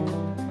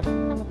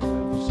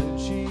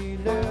since she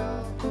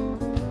left.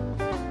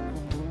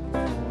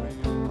 Before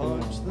you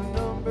punch the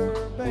number,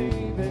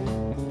 baby,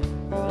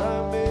 that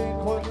I make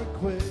one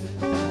request.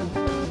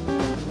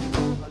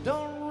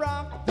 Don't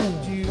rock the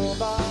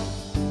jukebox.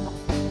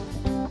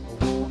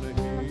 I wanna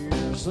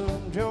hear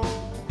some Jones,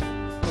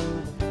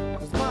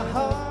 'cause my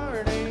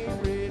heart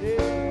ain't ready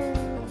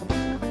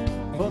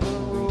for the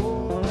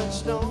Rolling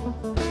Stone.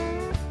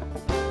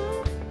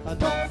 I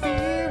don't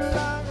feel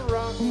like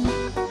rocking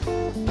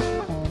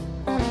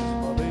since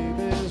my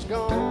baby's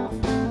gone.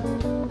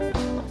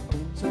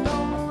 So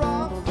don't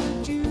rock the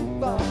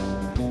jukebox,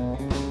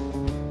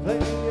 play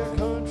a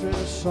country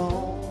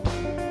song.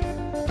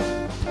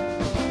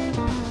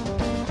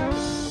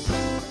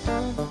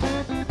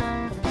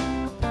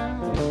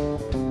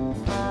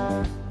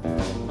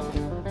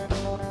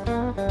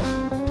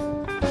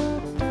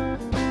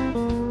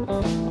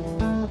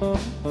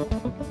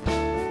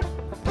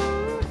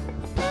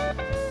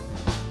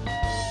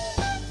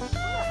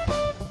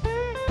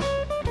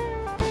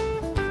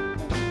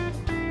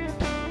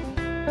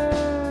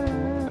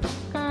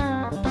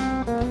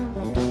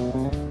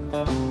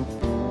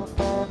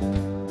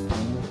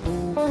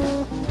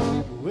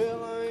 Well,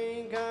 I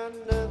ain't got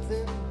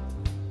nothing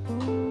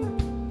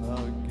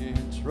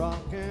against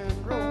rock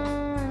and roll.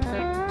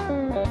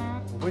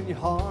 When your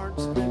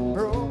heart's been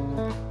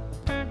broke,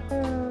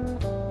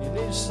 you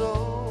need a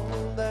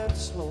song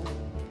that's slow.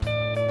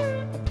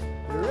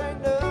 There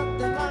ain't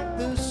nothing like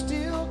the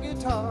steel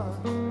guitar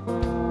to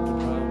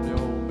drown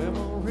your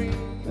memory.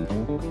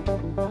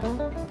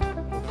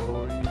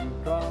 Before you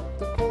drop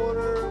the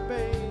quarter,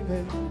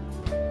 baby,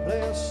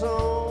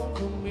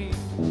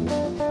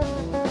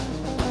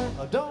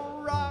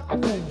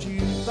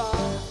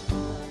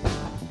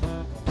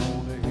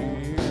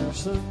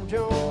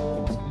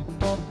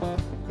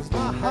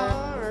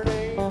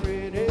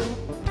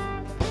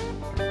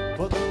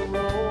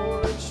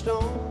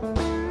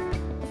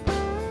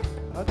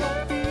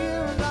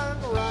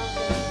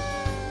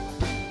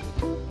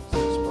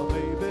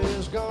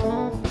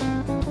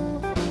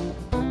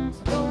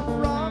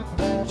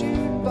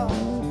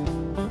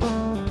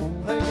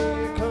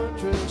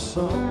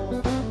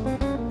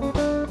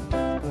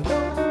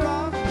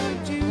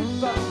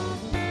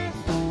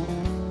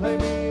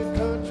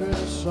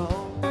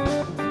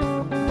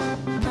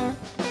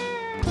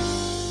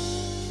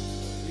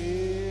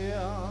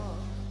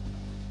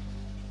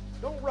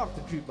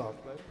 rock the jukebox,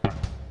 baby.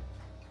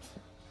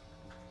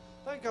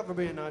 Thank God for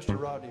being nice to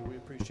Rodney. We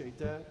appreciate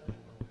that.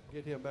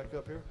 Get him back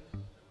up here.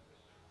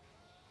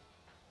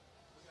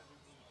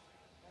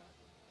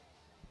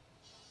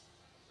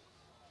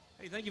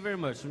 Hey, thank you very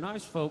much. Some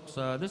nice folks.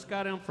 This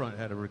guy down front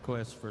had a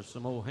request for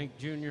some old Hank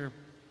Jr.,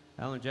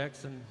 Alan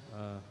Jackson.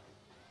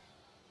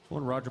 It's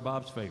one of Roger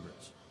Bob's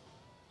favorites.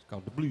 It's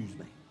called The Blues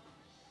Man.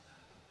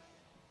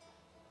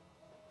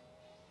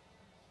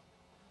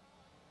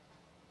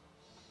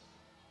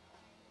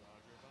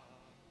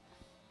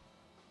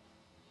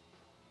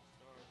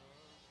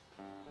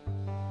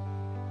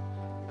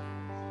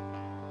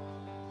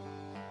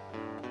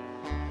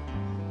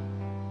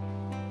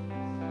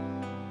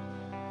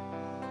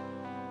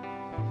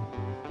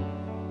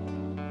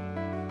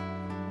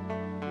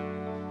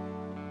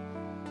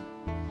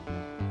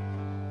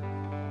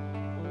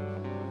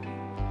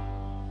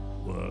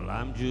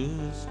 I'm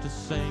just a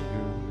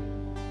singer,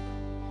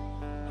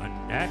 a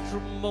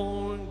natural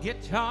born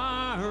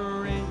guitar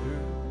ringer.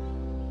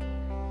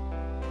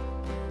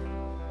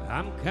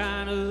 I'm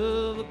kind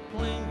of a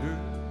clinger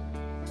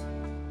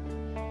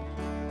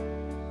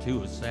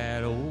to a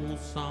sad old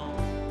song.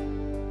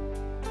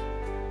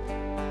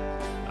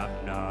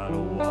 I'm not a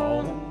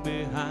walk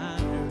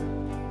behind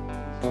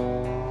her.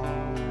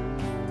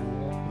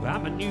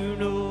 I'm a new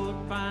note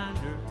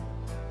finder.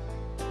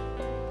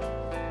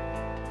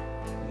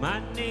 My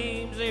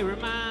name's a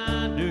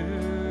reminder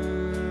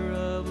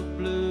of a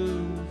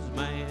blues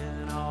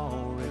man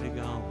already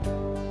gone.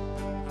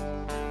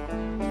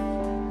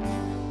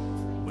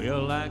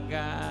 Well, I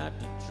got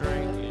to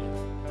drinking.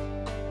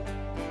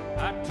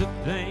 I took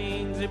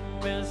things that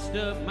messed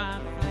up my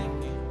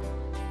thinking.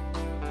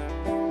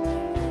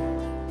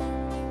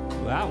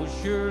 I was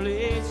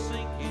surely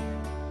sinking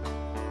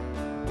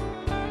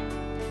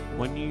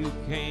when you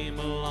came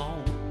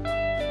along.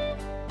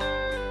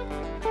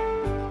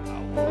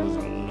 I was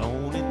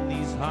alone in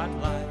these hot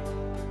lights,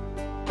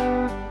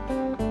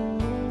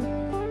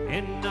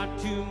 and not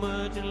too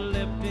much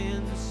left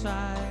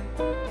inside.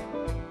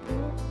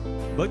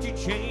 But you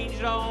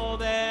changed all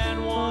that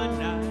one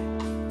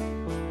night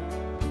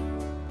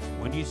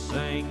when you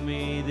sang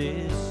me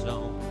this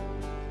song.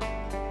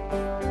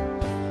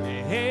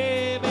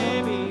 Hey,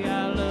 baby,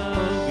 I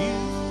love you.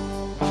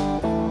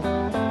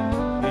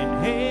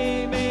 And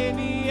hey,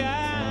 baby,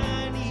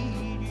 I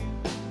need you.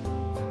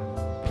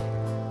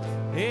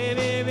 Hey,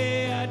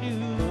 baby, I do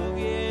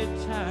get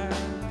tired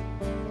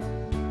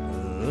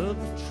of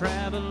the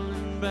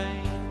traveling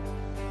band.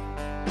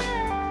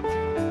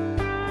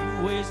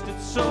 You've wasted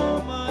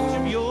so much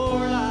of your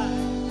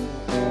life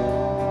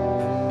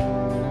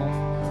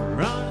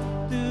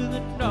running through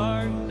the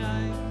dark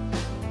night.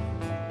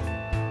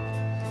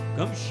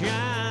 Come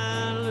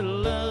shine a little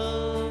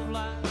love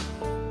light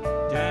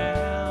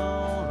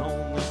down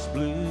on this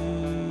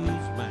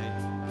blues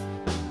man.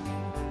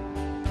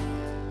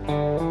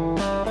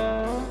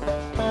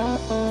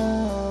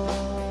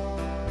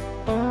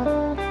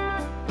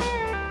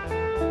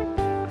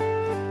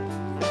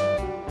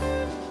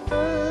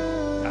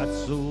 Got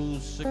so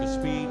sick of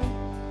speaking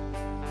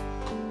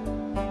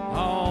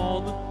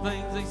all the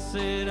things they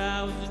said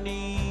I was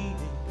needing.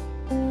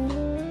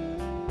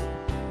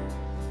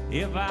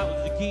 If I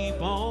was to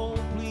keep on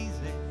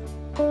pleasing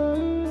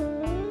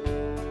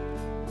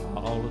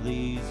all of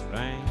these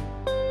things,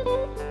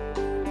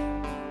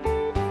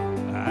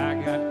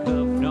 I got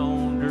cuffed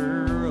on the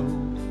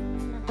road,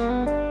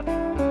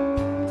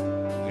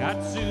 got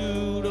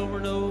sued over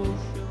no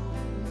show.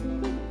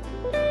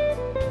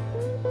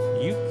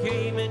 You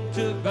came and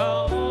took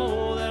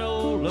all that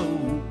old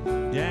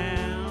load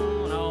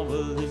down off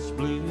of this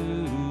blues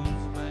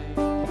man.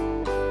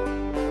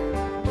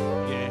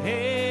 Yeah,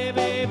 hey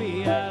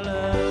baby, I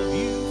love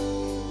you.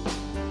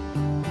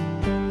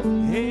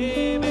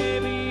 Hey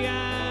baby,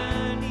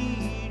 I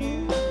need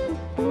you.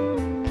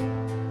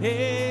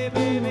 Hey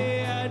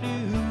baby, I do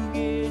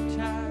get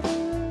tired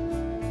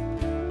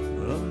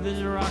of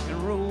this rock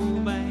and roll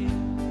band.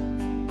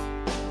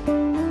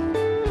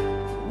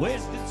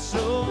 Wasted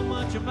so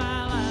much of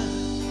my life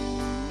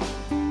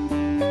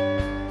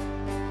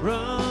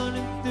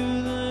running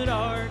through the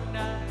dark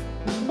night.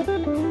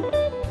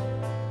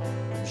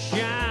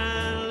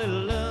 Shine a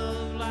little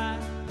love light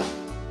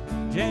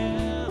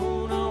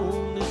down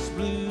on this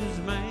blues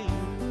man.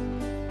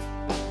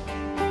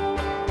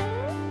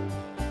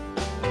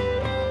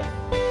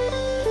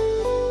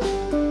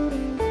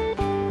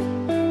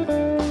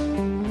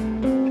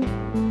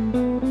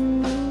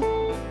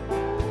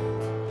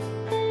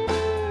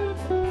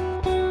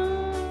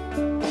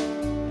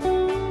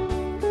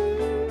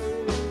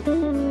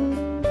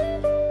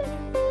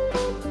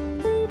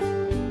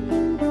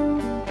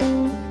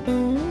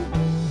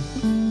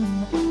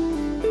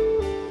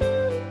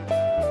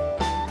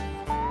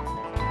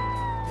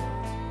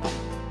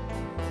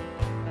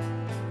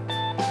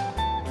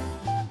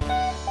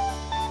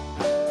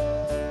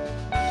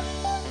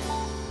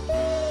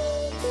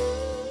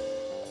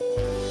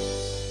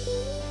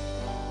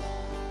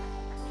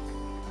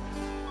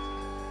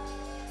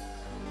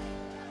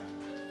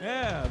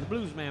 Yeah, the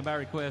blues man by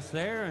request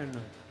there, and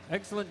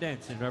Excellent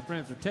dancing to our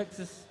friends from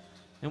Texas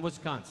and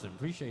Wisconsin.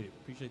 Appreciate it.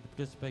 Appreciate the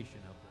participation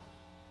out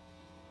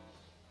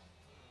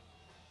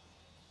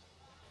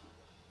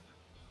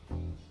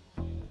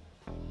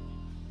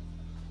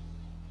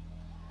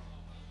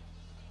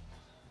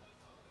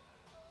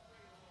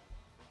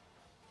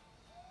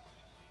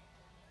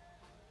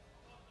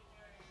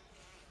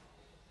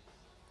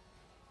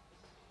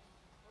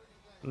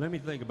there. Let me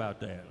think about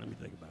that. Let me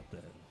think about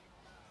that.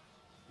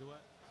 Do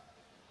what?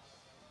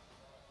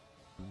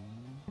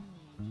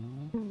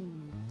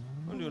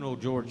 I'm doing an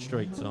old George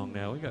Strait song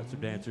now. We got some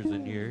dancers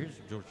in here. Here's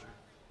some George Strait.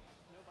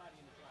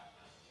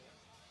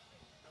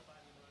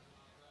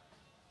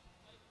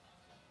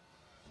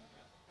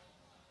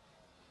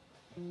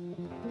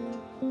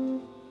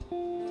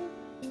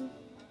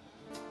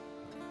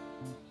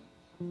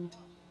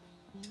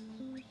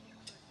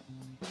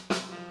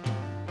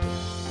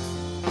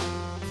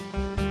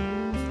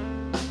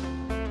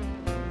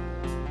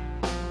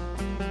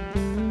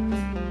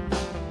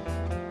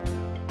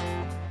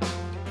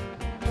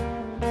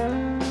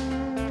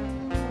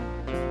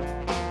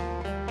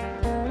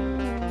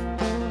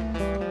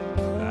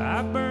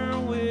 I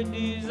burn with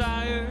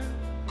desire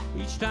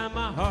each time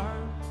my heart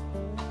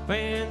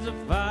fans a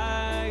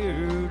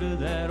fire to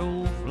that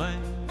old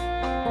flame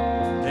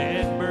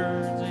that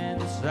burns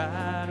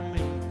inside of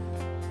me.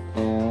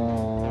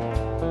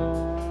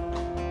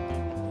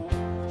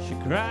 She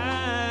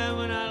cried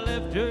when I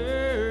left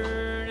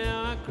her,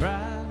 now I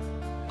cry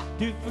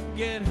to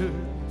forget her.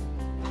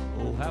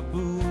 Oh, how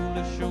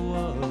foolish I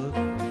was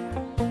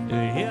to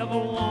ever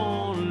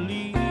want to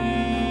leave.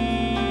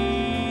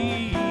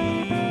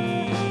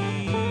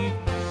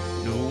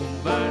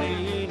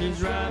 Nobody in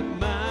his right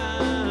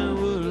mind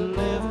would have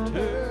left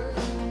her.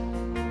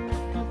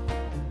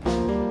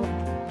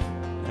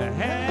 I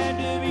had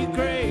to be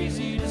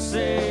crazy to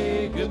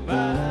say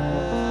goodbye.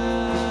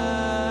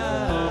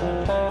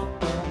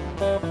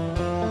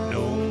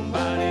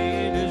 Nobody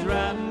in his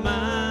right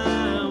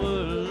mind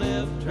would have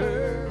left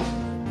her.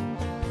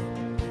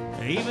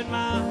 Even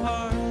my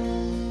heart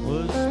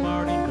was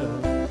smart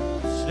enough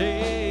to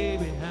stay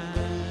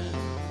behind.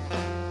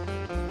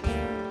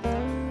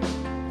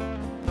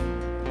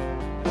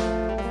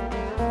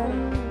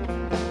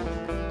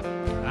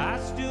 I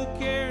still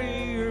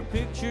carry her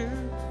picture.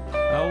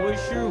 I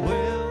wish her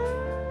well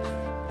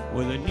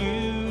with a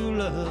new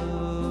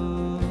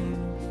love.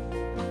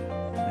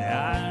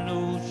 Now I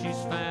know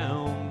she's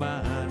found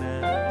by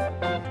now.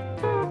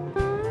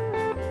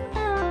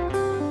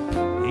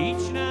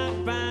 Each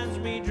night finds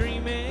me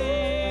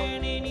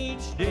dreaming, and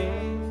each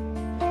day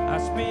I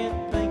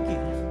spend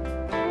thinking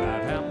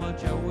about how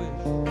much I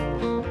wish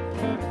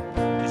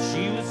that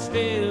she was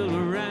still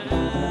around.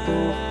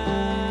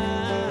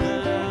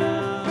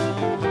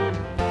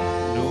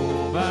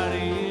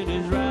 Nobody in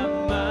his right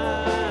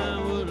mind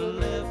would have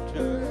left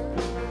her.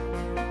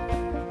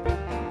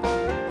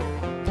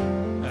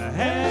 I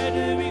had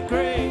to be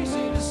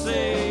crazy to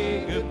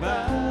say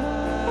goodbye.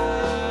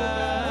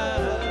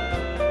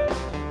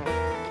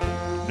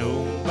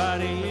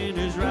 Nobody in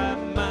his right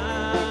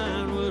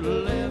mind would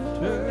have left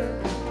her.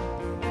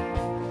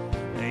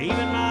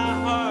 Even my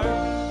heart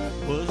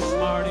was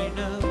smart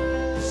enough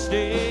to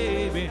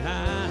stay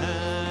behind.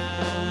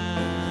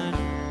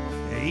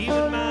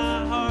 Even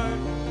my heart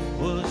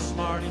was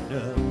smart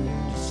enough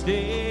to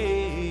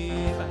stay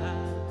behind.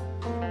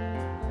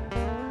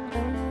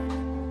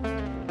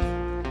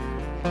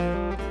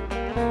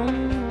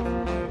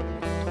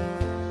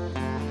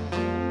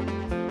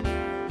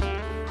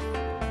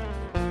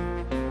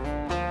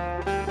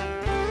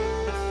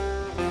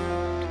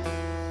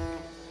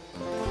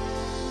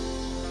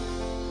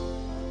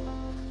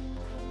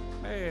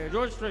 Hey,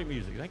 George Strait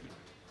music. Thank you.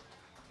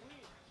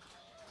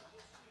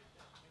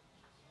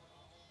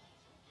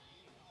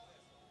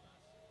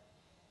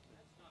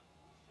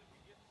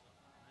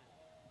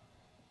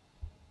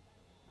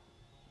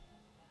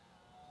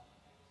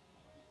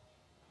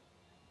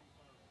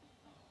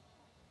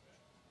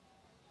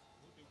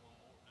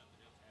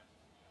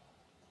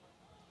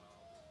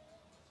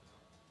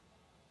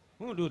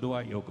 We're going to do a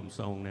Dwight Yoakam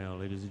song now,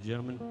 ladies and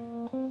gentlemen.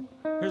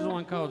 Here's the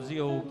one called The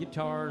Old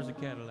Guitars of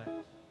Cadillac.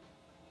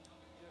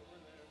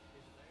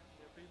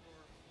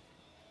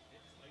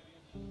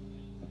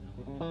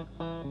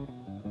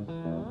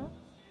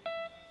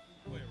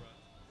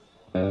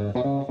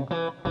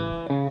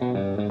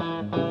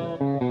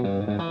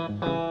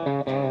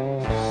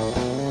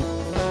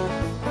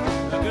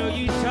 Girl,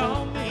 you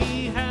taught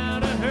me how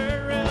to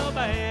hurt real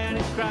bad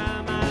and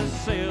cry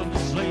myself to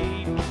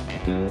sleep.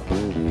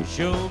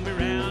 Show me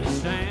round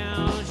this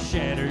town,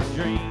 shattered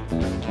dream.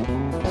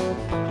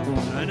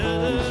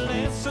 Another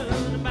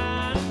lesson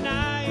about a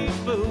naive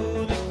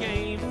fool that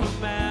came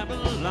from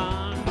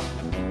Babylon.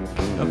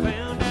 I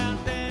found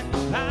out that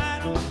pie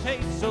don't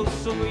taste so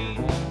sweet.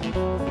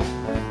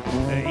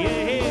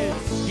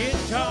 Yes,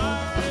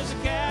 guitars, a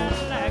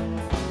Cadillac,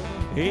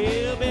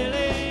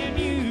 hillbilly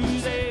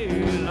music,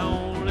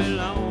 lonely,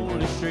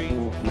 lonely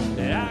street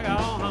that I go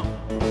home.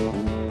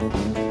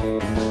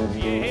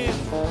 Yes,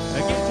 a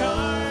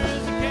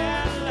guitar's a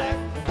Cadillac,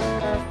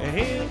 a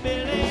hillbilly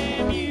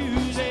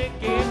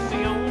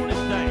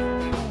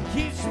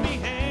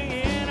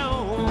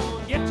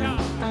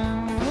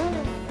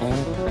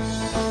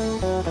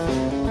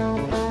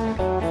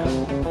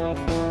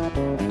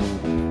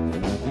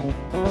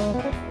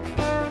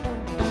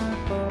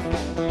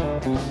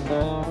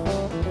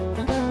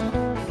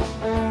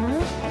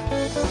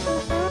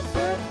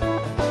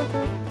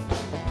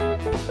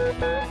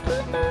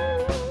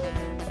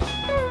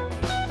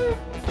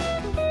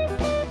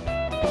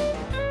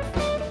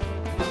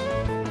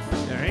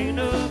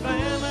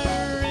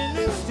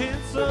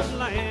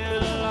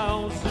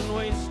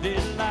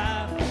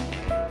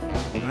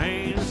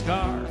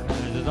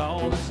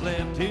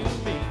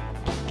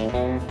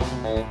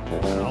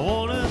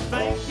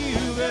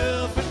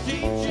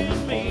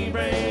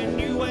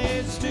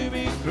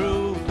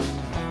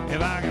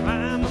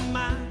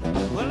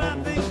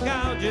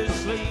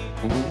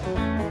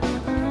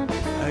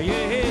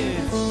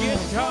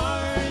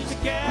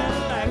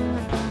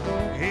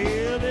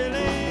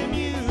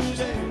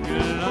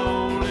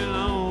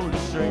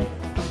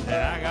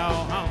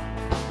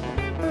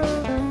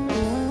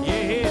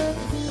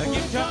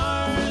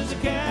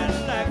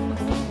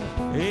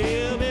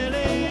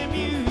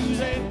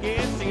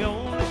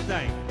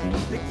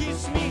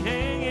me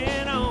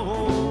hanging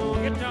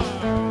on guitar.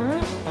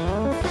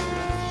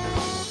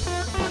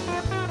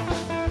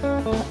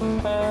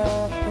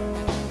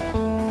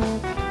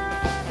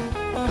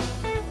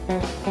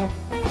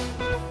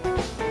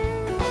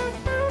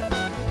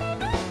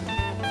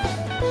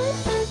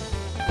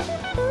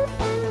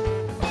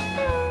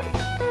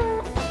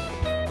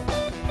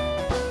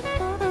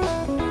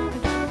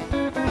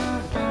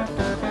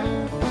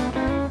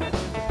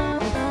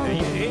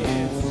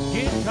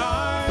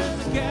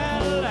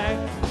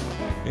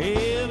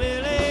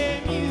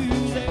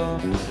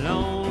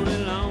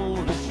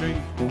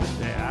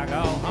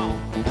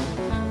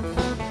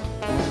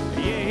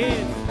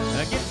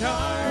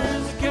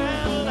 Guitars,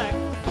 Cadillac,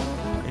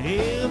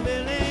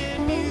 hillbilly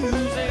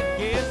music.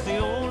 It's the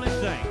only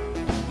thing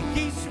that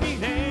keeps me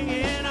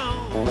hanging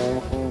on.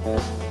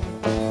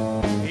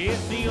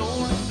 It's the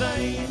only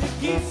thing that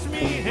keeps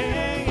me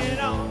hanging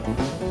on.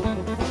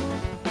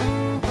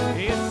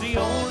 It's the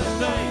only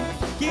thing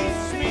that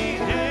keeps me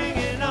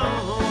hanging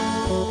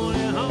on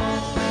and on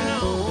and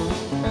on.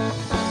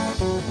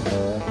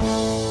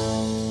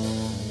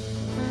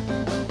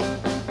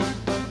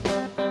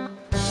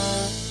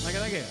 Look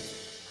at that.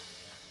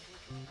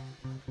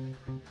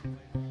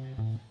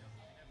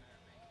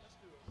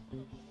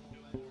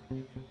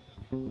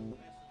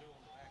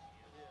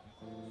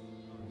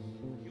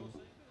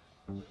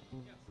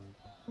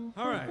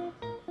 All right,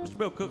 Mr.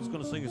 Bill Cook's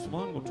going to sing us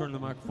one. We'll turn the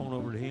microphone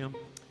over to him.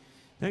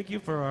 Thank you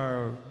for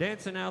our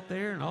dancing out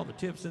there and all the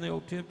tips in the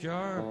old tip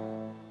jar.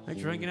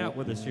 Thanks for hanging out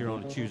with us here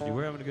on a Tuesday.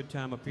 We're having a good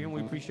time up here, and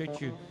we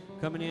appreciate you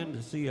coming in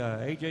to see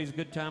AJ's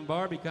Good Time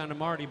Bar. Be kind of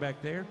Marty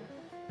back there.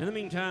 In the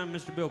meantime,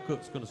 Mr. Bill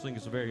Cook's going to sing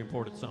us a very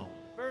important song.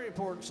 Very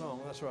important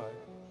song, that's right.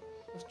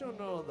 Let's do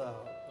another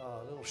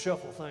little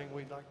shuffle thing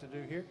we'd like to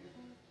do here.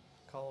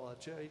 Called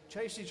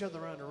Chase Each Other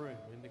Around the Room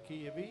in the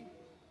key of E.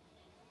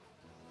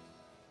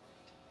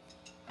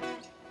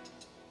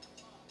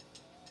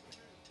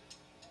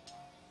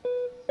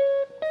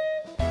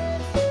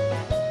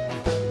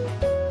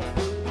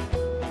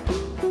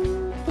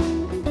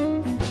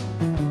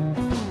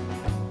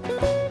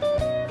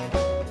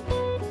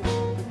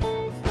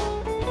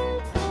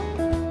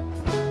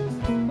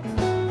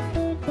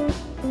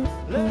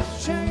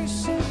 Let's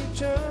chase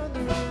each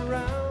other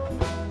around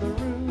the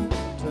room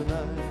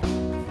tonight.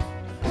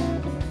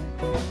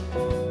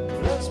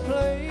 Let's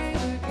play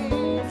the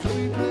games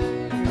we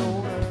played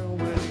on our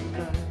wedding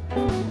night.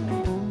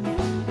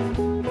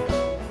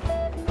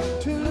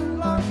 To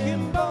lock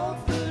in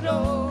both the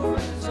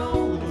doors is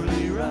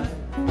only right.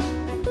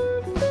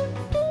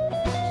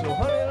 So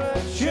honey,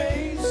 let's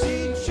chase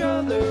each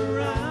other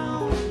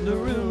around the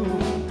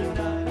room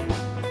tonight.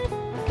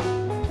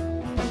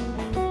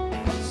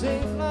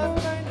 Seems like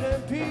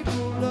that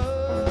people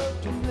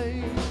love to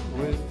play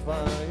with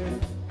fire.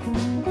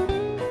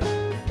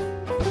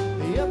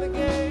 The other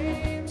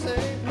games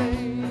they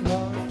play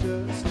are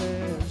just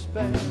as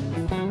bad.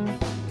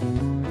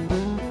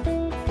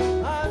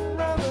 I'd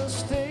rather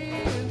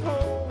stay at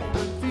home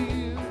and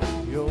feel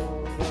your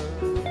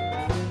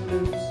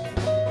burdens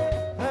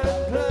and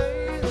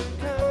play the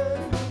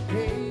kind of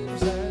games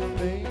that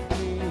make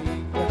me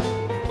cry.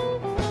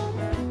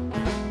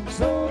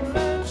 So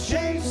let's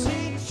chase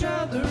each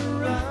other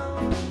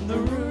around the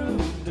room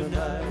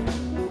tonight.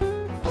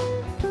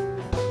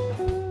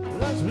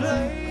 Let's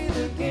play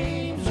the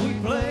games we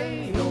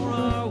played on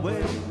our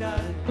wedding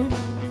night.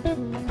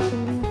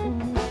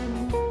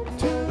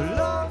 To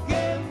lock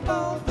and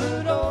bolt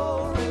the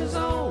door is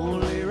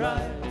only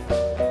right.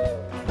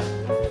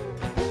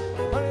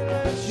 Honey,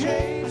 let's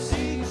chase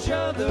each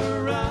other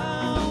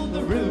around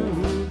the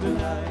room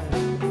tonight.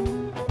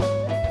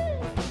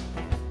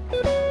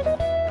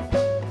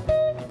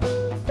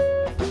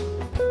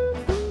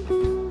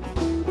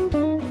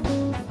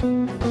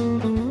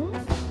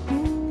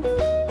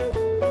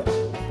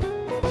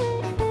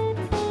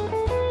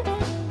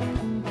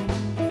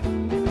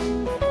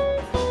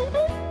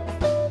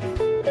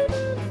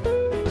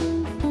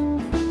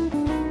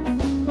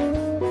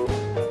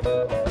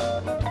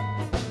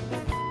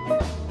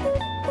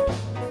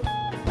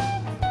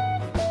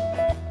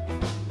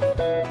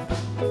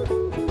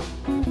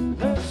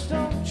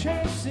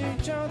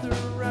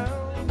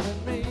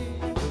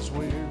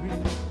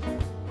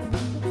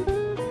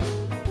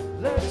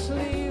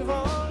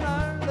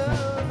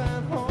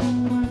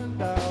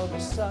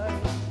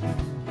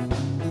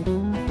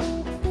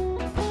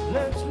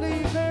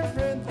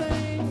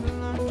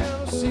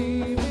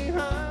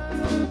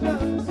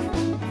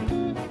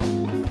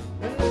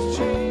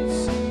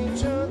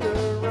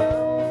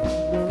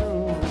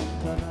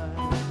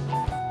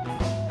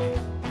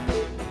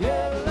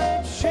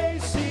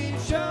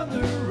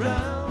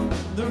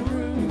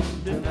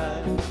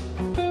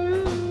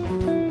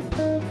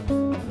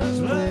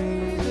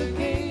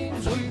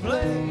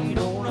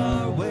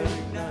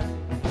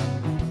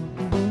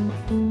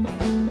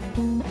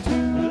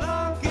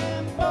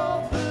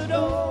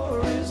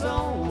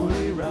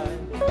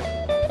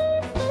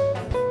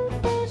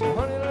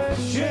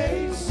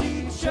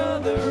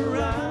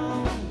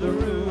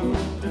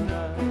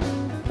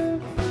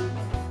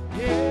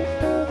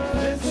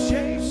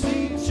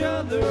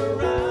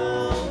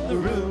 around the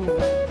room.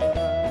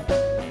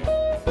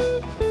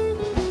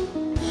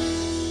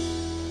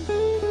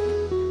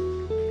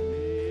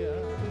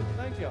 Yeah.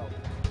 Thank y'all.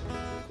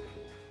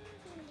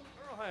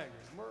 Merle Haggard.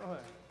 Merle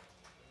Haggard.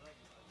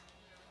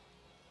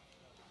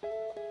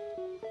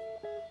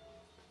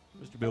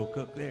 Mr. Bill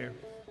Cook there.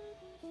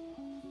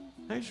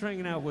 Thanks for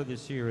hanging out with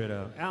us here at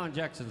Alan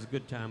Jackson's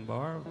Good Time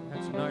Bar.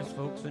 Had some nice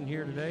folks in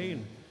here today,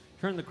 and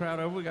turn the crowd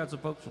over. We got some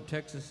folks from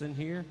Texas in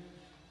here,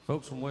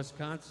 folks from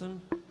Wisconsin.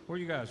 Where are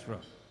you guys from?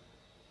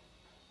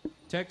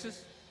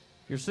 Texas?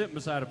 You're sitting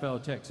beside a fellow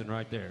Texan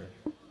right there.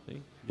 See?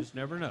 You just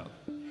never know.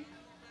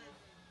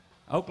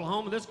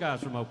 Oklahoma? This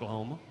guy's from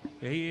Oklahoma.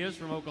 Yeah, he is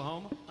from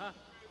Oklahoma. Huh?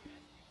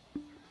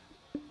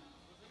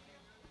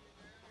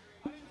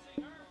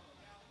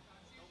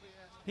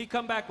 He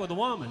come back with a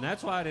woman.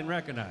 That's why I didn't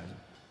recognize him.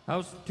 I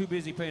was too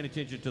busy paying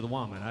attention to the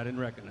woman. I didn't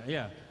recognize.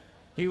 Yeah,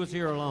 he was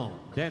here alone,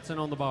 dancing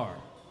on the bar.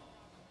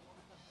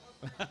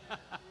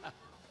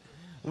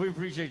 We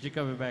appreciate you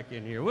coming back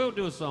in here. We'll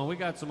do a song. We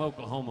got some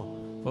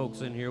Oklahoma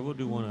folks in here. We'll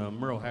do one of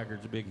Merle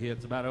Haggard's big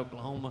hits about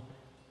Oklahoma.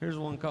 Here's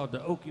one called The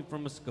Okie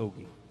from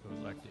Muskogee.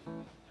 Goes like this.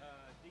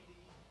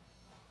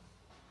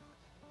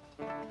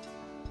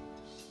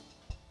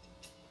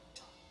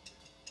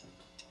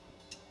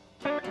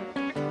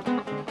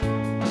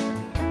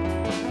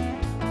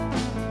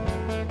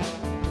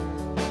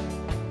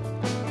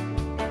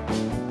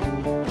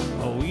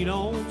 Oh, we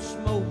don't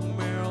smoke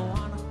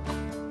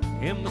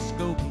marijuana in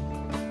Muskogee.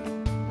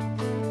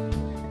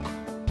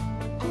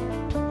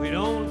 We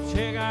don't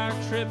take our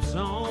trips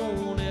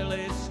on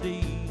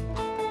LSD.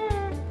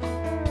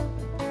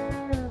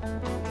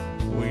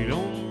 We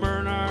don't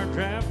burn our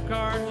draft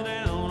cards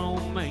down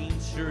on Main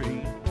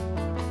Street.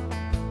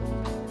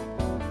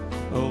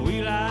 Oh,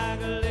 we like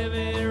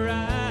living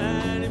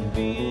right and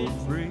being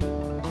free.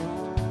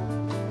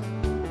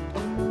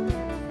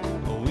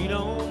 Oh, we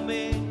don't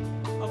make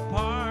a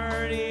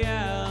party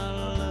out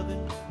of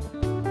loving.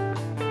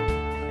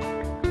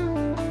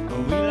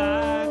 Oh, we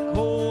like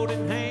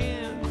holding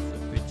hands,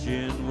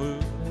 pitching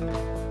wood.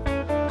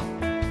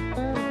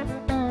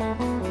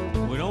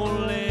 We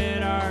don't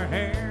let our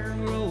hair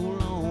grow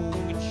long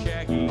and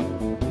shaggy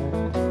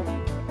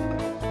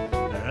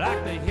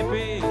like the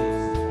hippies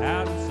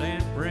out in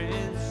San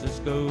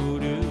Francisco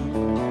do.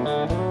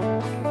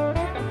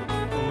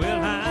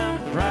 Well, I'm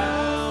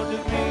proud to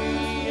be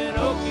an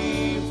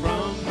Okie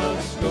from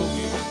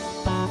Muskogee.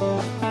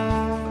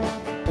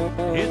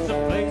 It's a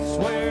place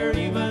where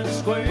even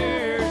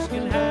squares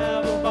can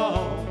have a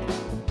ball.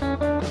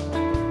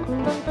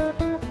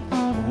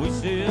 We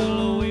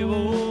still wave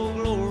old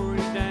glory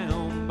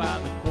down by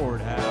the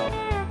courthouse.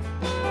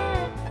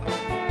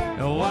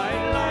 The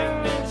white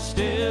lightning's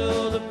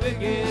still the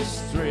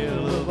biggest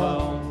thrill of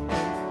all.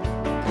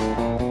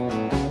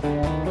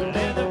 The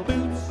leather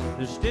boots,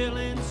 they're still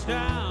in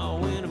style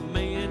when a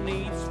man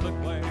needs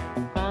footwear.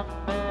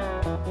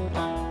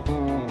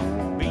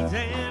 Beads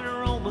and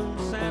Roman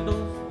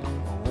sandals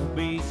won't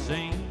be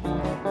seen.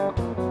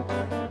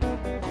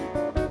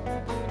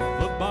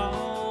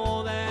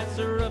 Football, that's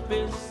the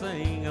roughest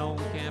thing on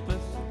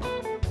campus.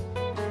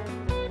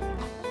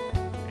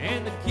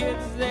 And the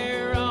kids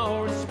there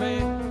all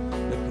respect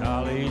the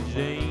college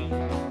dean.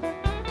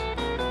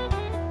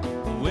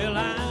 Well,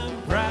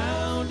 I'm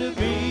proud to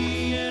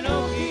be an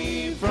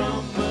Okie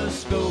from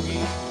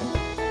Muskogee.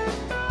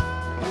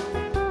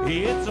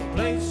 It's a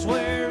place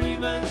where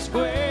even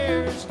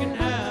squares can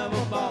have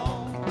a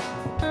ball.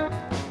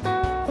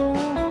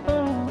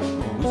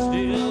 We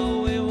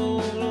still wave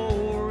old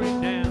glory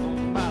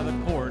down by the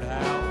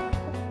courthouse.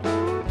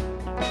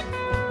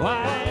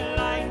 White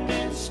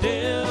lightning's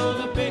still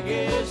the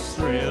biggest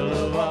thrill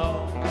of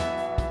all.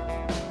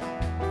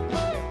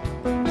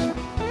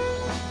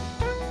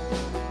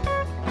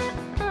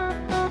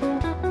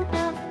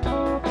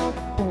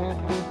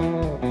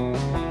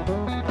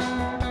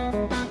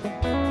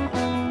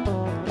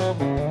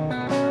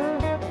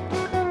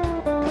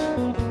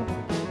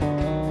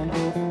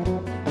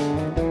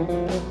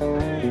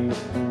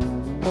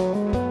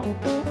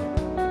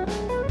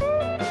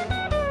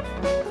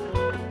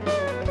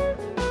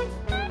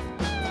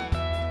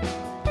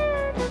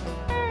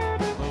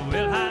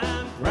 Well,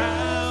 I'm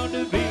proud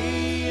to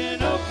be an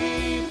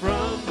Okie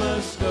from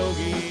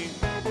Muskogee,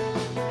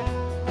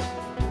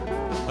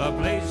 a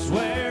place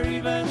where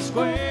even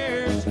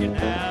squares can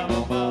have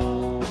a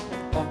ball.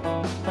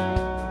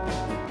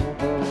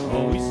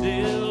 Oh, we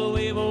still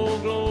wave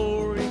old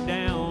glory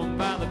down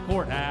by the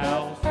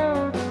courthouse.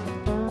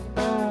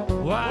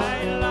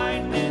 White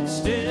lightning's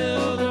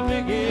still the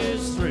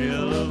biggest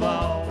thrill of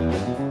all.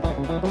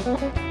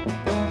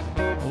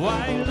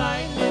 White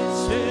lightning's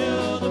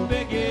still the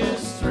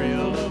biggest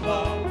thrill of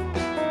all.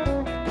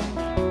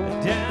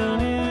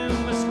 Down in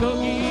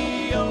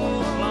Muskogee,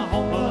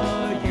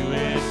 Oklahoma,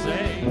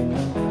 USA.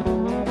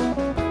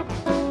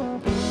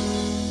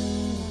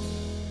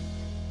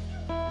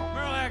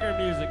 Merle Haggard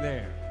music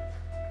there.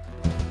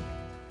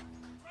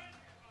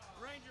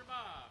 Ranger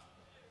Bob.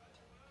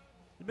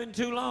 It's been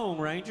too long,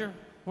 Ranger.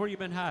 Where you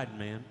been hiding,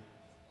 man?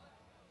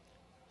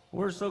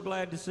 We're so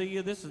glad to see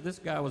you. This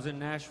guy was in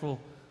Nashville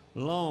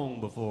long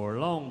before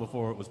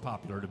it was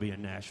popular to be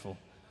in Nashville.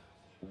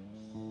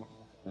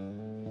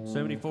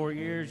 74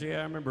 years, yeah,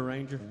 I remember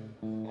Ranger.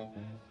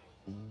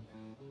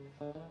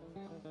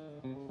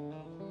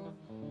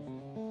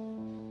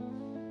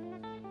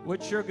 Well,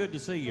 it's sure good to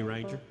see you,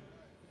 Ranger.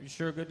 It's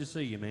sure good to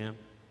see you, man.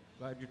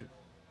 Glad you're.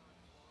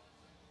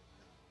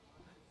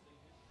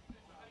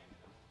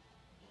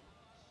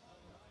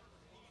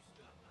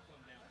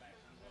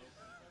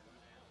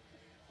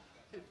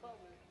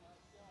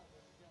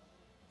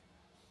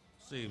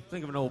 See,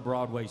 think of an old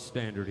Broadway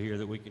standard here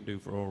that we can do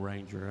for old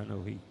Ranger. I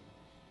know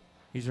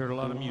he's heard a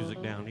lot of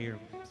music down here.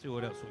 Let's see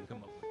what else we can come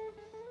up with.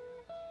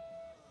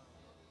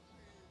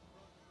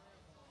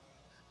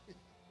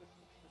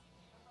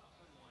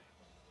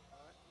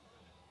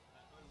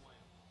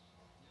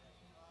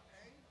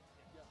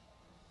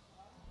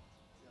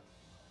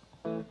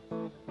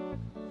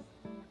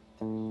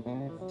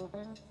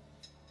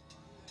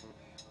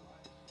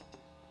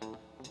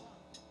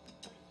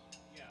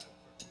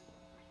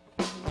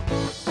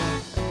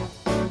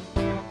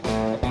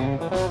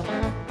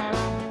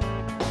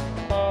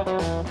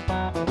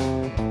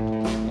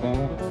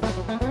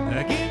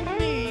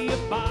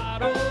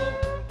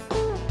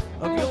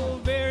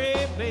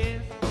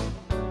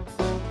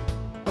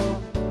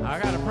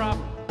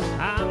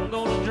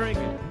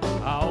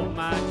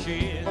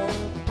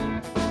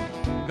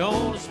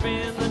 Gonna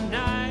spend the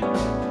night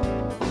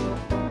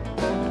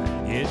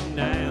getting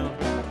down.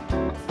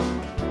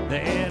 They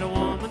had a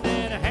woman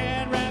that I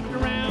had wrapped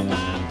around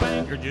my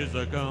finger just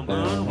a come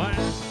unwound.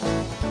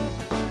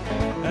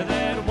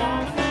 That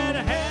woman that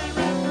I had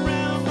wrapped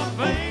around my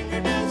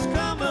finger just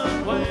come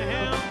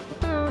unwound.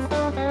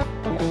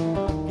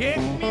 Get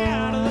me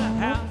out of the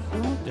house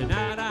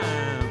tonight,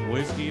 I'm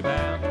whiskey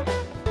bound.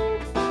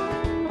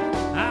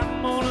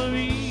 I'm gonna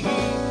be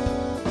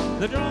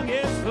the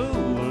drunkest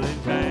fool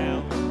in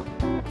town.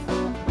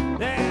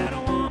 That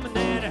woman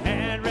that I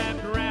had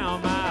wrapped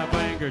around my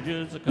finger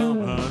just a come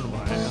unwound.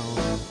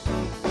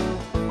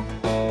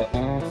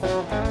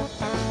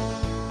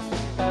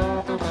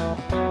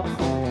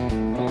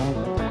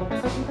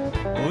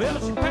 Well,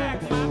 she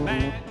packed my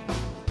bag,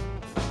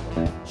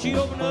 she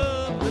opened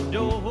up the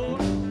door.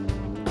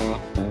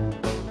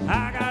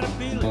 I got a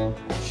feeling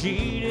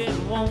she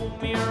didn't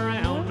want me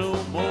around no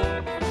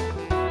more.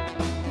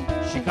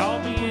 She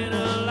called me in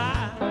a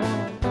lie,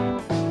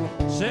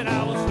 said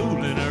I was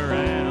fooling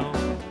around.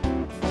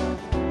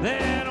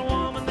 That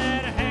woman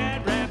that I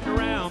had wrapped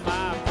around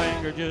my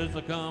finger just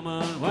a come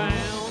unwound.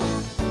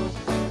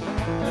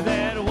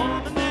 That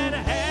woman that I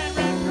had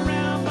wrapped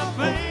around my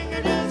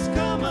finger just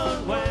come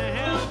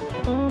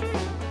unwound.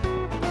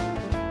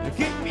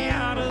 Kick me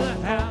out of the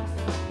house,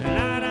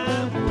 tonight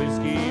I'm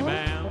whiskey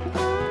bound.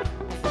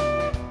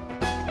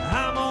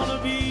 I'm gonna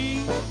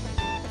be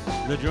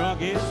the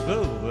drunkest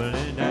fool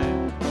in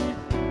town.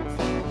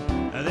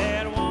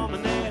 That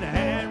woman that I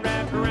had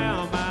wrapped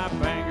around my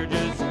finger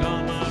just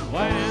come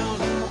unwound.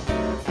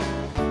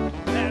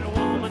 That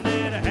woman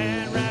that I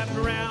had wrapped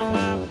around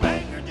my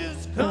finger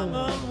just come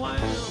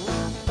unwound.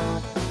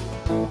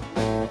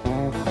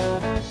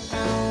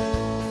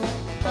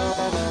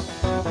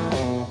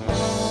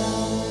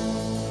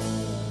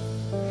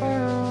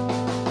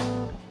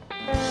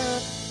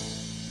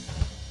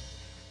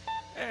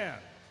 Yeah.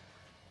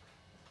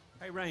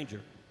 Hey,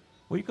 Ranger,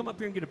 will you come up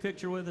here and get a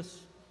picture with us?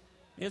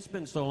 It's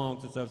been so long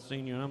since I've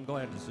seen you, and I'm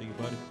glad to see you,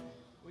 buddy.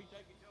 Will you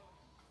take it, Joe?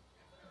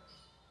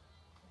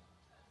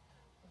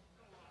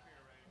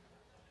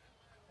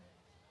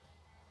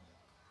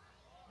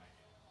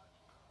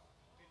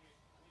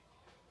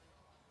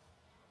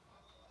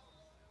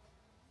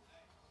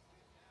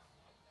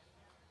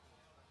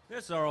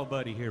 This is our old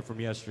buddy here from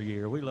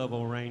yesteryear. We love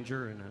old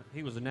Ranger, and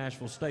he was a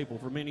Nashville staple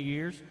for many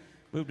years.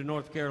 Moved to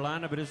North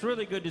Carolina, but it's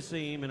really good to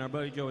see him, and our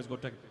buddy Joey's going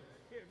to take a picture.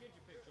 Here, get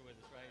your picture with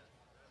us, Ranger.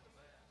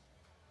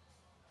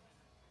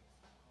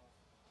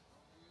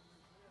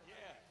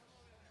 Yeah.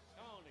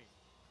 Tony.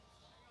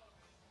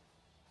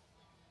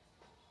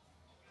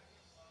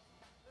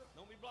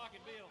 Don't be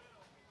blocking Bill.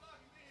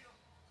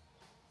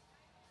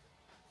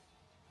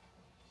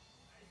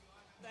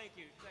 Thank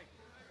you. Thank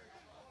you.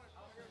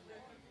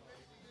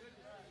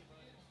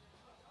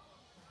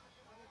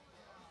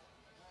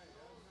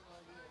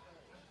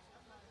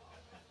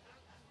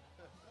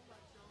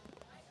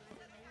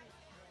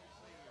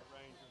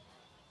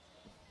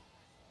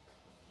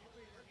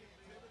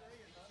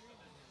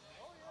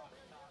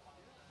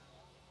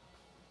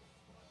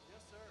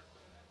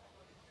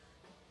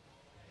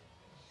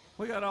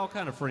 We got all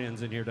kind of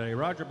friends in here today.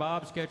 Roger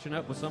Bob's catching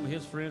up with some of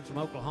his friends from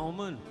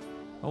Oklahoma and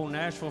old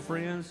Nashville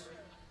friends.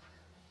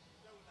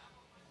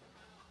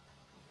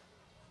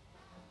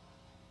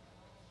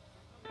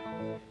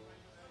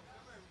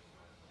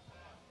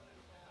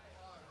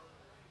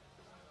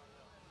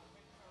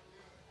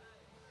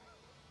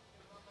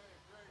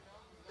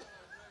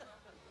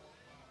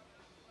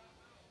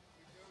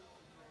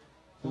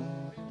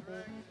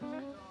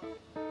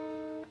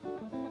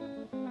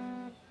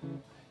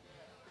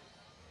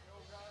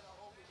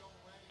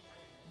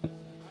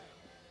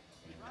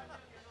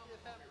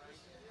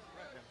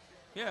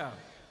 Yeah.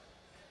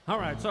 All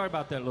right, sorry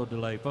about that little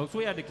delay, folks.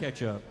 We had to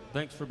catch up.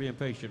 Thanks for being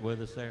patient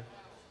with us there.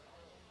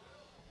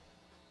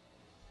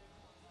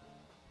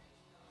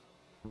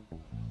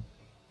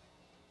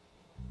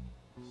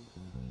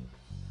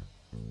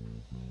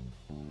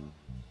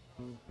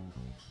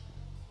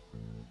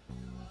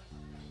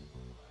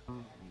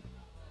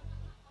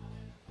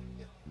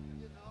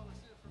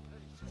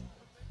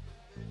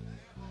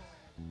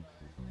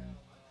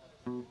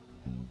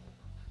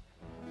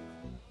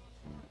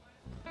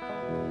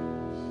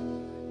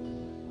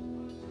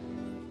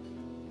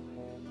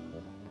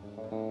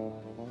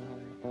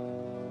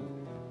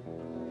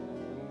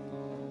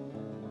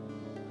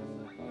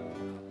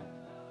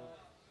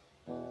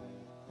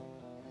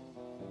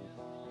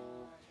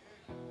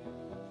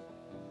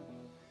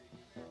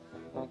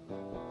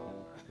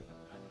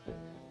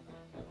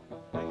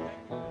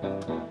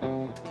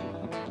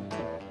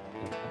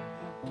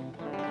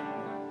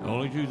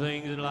 Only two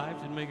things in life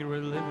that make it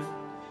worth living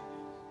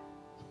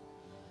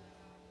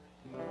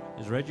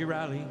is Reggie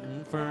Riley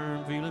and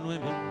firm feeling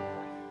women.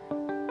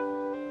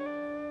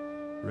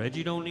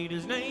 Reggie don't need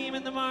his name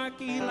in the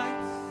marquee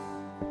lights.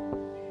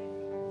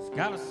 He's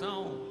got a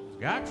song, he's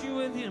got you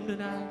with him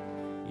tonight.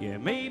 Yeah,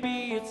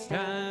 maybe it's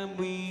time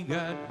we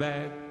got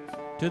back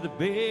to the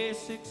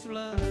basics of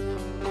love.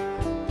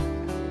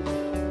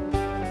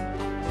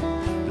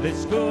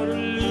 Let's go to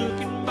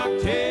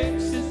Lukenbach,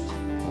 Texas,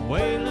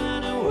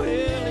 Waylon and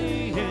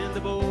Willie and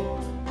the boy.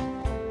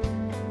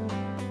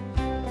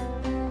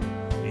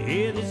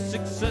 Yeah, this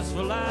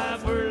successful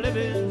life we're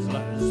living's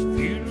like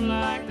feuding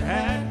like the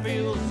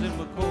Hatfields and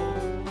McCoy.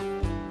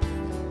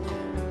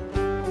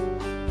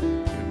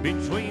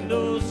 Between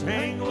those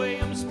Hank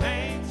Williams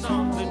paint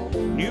songs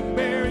and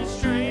Newberry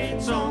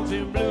Strain songs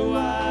and Blue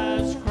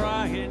Eyes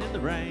crying in the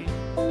rain.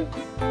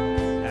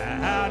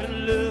 Out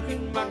in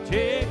Lukenbach,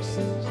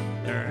 Texas,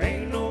 there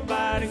ain't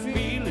nobody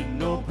feeling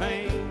no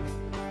pain.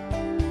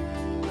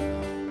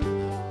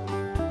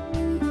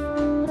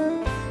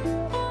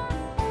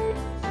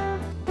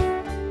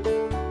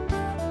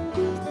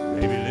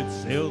 Maybe let's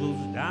sell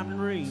those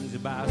diamond rings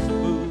and buy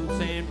some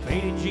boots and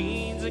painted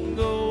jeans and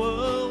go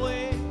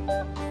away.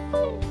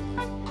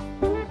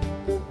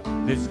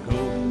 This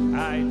cold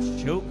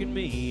night's choking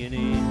me, and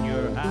in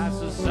your high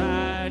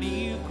society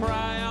you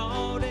cry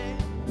all day.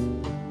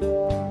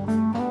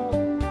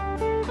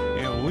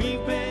 And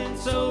we've been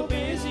so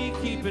busy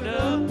keeping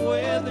up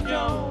with the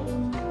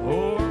Jones,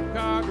 or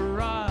car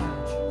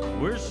garage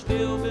we're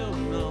still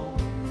building on.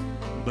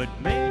 But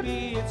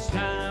maybe it's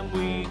time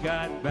we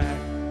got back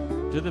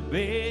to the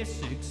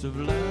basics of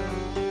love.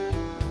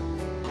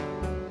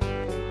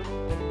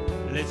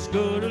 Let's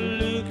go to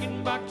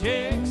Lukenbach,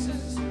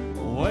 Texas,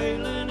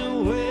 Waylon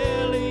and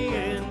Willie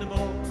and the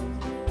boys.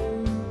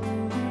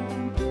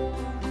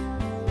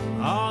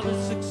 All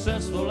the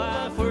successful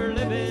life we're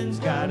living's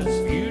got us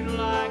feuding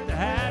like the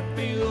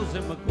Hatfields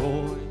and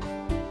McCoy.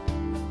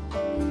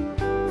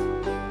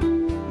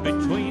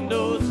 Between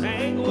those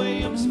Hank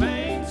Williams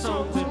paint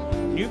songs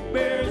and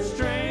Newberry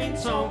Strain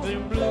songs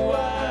and Blue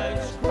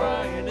Eyes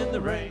crying in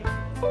the rain.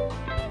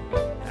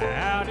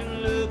 Out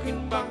in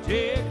Lukenbach,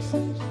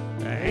 Texas,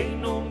 there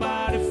ain't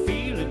nobody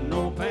feeling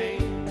no pain.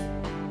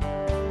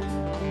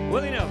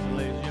 Willie Nelson,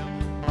 ladies and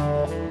gentlemen.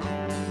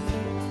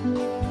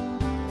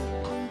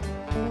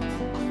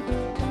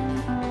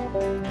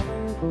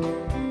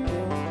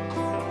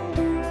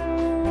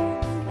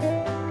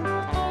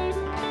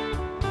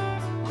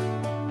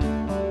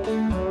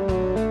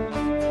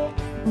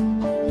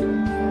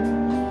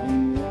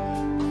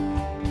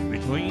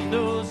 Between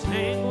those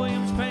Hank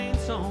Williams paint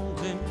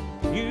songs and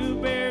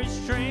Newberry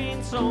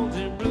Strain songs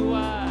and Blue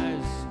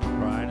Eyes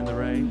crying in the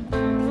rain.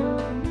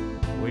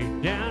 Way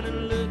down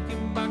in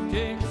Lukenbach,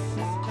 Texas,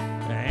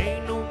 there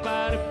ain't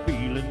nobody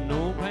feeling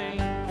no pain.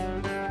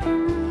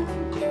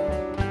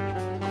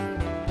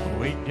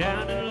 Way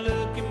down in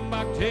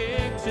Lukenbach,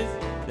 Texas,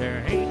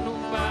 there ain't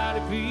nobody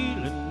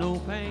feeling no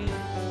pain.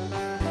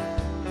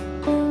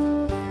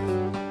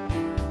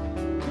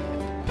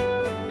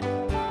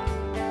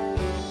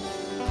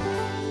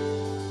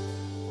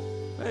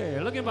 Hey,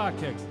 Lukenbach,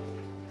 Texas.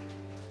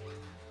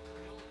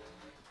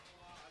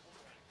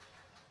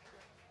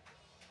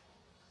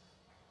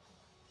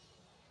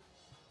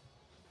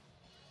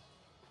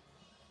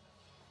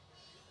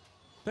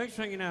 Thanks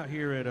for hanging out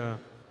here at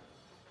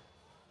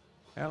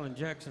Alan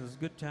Jackson's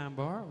Good Time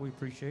Bar. We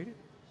appreciate it.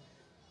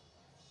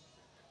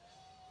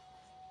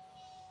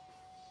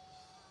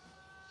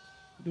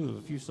 Do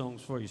a few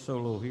songs for you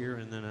solo here,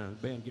 and then the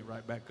band get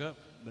right back up.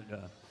 But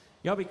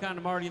y'all be kind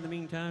to Marty in the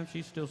meantime.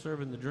 She's still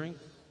serving the drink.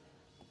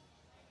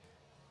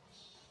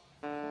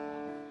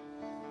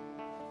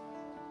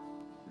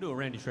 Do a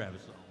Randy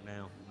Travis song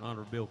now in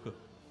honor of Bill Cook.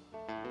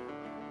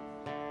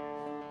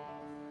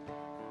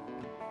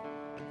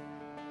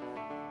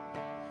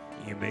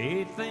 You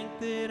may think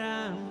that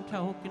I'm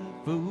talking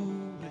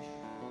foolish.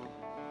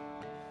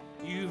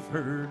 You've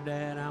heard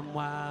that I'm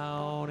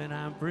wild and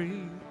I'm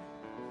free.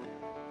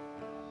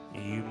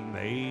 You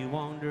may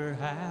wonder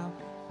how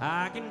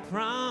I can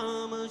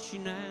promise you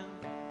now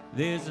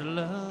There's a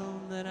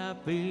love that I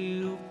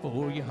feel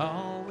for you,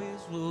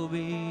 always will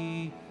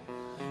be.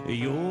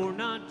 You're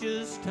not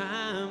just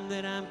time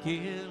that I'm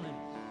killing.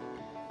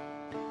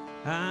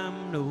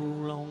 I'm no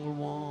longer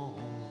one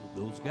of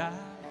those guys.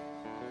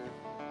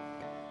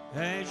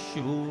 As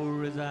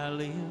sure as I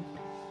live,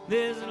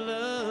 there's a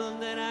love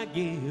that I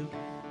give.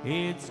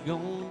 It's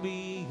gonna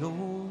be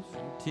yours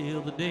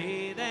until the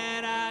day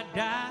that I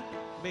die.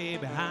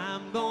 Baby,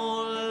 I'm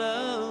gonna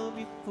love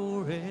you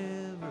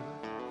forever,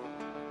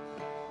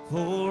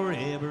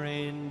 forever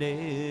and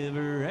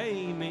ever,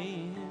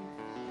 amen.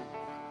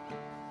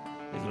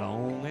 As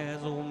long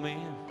as old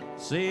men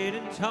sit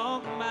and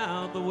talk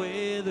about the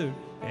weather,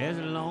 as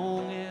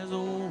long as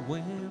old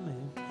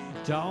women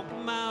talk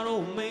about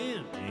old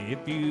men.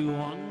 If you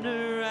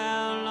wonder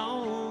how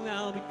long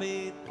I'll be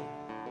faithful,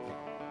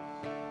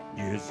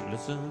 just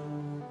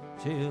listen,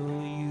 tell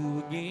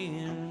you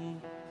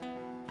again.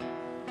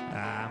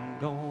 I'm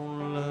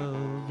gonna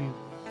love you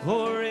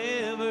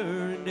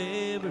forever and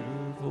ever,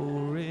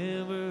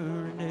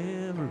 forever and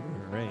ever,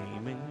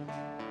 amen.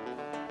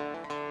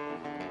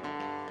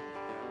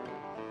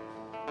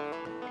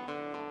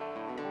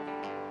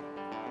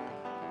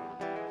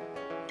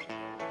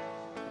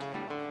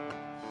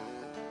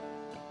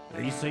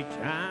 They say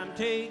time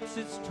takes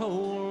its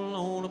toll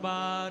on a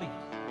body.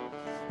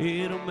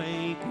 It'll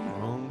make a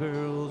young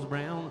girl's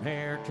brown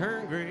hair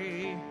turn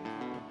gray.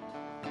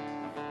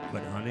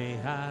 But honey,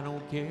 I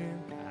don't care.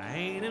 I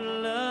ain't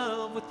in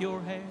love with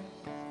your hair.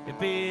 If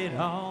it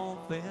all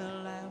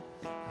fell out,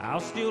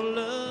 I'll still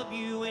love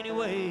you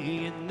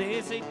anyway. And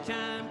they say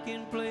time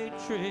can play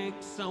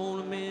tricks on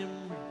a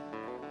memory.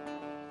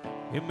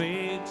 It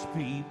makes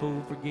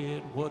people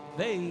forget what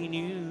they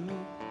knew.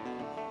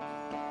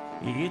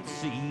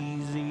 It's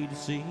easy to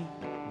see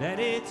that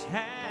it's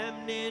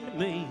happening to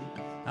me.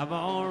 I've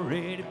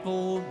already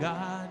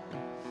forgot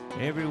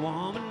every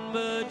woman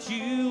but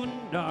you,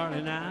 and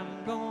darling,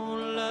 I'm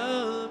gonna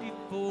love you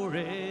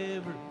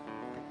forever,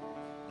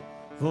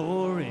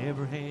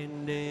 forever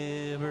and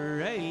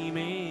ever,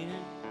 amen.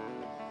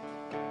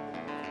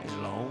 As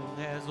long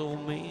as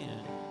old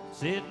men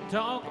sit and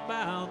talk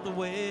about the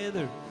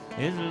weather,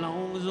 as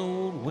long as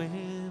old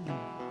women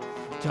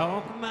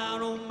talk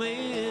about old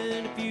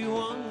men. If you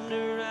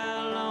wonder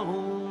how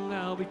long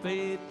I'll be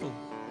faithful,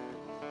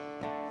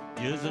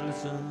 just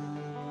listen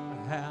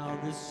how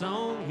this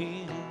song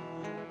ends.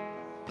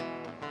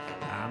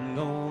 I'm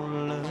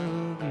gonna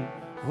love you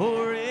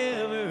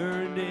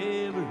forever and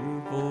ever,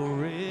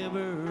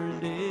 forever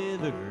and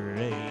ever,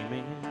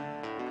 amen.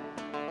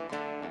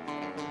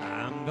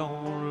 I'm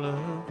gonna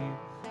love you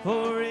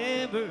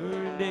forever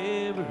and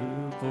ever,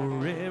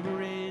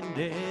 forever and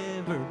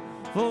ever,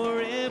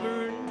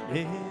 forever and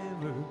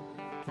ever,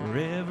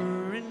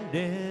 forever and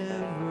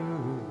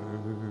ever,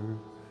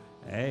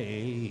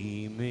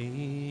 amen.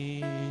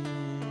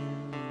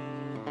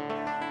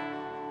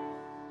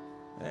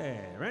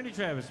 Hey, Randy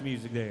Travis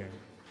music there.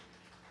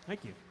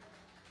 Thank you.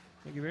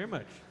 Thank you very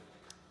much.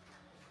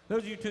 Those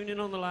of you tuned in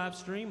on the live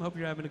stream, hope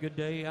you're having a good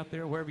day out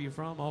there, wherever you're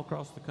from, all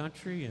across the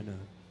country. And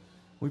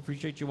we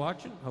appreciate you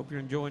watching. Hope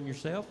you're enjoying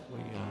yourself. We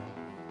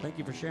thank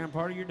you for sharing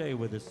part of your day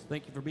with us.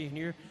 Thank you for being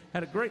here.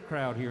 Had a great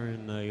crowd here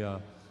in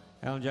the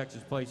Alan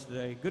Jackson's place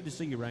today. Good to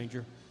see you,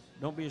 Ranger.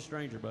 Don't be a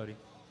stranger, buddy.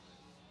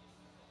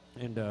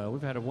 And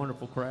we've had a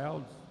wonderful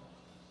crowd.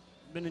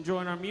 Been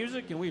enjoying our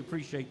music, and we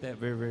appreciate that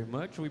very, very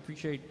much. We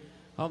appreciate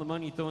all the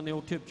money you throw in the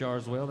old tip jar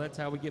as well. That's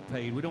how we get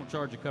paid. We don't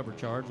charge a cover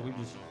charge. We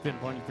just depend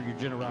upon you for your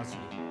generosity.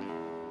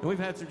 And we've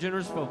had some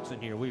generous folks in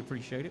here. We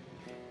appreciate it.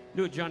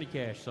 Do a Johnny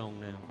Cash song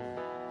now.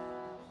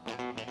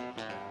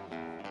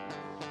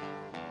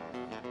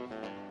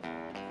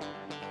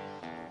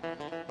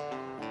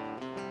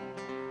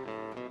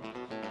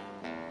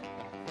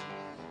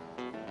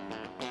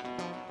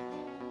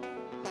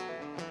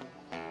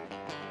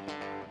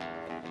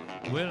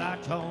 Well, I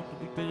taught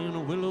the people in a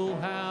willow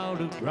how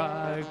to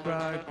cry,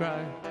 cry,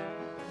 cry.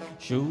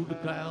 Showed the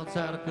clouds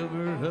how to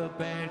cover up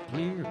that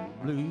clear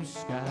blue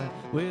sky.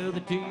 Well,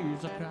 the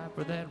tears I cry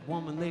for that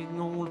woman, they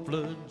gonna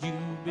flood you,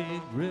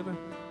 big river.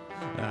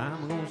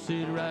 I'm gonna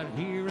sit right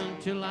here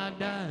until I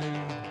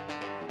die.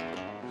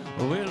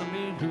 Well, I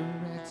met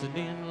her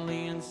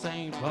accidentally in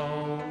St.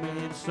 Paul,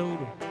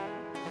 Minnesota.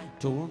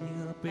 Tore me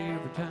up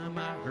every time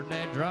I heard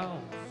that drawl,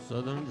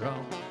 southern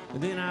drawl.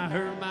 And then I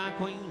heard my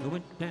queen who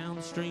went down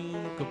the stream,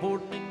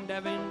 cavorting in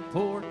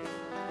Davenport.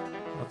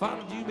 I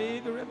followed you,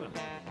 big river,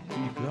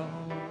 and you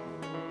gone.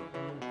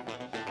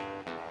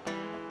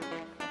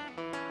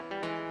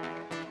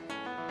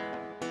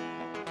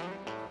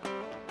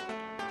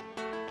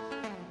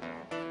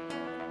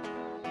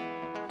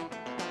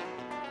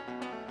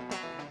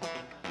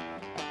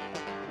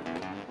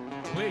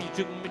 Well, you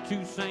took me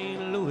to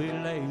St. Louis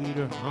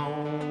later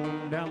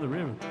on down the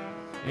river.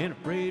 And a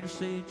freighter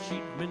said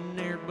she'd been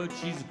there, but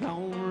she's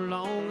gone,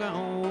 long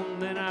gone.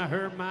 Then I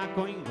heard my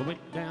queen go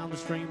went down the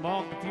stream,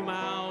 walked a few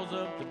miles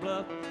up the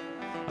bluff.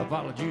 I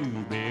followed you,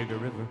 big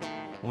river,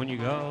 when you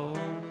go.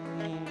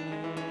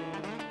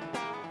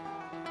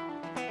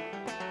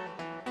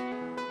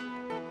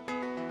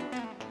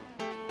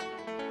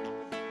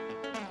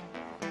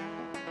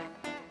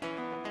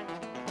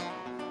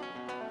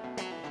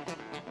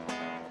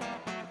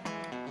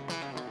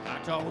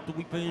 taught the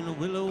weeping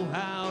willow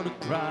how to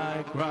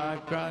cry, cry,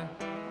 cry.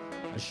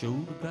 I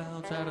showed the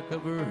clouds how to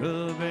cover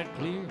of that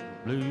clear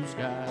blue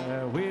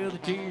sky. Well, the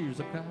tears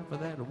I cried for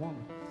that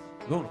woman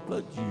gonna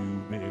flood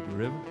you, big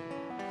river.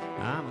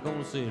 I'm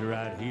gonna sit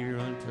right here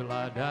until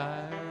I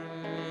die.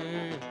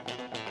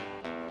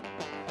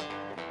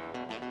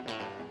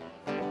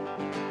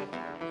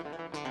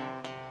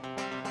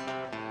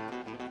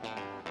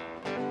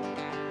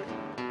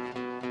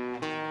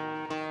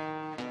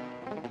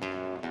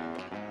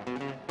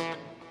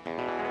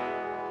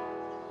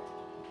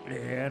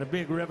 Yeah, the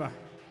big river.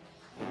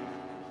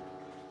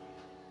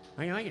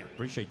 Thank you.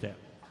 Appreciate that.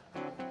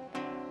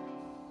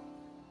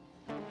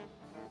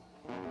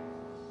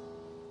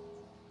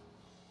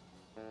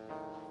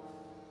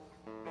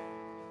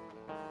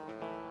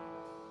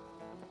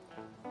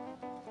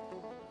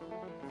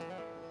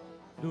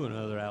 Do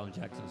another Alan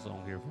Jackson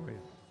song here for you.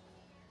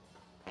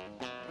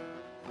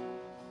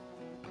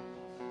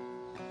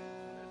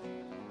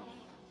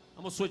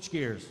 I'm gonna switch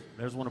gears.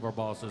 There's one of our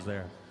bosses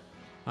there.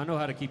 I know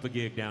how to keep a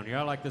gig down here.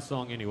 I like this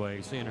song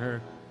anyway. Seeing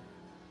her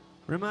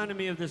reminded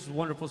me of this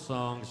wonderful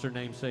song. It's her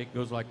namesake.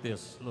 Goes like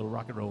this, a little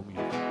rock and roll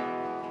music.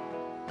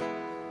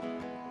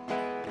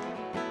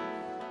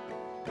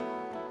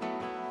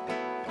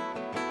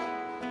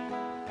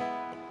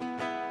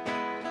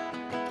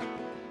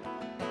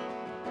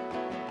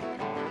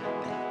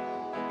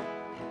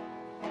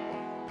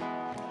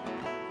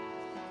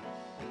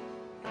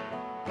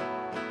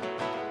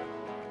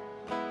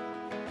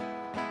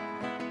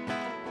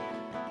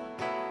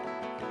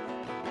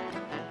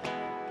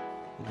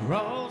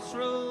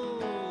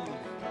 Crossroads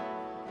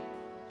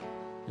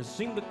that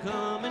seem to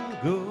come and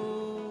go.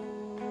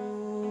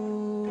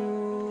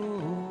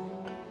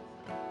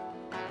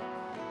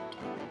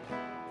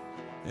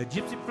 A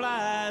gypsy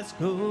flies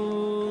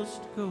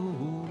coast to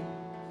coast,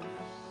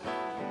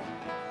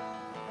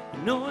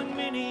 knowing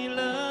many,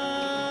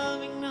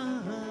 loving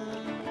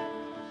none.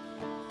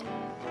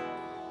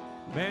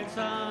 Bad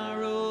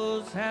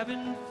sorrows,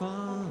 having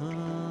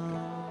fun.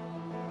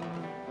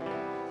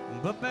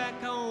 But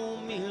back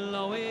home he'll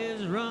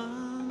always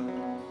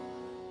run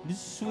to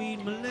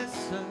sweet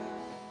Melissa.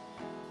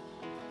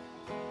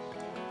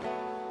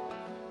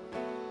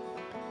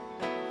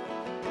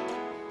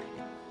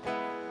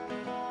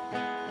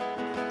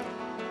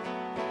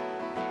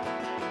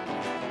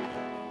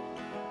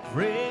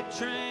 Freight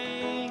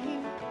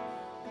train,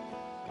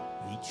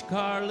 each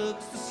car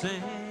looks the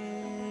same.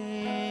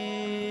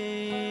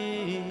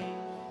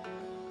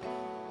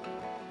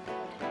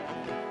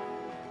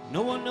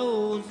 No one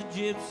knows the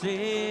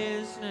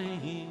gypsy's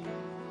name.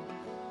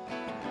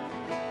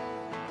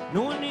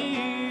 No one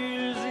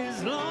hears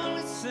his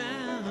lonely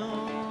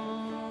sounds.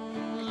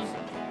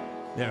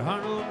 There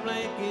are no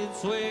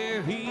blankets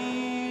where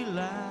he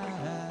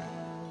lies,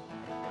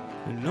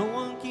 and no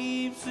one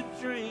keeps a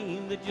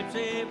dream the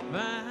gypsy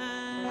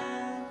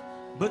finds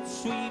but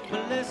sweet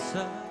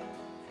Melissa.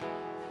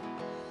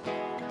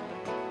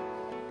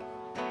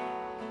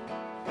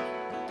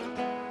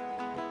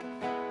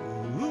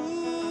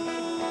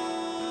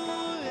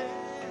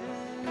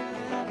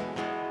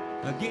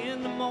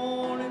 Again the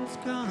morning's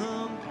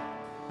come,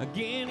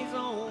 again he's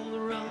on the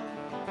run.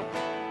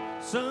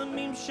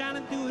 Sunbeams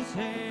shining through his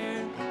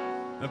hair,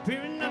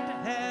 appearing not to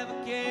have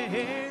a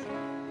care.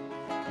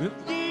 The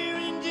deer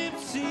and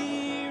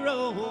gypsy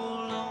roll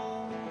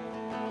on,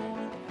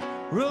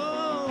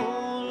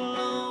 roll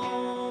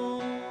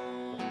on.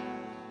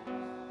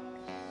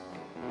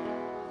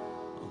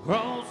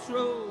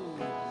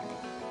 Crossroads,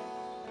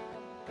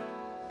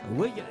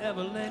 will you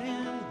ever let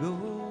him go?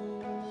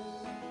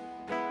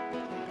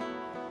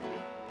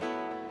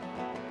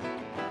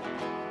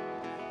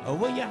 Or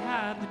will you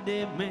hide the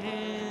dead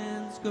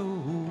man's ghost?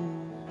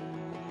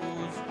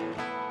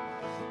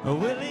 Or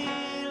will he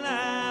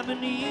lie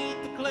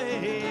beneath the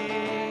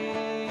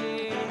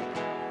clay?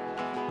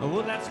 Or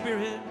will that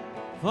spirit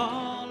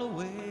fall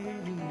away?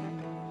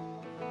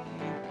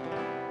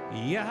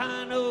 Yeah,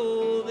 I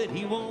know that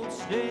he won't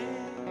stay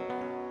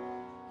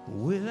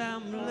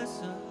without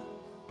Melissa.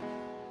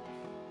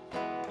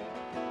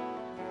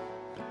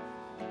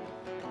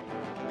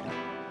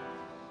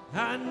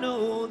 I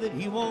know that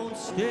he won't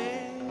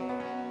stay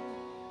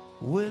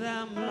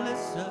without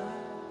Melissa.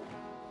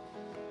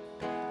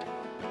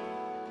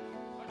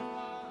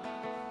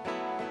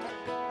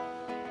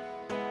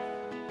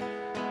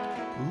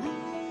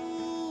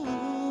 Ooh,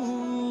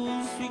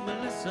 sweet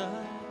Melissa.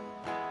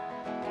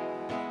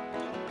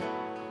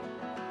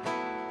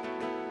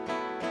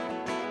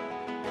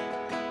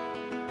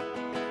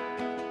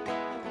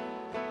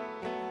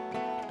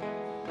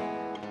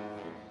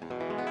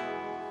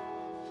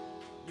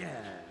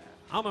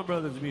 Allman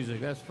Brothers Music.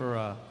 That's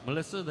for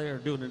Melissa. They are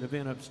doing an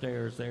event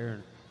upstairs there,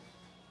 and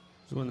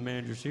it's one of the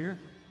managers here.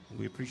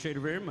 We appreciate it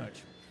very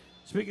much.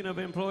 Speaking of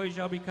employees,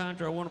 y'all be kind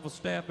to our wonderful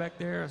staff back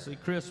there. I see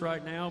Chris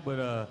right now,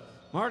 but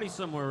Marty's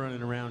somewhere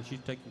running around.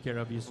 She's taking care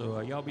of you, so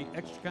y'all be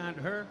extra kind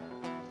to her.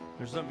 If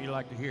there's something you'd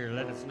like to hear,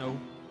 let us know.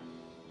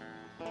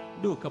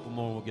 We'll do a couple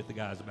more, and we'll get the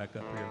guys back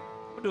up here.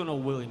 We'll do an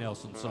old Willie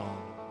Nelson song.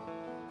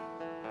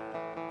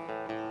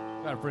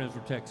 Got our friends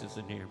from Texas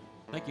in here.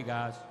 Thank you,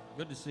 guys.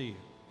 Good to see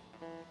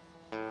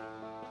you.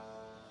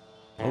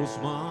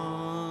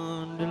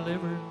 Postman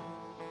delivered.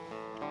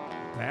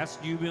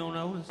 Past you, Bill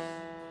notice.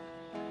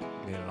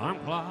 The alarm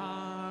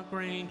clock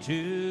rang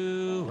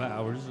 2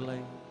 hours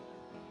late.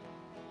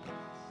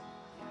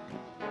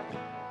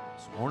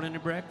 This morning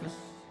at breakfast,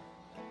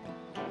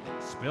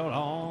 spilled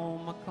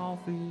all my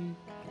coffee.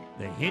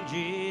 The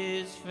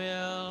hinges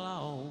fell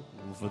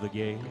off of the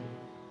gate.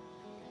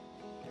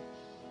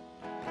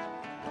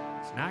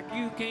 It's like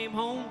you came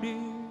home,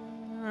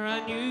 dear.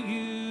 I knew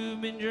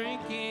you've been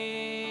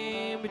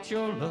drinking, but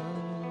your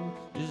love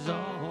is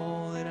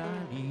all that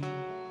I need.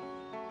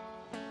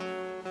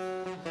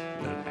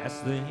 The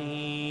last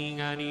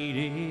thing I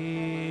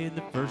needed,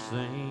 the first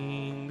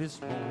thing this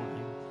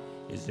morning,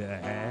 is to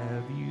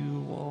have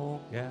you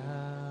walk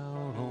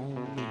out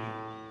on me.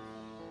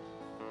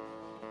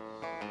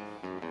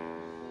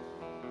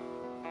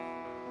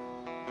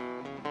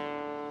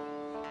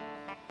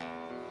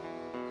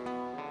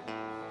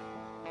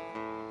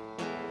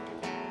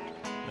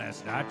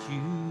 Last night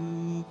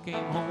you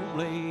came home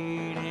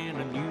late and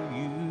I knew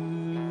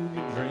you'd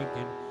been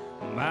drinking.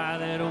 By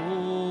that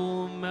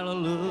old mellow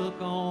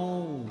look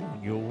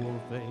on your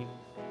face,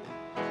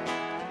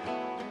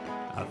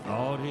 I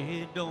thought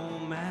it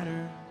don't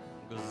matter,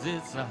 'cause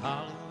it's a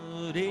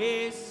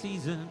holiday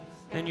season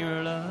and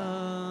your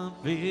love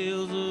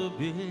fills a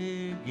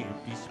big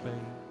empty space.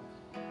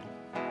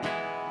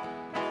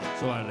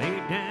 So I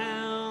laid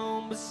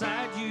down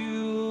beside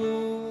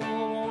you,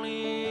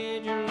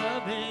 wanted your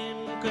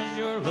loving, 'cause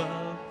your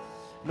love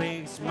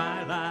makes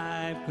my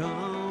life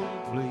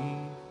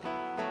complete.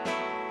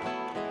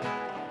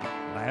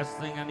 Last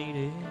thing I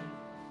needed,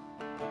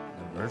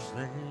 the first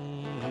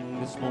thing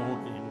this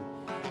morning,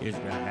 is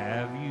to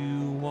have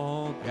you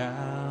walk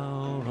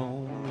out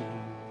on me.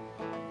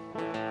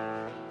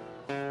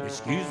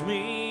 Excuse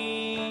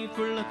me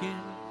for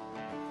looking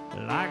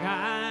like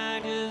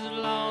I just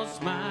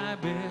lost my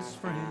best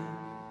friend.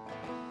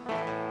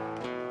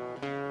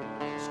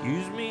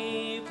 Excuse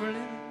me for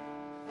living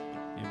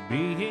and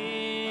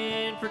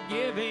being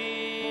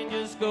forgiving.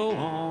 Just go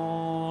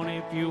on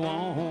if you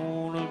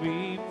want to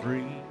be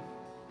free.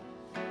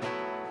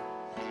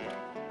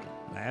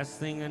 Last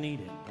thing I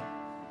needed,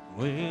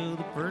 well,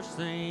 the first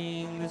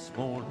thing this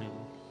morning,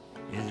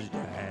 is to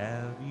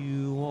have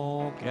you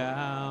walk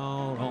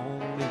out on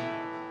me.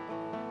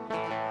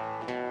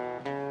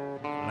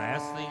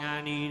 Last thing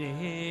I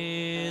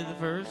needed, the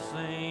first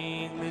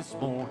thing this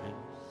morning,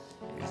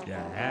 is to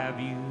have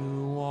you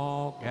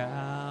walk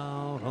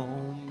out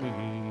on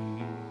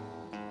me.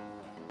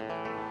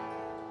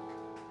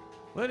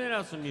 Let it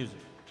out some music.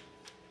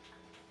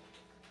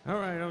 All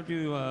right, I'll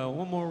do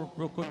one more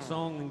real quick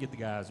song and get the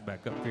guys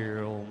back up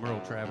here. Old Merle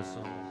Travis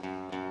song.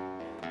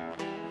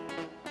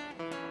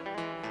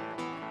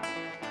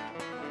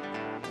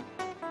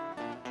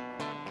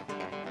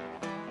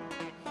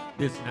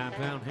 This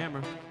 9-pound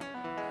hammer,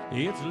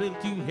 it's a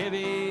little too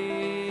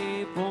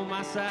heavy for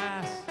my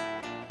size.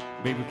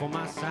 Baby, for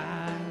my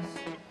size.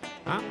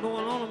 I'm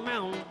going on a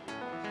mountain,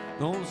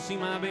 gonna see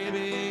my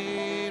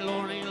baby.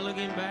 Lord, ain't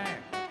looking back,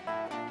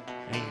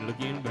 ain't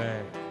looking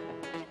back.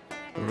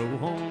 Roll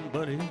home,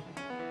 buddy,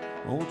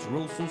 won't you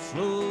roll so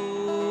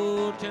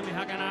slow? Tell me,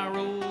 how can I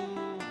roll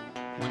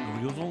when the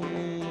wheels on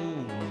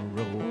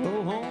roll?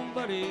 Roll home,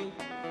 buddy,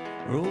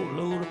 roll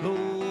low to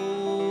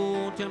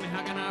go. Tell me,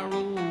 how can I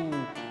roll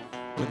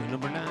with the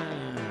number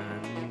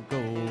 9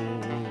 go?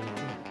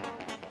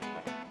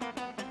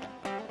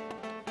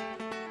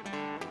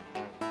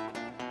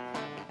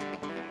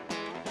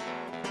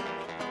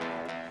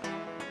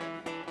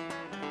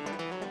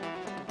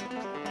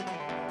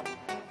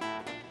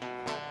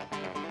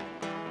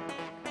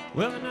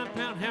 Well, the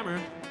 9-pound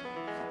hammer,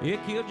 it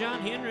killed John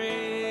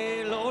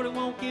Henry. Lord, it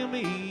won't kill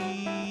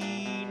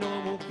me. No,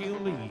 it won't kill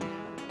me.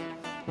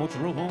 Won't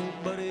you roll home,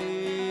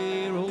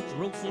 buddy? Roll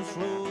so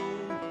slow.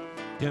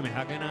 Tell me,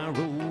 how can I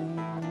roll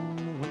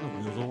when the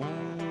wheels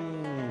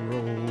on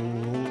roll?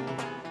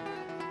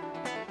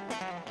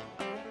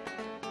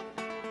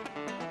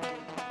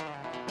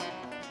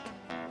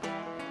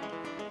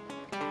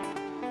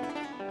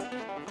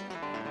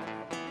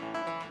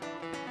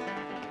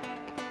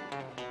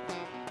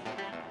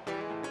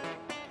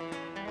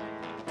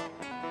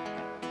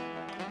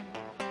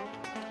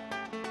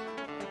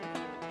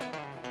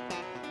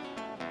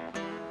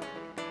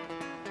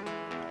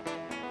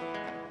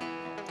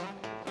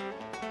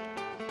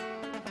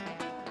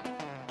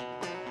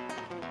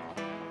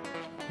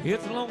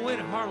 It's a long way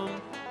to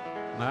Harlem,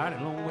 mighty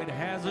long way to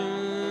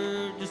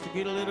Hazard, just to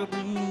get a little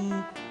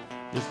groove,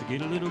 just to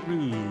get a little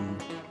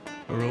groove.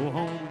 Roll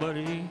home,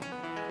 buddy,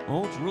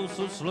 won't you roll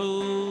so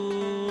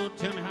slow?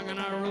 Tell me, how can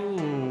I roll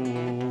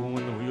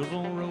when the wheels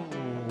don't roll?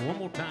 One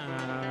more time.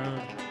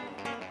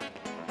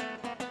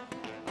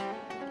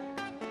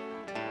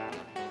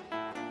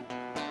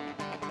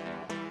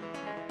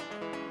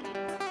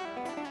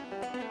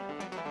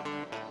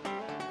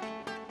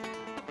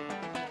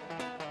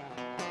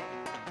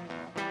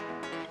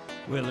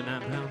 Well, the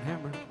 9-pound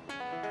hammer,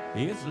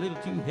 it's a little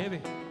too heavy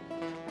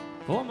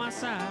for my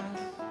size,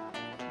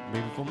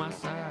 baby, for my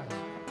size.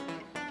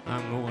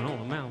 I'm going on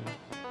the mountain.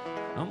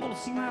 I'm gonna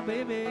see my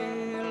baby.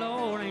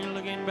 Lord, ain't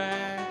looking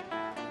back,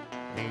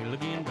 ain't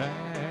looking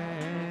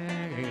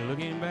back, ain't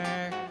looking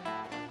back,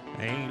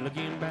 ain't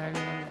looking back.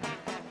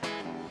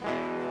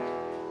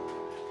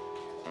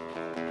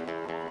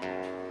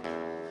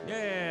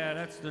 Yeah,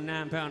 that's the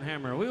 9-pound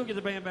hammer. We'll get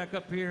the band back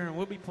up here and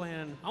we'll be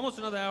playing almost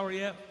another hour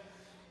yet.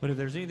 But if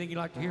there's anything you'd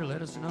like to hear,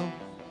 let us know.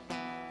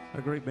 Got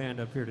a great band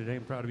up here today.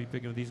 I'm proud to be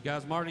picking with these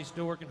guys. Marty's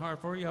still working hard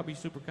for you. I'll be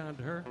super kind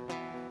to her.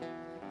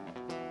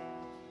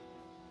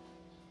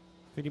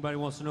 If anybody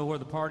wants to know where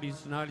the party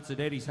is tonight, it's at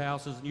Eddie's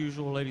house as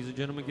usual. Ladies and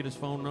gentlemen, get his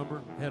phone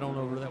number. Head on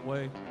over that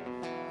way.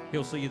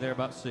 He'll see you there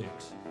about 6.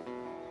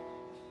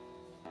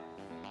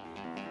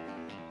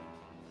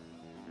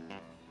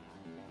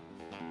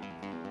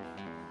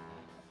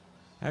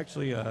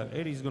 Actually,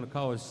 Eddie's going to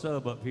call his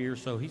sub up here,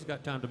 so he's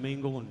got time to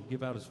mingle and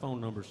give out his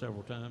phone number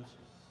several times.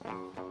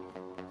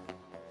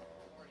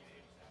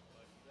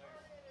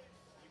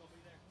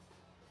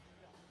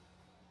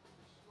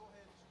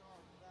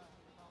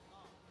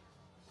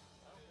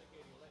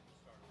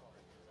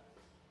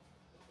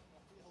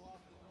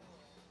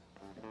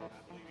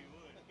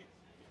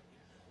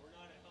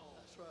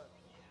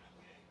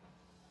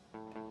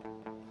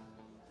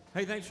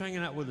 Hey, thanks for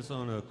hanging out with us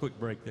on a quick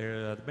break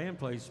there. The band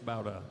plays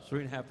about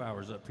 3.5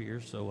 hours up here,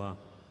 so a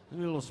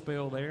little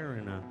spell there.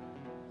 And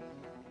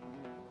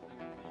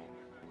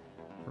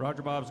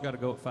Roger Bob's got to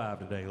go at 5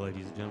 today,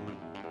 ladies and gentlemen.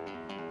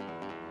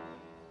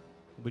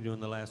 We'll be doing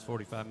the last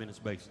 45 minutes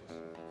basis.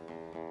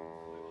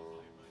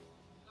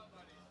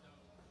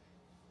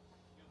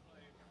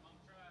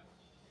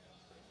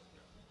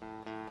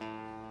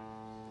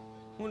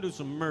 I'm going to do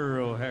some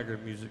Merle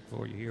Haggard music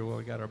for you here while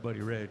we got our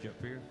buddy Reg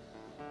up here.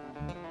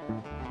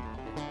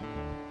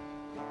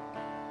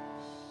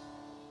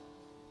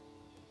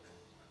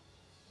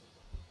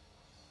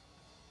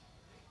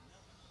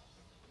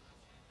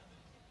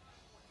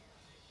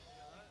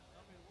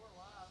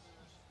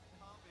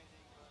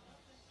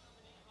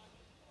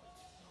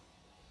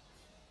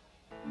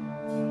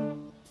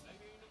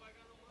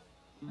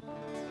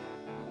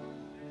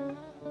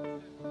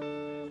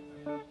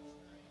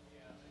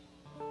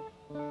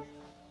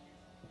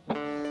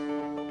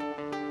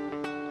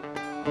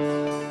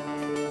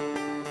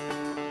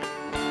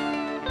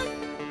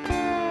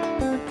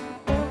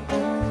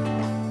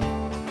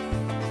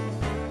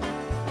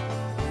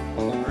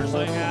 First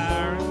thing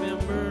I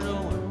remember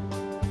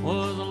knowing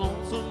was a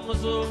lonesome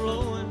whistle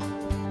blowing,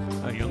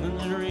 a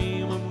youngin's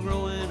dream of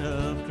growing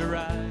up to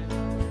ride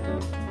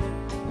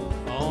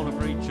on a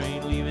freight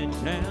train leaving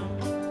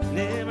town,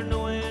 never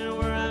knowing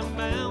where I'm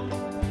bound.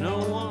 No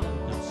one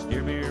could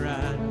steer me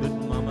right, but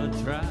Mama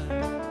tried.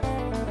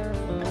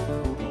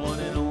 The one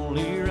and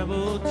only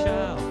rebel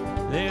child,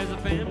 there's a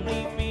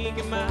family meek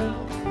and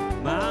mild.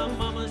 My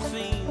mama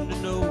seemed to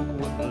know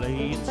what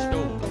lay in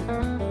store.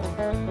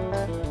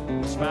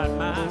 Despite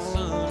my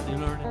Sunday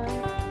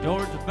learning,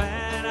 towards the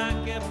bad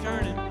I kept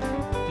turning,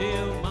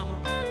 till Mama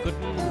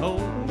couldn't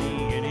hold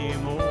me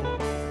anymore.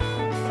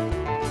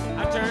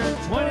 I turned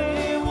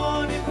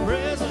 21 in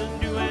prison,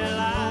 doing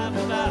life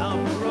without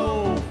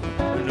parole.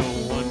 But no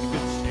one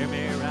could steer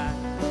me right,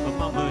 but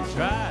Mama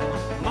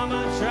tried,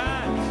 Mama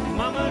tried,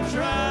 Mama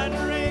tried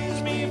to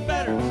raise me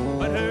better,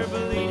 but her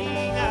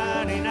bleeding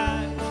I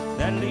denied.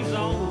 That leaves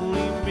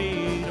only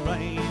me to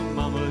blame.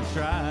 Mama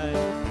tried.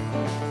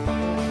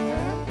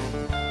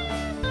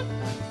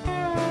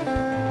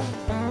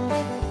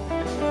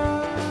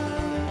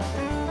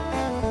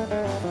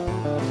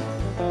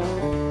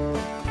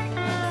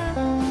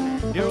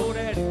 Dear old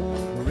daddy,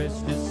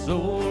 rest his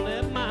soul,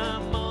 left my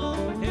mom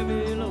a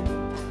heavy load.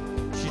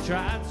 She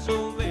tried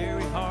so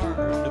very hard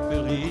to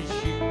fill his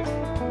shoes,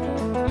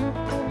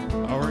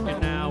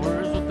 working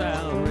hours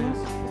without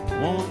rest,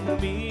 wanting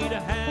me to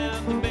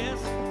have the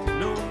best.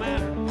 No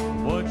matter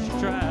what she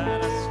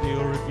tried, I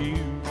still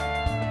refused.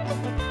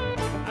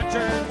 I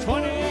turned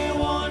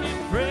 21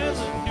 in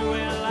prison,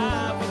 doing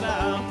life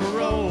without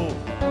parole.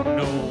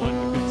 No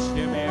one could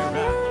steer me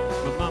right,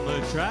 but Mama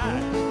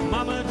tried,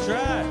 Mama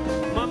tried,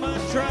 Mama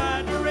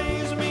tried to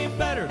raise me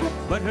better,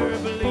 but her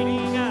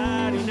bleeding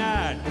I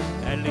denied.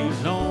 That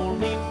leaves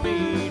only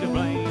me to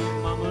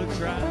blame. Mama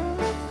tried.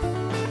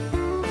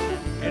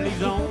 That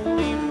leaves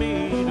only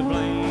me to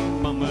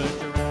blame. Mama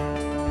tried.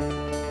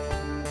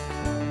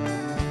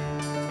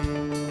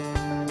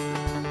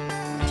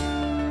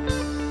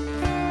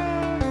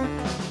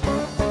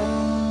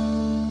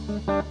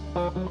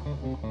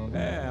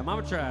 Yeah,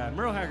 Mama tried.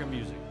 Merle Haggard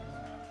music.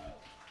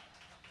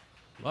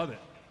 Love it.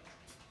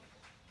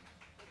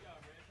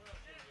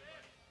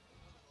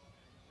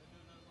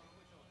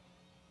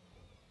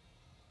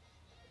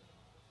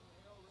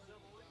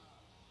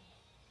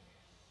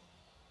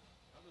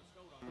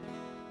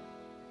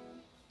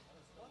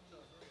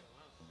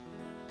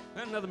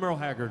 Got another Merle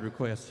Haggard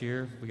request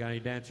here. We got any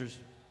dancers?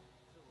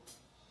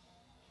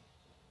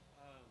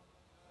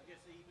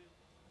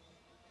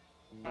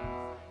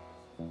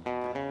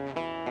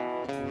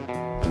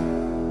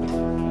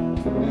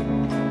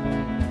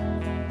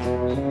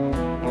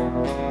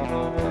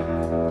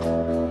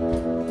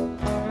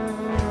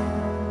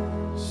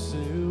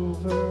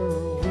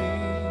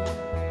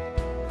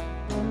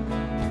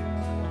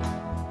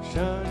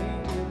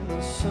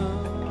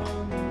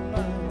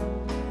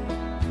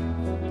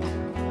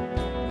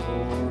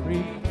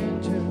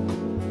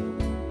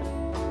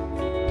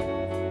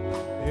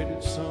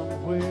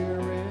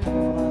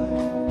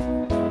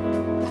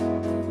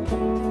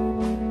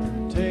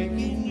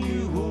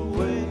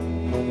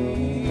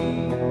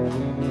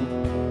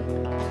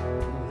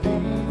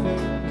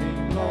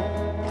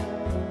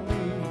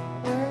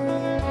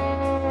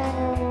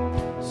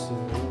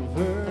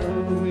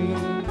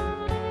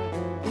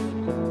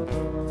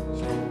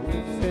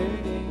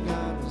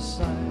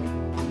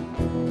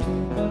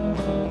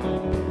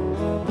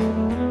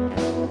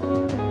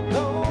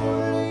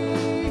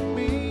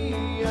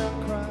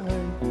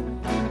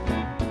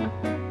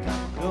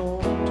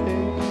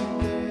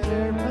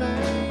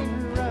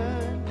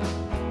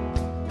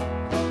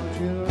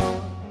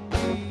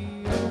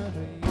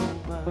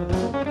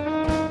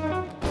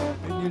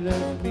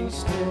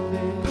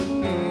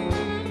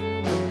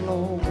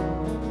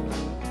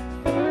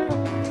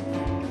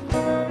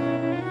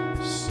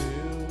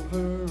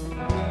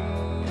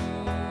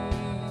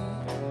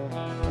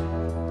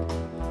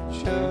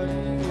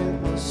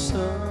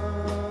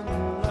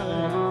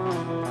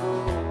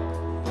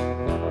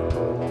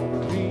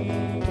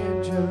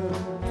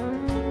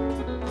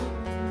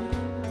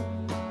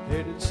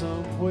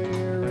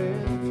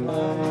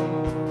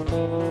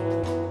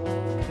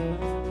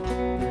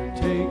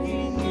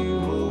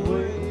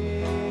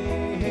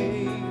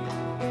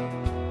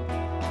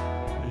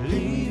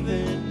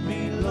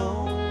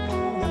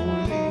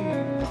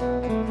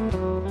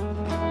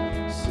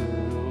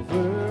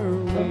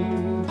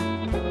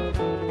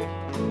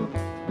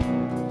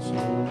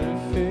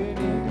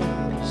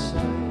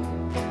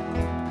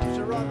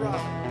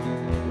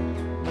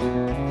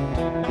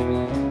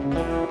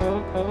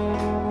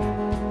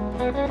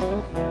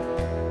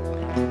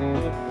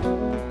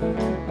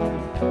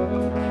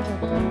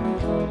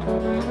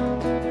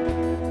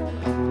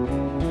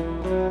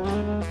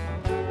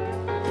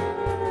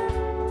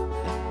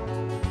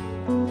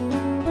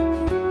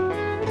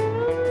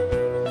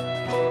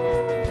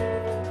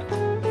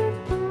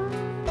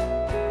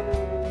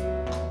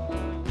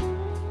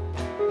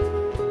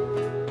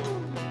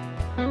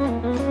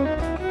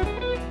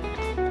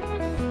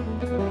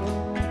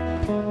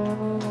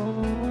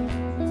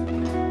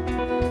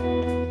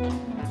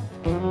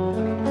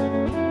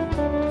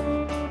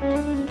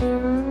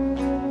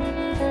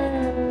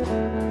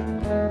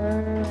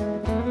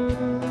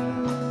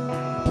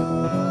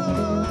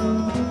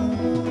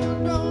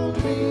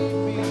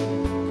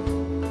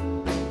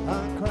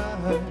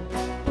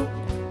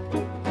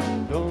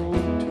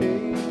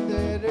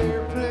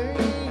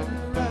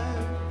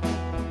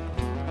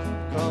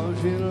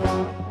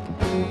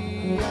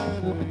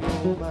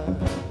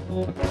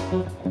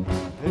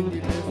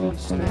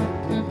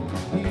 standing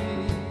here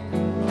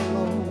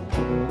alone.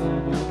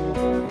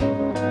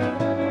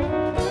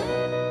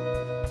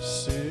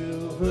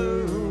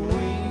 Silver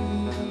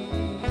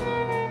wings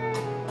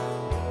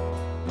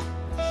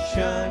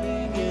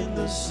shining in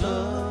the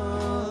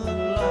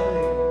sunlight.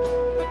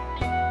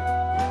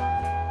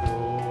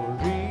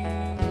 Glory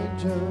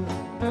angel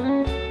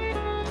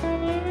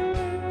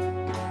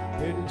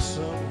heading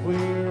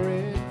somewhere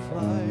in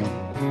flight.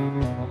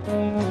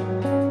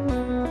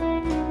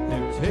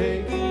 They're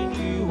taking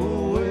you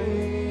away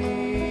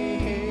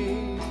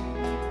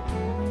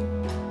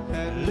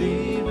and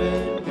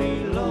leaving me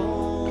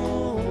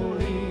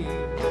lonely.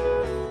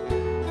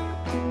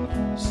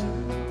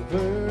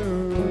 Silver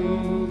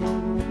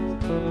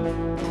wings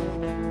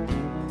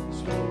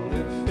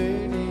slowly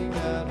fading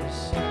out of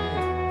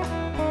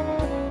sight.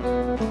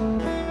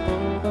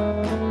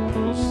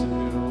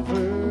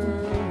 Silver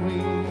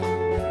wings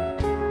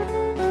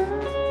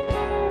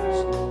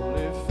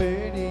slowly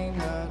fading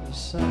out of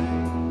sight.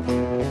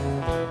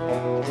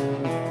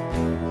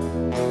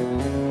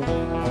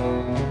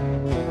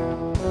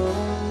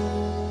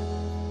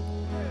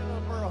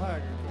 Merle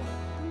Haggard.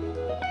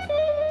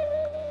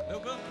 No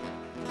good.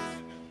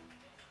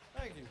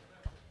 Thank you.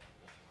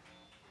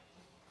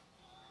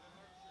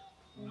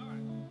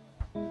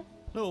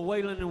 Little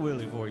Waylon and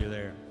Willie for you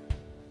there.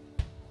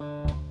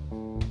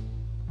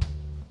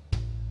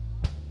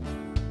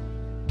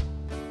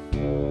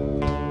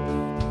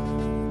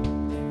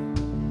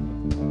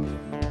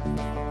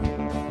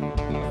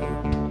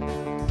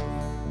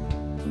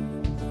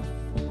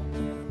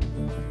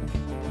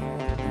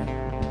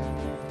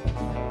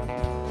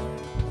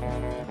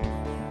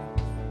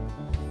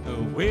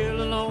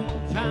 Well, a long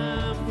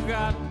time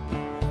forgot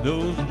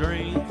those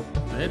dreams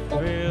that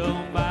fell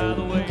by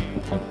the way.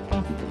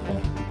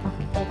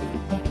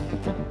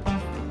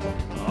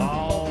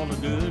 All the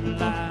good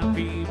life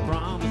he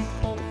promised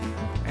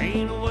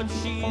ain't what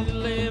she's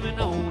living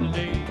on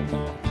today.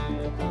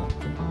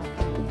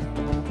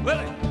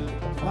 Willie!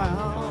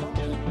 Well,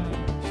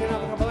 she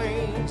never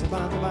complains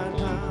about the bad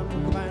times,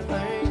 the bad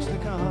things to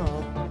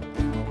come.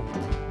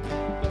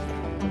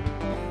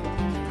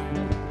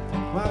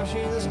 While she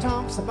just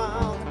talks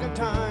about the good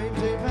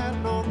times they've had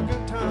and all the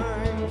good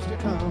times to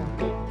come.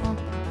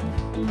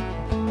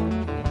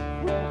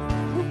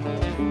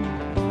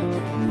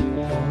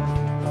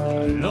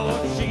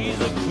 Lord, she's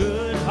a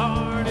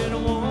good-hearted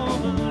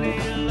woman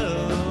in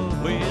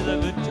love with a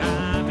good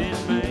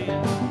timing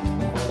man.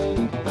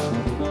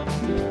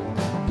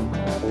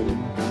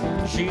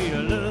 She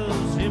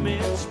loves him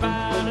in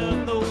spite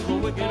of those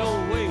wicked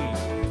old ways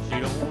she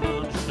don't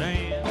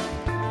understand.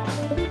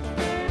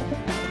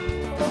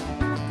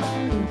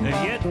 And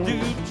yet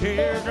through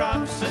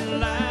teardrops and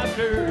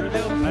laughter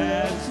they'll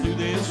pass through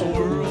this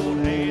world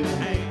hand in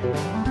hand.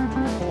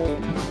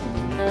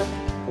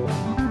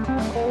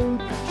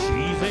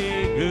 She's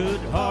a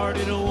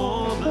good-hearted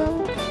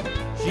woman.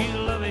 She's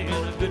loving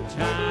a good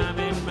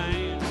timing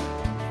man.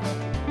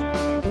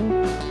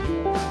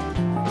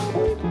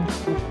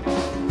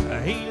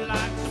 He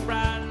likes the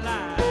bright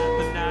light,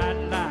 the night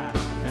light,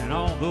 and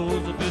all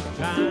those are good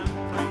time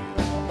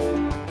things.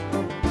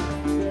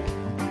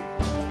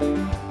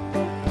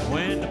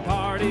 When the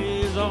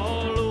party's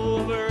all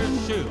over,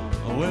 she'll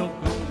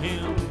welcome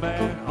him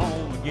back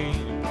home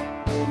again.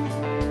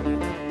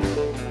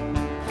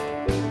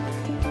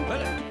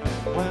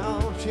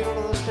 Well, she don't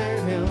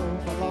understand him,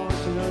 but Lord,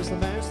 she does the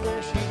best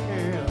that she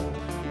can.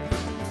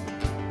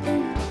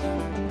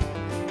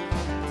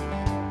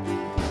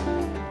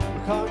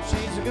 Because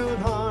she's a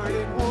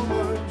good-hearted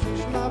woman,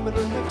 she's loving a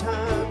good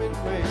time in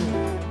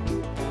man.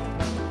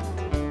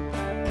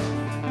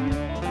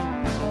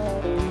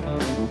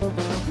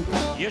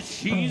 Yes,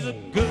 she's a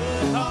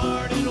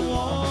good-hearted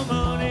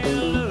woman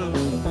in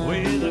love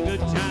with a good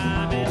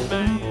timing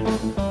man.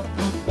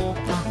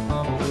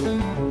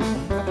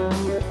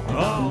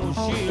 Oh,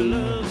 she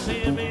loves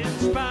him in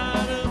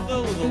spite of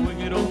those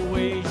wicked old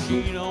ways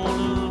she don't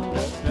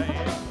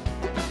understand.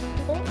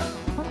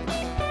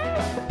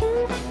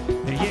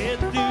 Yet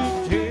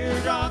through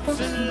teardrops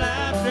and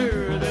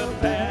laughter they'll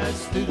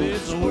pass through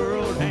this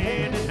world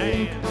hand in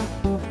hand.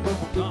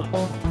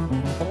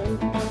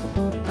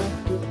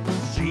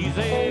 She's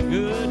a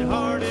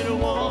good-hearted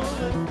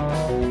woman,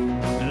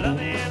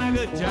 loving a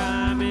good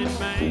timing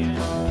man.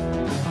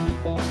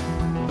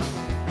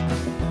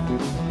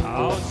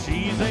 Oh,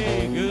 she's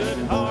a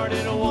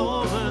good-hearted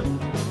woman,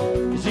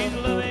 she's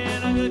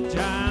loving a good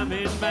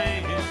timing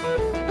man.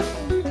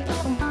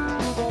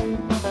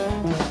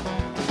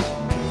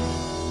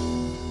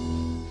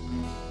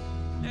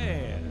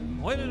 Yeah,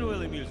 Waylon and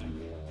Willie music.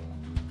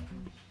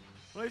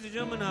 Ladies and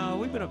gentlemen,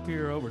 we've been up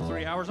here over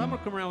 3 hours. I'm going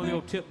to come around with the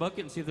old tip bucket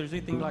and see if there's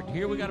anything you'd like to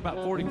hear. We got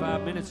about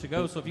 45 minutes to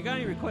go, so if you got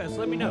any requests,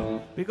 let me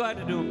know. Be glad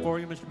to do them for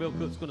you. Mr. Bill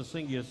Cook's going to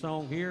sing you a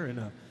song here,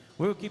 and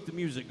we'll keep the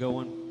music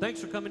going.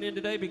 Thanks for coming in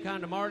today. Be kind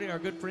to Marty, our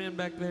good friend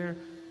back there.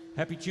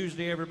 Happy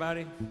Tuesday,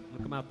 everybody.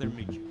 We'll come out there and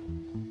meet you.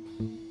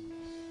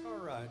 All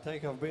right,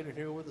 thank you for being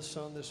here with us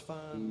on this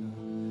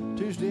fine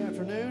Tuesday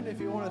afternoon. If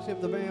you want to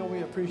tip the band, we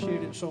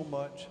appreciate it so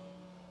much.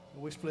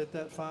 We split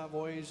that 5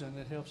 ways, and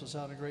it helps us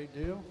out a great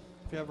deal.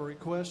 If you have a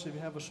request, if you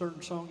have a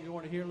certain song you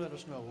want to hear, let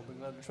us know. We'll be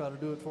glad to try to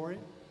do it for you.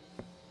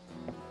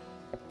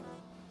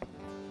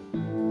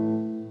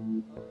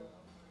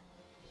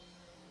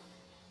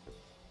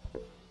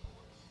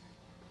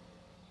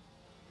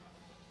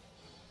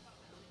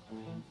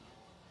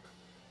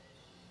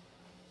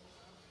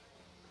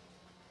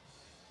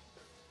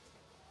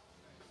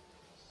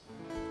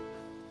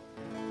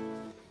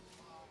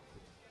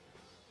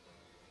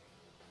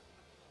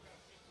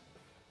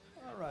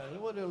 All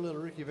right, we'll do a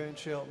little Ricky Van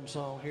Shelton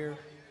song here.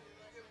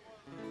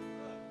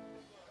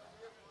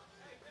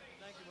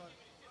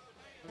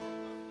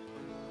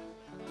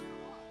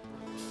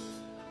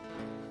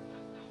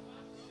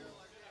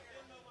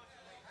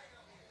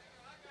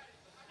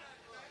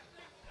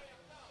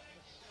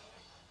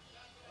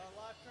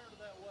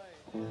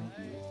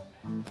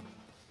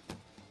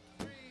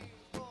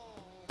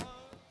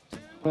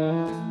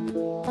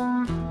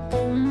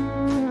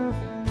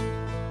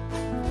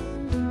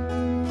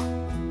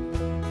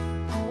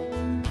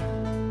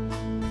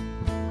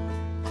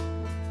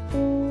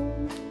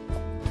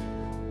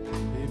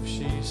 If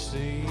she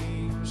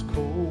seems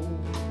cold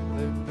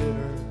and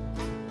bitter,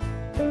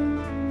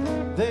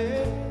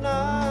 then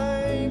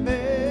I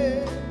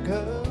beg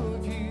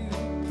of you,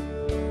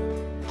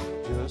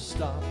 just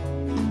stop,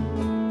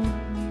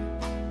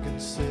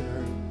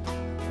 consider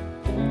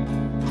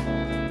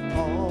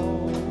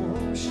all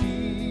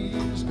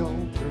she's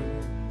gone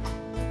through.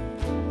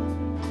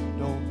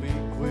 Don't be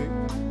quick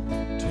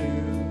to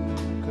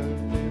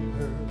condemn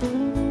her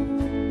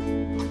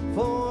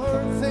for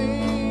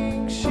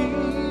things she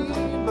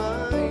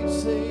might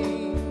say.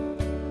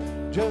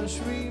 Just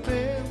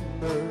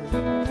remember,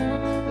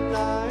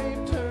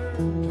 life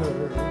turned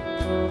her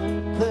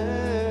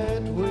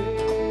that way.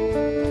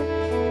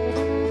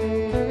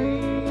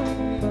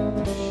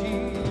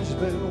 She's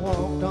been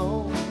walked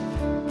on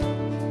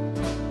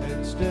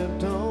and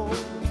stepped on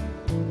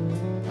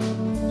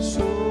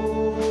so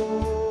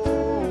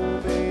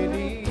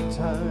many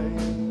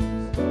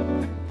times,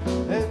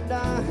 and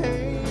I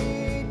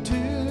hate to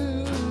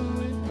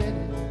admit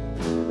it,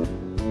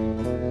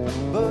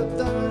 but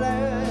the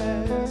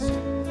last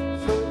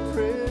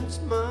footprints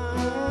mine.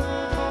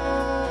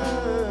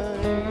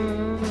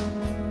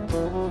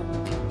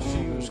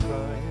 She was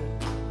crying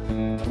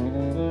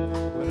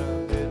when I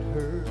met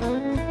her.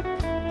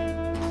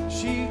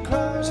 She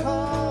cries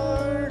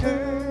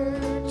harder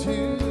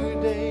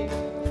today,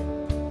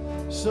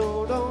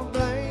 so don't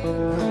blame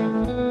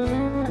her.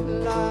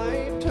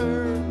 Life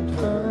turned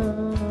her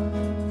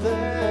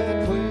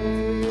that way.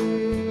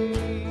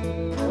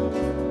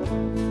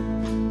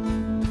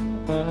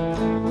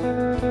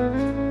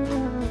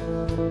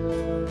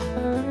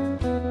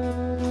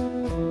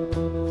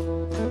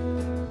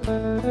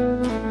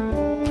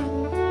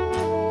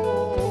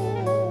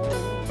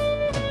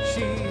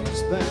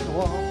 She's been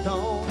walked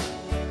on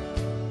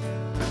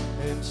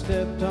and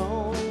stepped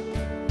on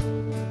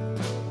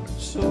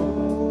so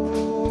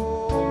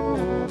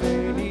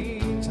many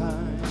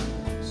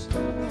times,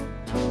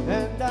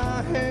 and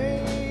I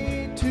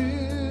hate to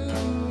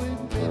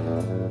admit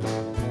it,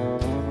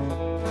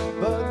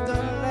 but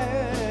the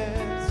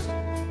last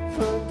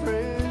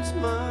footprints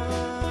mine.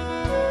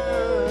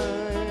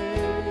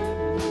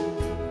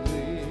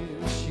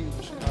 Well, she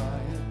was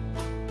crying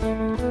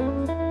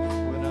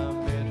when I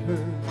met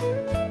her.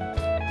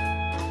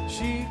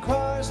 She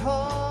cries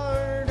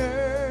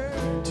harder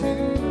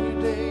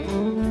today,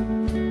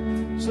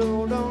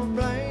 so don't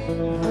blame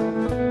her.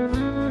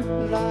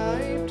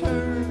 Life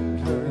turned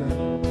her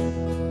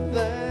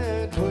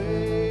that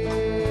way,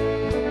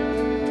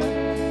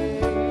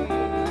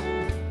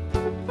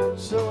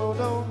 so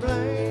don't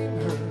blame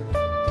her.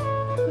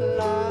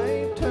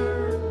 Life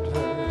turned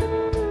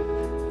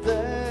her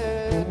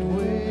that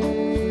way.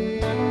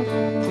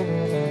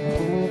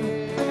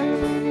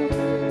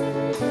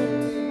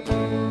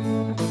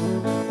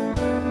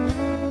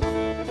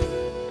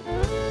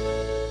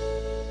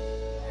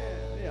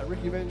 Yeah,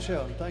 Ricky Van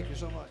Shelton, thank you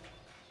so much.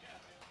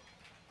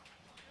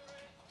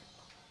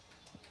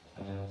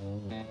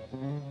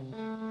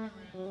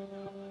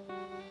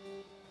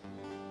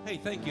 Hey,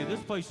 thank you. This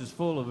place is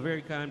full of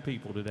very kind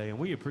people today, and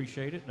we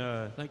appreciate it.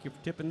 Thank you for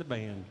tipping the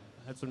band.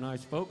 Had some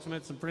nice folks.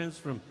 Met some friends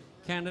from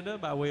Canada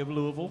by way of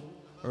Louisville,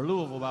 or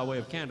Louisville by way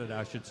of Canada,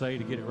 I should say,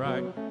 to get it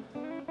right.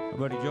 Our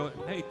buddy Joey.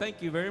 Hey,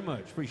 thank you very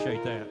much.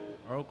 Appreciate that.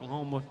 Our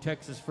Oklahoma,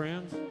 Texas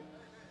friends.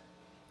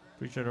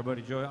 Appreciate our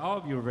buddy Joey. All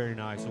of you are very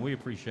nice, and we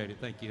appreciate it.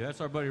 Thank you.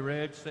 That's our buddy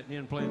Reg sitting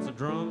in playing some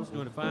drums,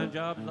 doing a fine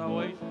job as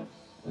always.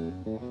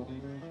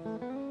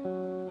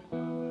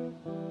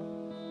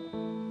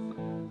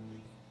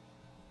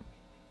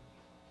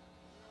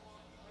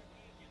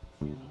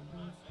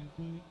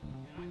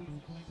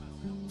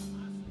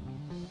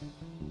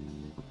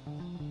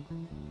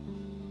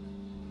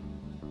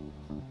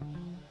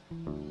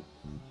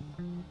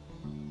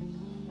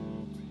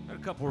 Got a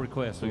couple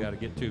requests we got to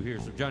get to here.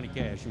 So Johnny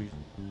Cash music.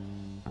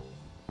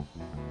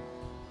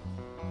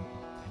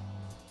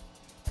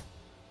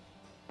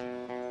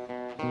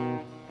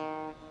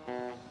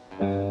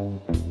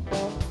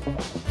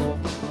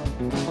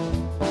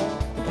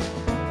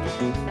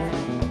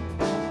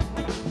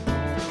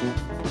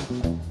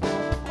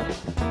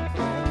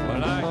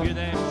 Well, I hear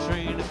that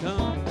train a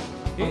come,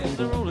 it's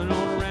a rolling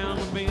on around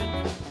the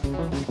bend.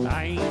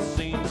 I ain't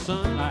seen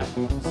sunlight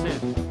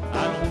since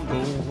I don't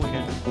know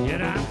when.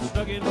 Yet I'm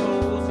stuck in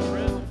Folsom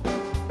Prison,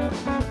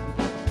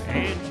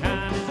 and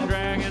time is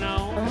dragging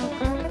on.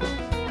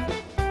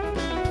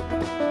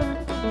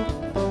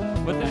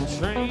 But that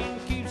train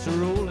keeps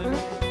rolling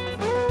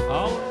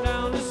on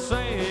down to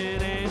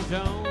San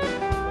Antone.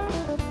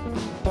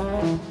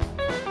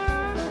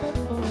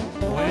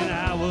 When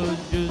I was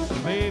just a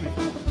baby,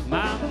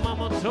 my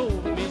mama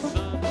told me,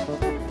 son,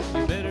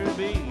 you better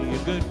be a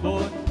good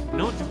boy.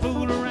 Don't you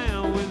fool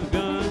around with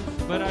guns.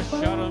 But I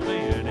shot a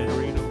man in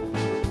Reno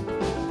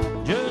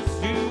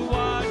just to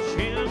watch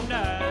him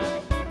die.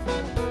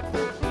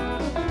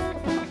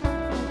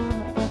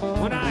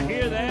 When I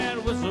hear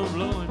that whistle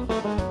blowing,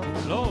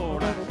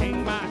 Lord, I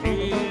hang my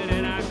head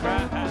and I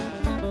cry.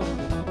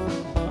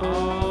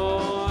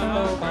 Oh, I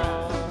cry.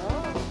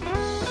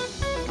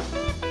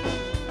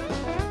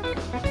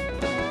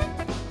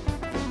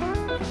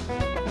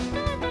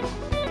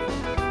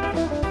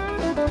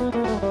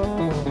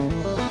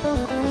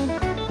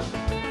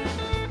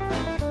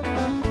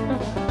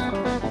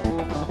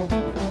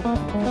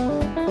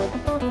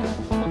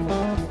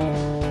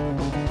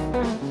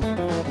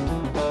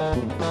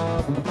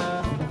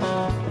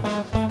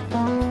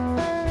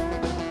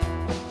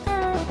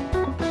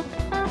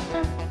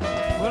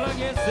 Well, I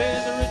guess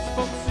there's a rich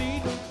folks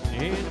seat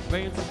in a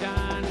fancy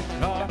dining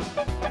car.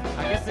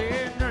 I guess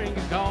they're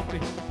drinking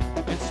coffee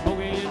and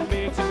smoking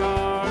big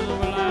cigars.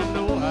 Well, I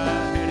know I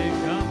had it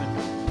coming.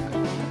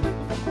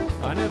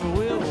 I never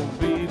will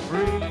be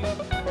free.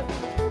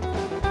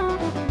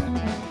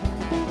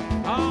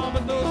 Oh,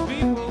 but those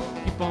people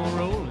keep on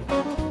rolling,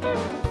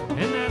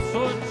 and that's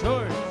what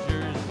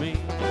tortures me.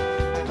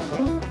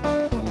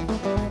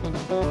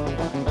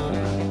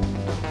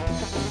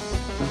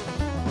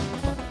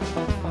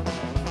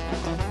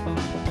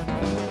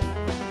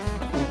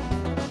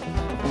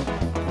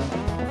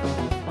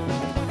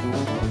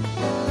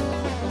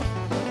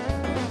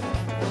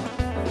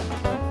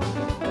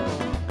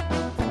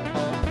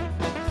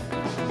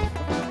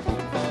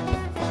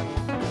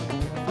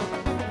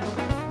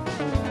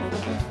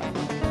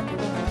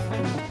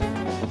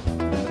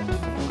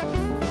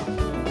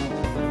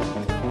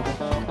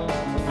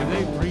 If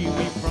they free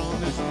me from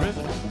this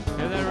prison,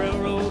 if that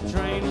railroad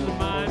train is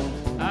mine,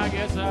 I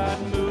guess I'd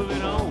move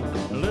it on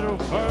a little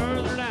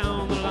further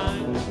down the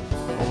line,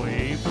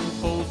 away from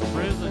Folsom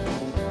Prison.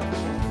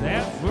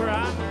 That's where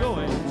I'm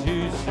going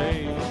to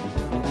stay.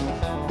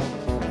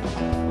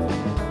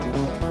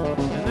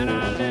 And then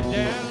I let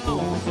that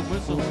lonesome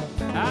whistle,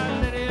 I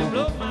let it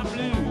blow my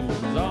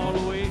blues all the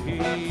way.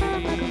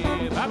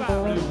 Bye-bye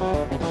blues.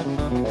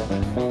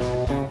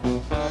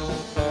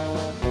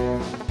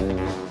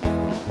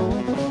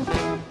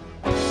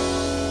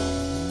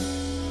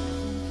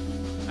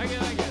 I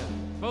get it.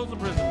 Folsom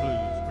Prison Blues.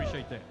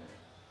 Appreciate that.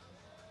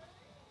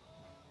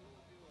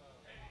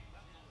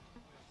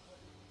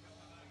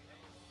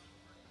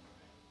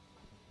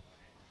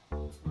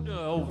 We'll do an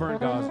old Vern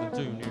Gosling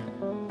tune here.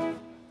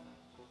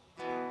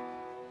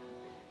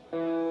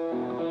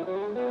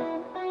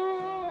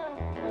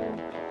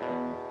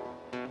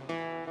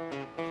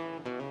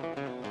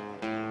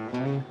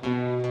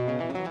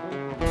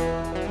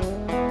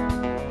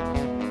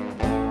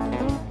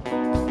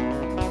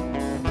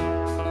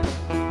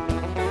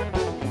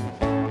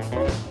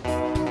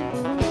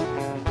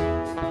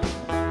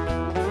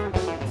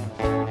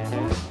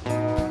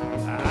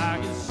 I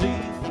can see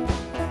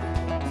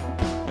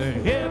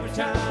every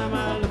time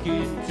I look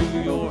into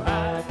your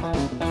eyes.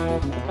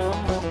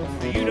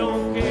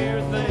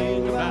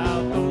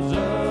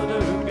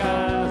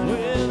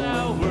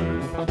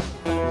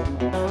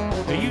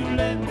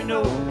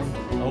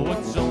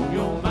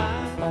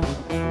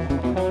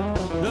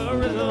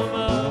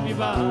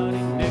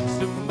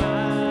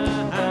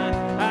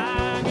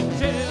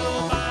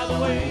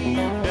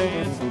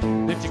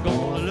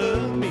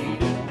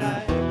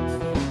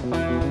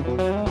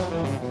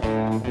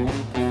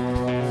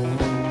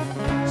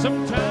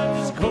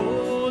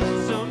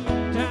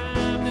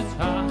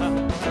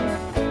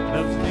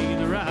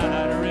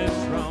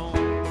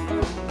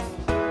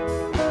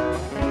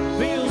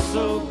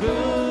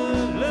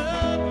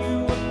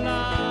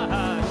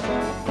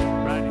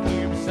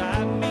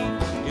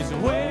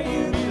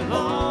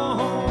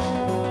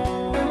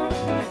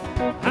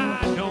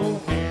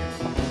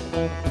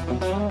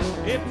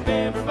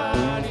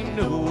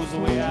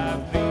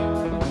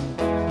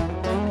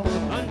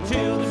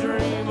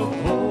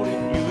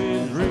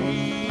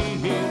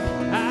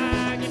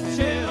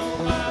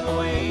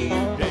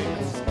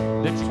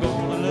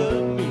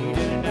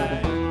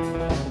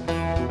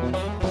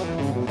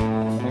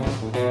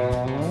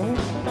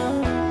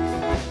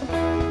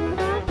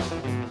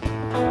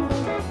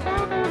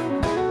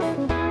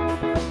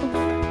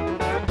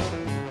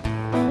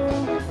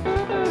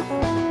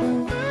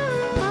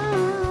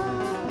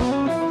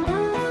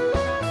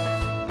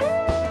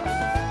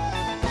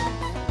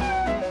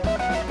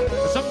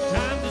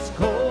 Sometimes it's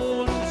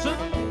cold and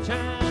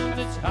sometimes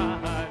it's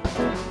hot.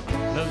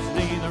 Love's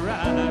neither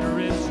right or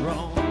it's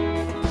wrong.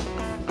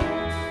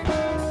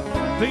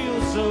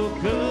 Feels so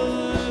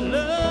good,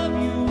 love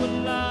you a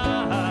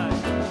lot.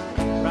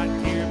 Right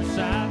here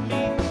beside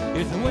me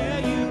is where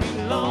you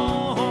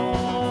belong.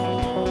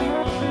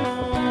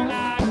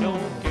 I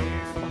don't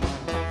care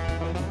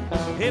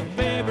if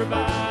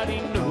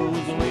everybody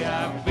knows the way I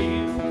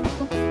feel,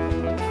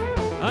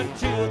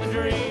 until the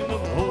dream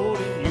of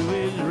holding you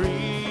is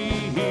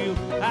real.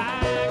 I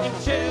can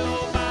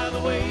tell by the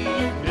way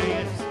you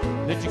dance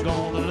that you're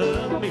gonna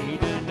love me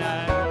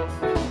tonight.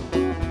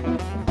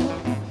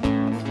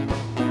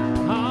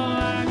 Oh,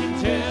 I can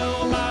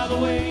tell by the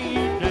way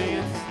you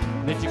dance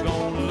that you're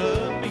gonna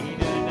love me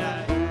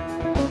tonight.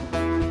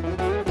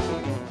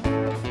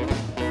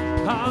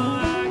 Oh,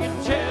 I can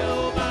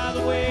tell by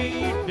the way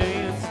you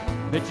dance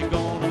that you're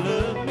gonna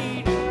love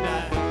me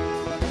tonight.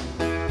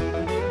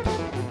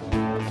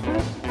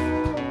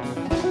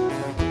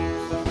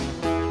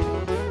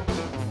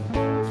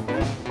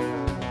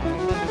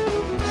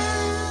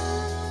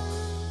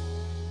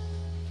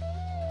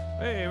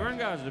 Hey, Vern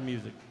Gosdin the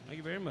music. Thank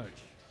you very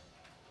much.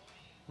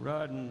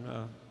 Rod and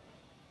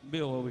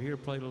Bill over here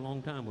played a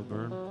long time with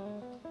Vern.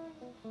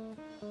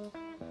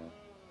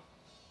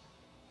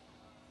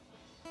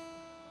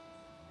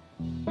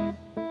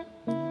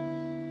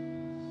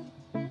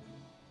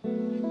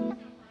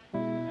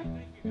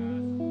 Thank you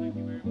guys. Thank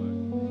you very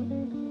much.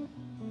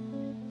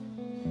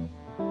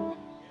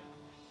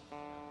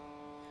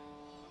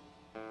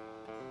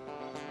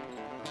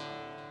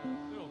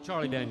 Good old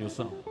Charlie Daniels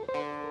song.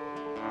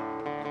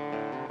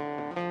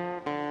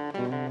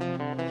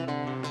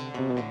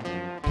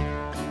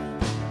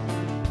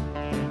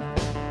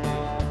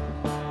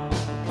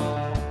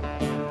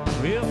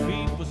 Well,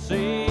 people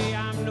say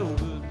I'm no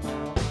good,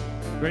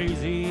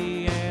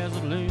 crazy as a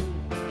loon.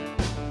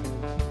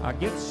 I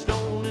get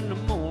stoned in the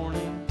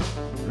morning,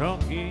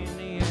 drunk in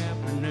the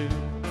afternoon.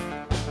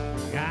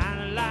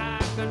 Kinda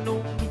like an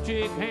old blue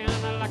chick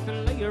hound, I like to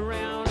lay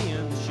around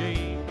in the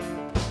shade.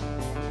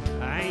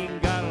 I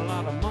ain't got a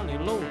lot of money,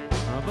 Lord,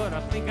 but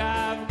I think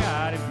I've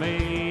got it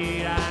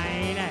made. I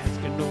ain't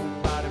asking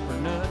nobody for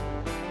nothing.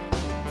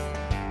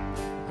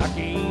 I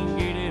can't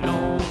get it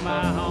on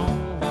my own.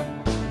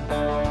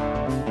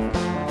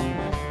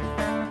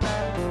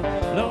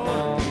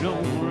 Lord, if you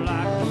don't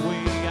like the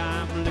way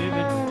I'm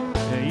living,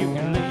 you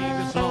can leave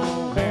this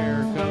long hair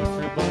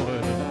country boy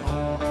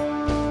alone.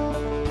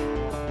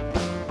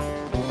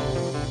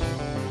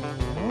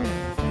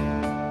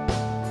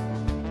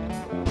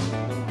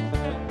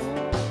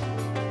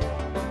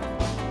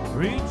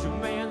 Preacher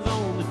man's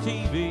on the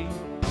TV,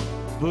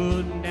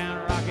 putting down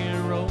rock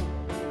and roll.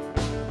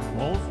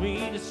 Wants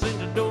me to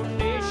send a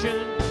donation,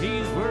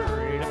 he's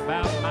worried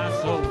about my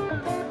soul.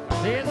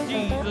 Says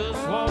Jesus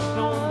walked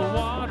on the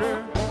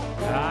water,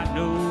 I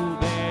know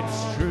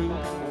that's true.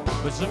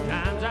 But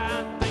sometimes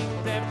I think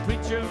that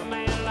preacher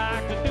man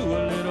like to do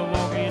a little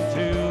walking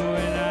too.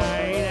 And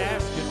I ain't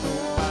asking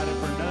nobody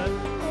for nothing.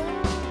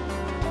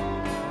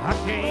 I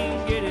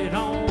can't get it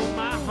on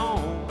my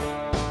home.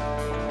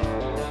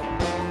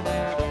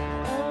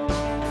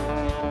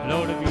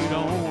 Lord, if you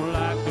don't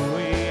like the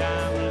way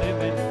I'm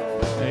living,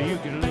 you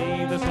can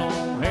leave this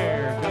long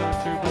hair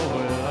country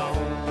boy alone.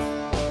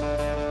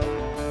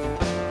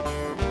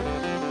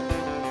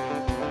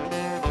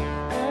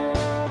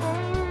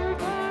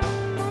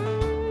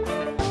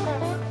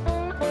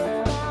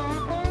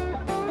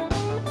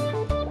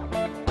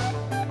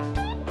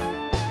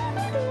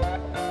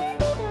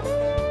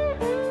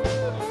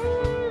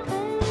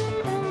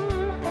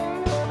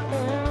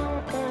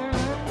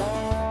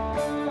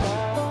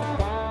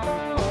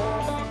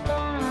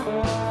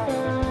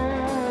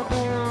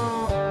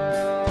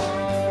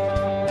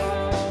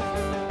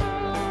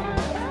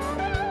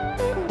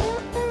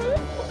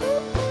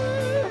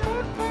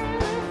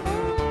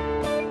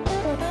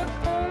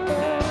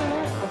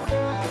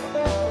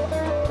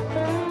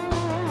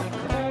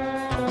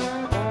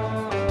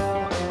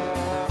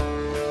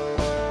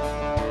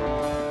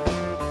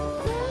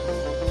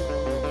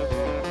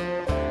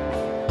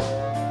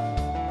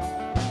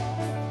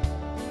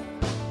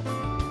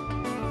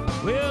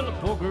 Well, a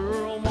poor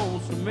girl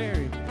wants to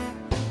marry me,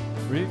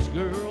 rich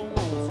girl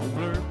wants to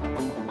flirt.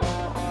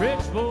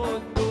 Rich boy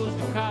goes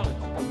to college,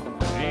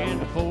 and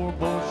the poor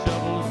boy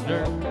shovels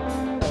dirt.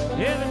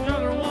 Yeah, the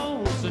drugger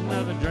wants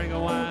another drink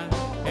of wine,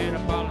 and a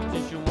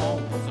politician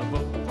wants a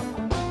vote.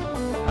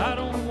 I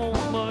don't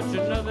want much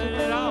of nothing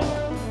at all.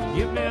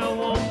 Give me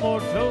one more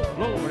toke,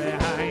 Lord,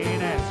 I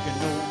ain't asking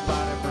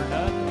nobody for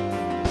nothing.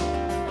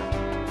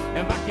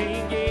 If I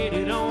can't get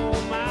it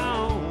on my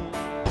own.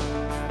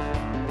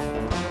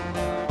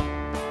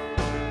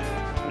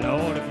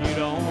 Lord, if you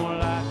don't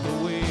like the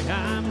way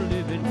I'm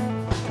living,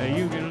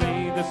 you can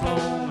leave this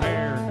long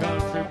hair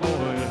country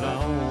boy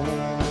alone.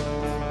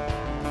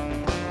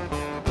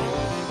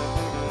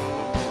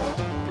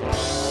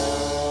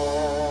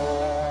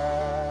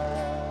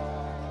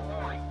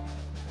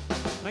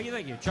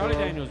 Thank you. Charlie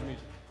Daniels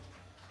music.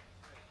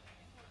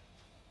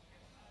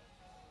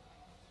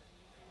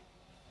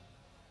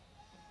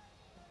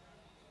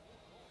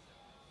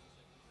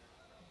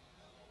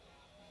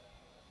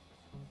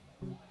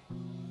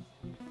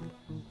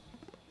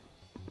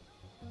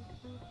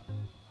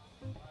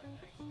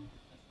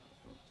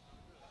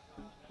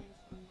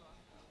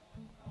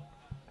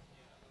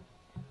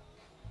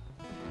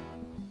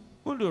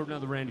 do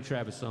another Randy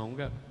Travis song. We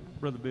got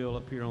Brother Bill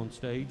up here on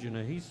stage, and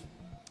he's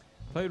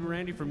played with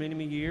Randy for many,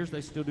 many years.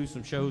 They still do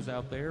some shows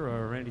out there.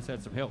 Randy's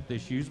had some health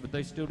issues, but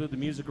they still do the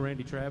music of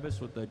Randy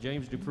Travis with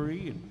James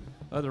Dupree and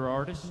other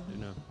artists.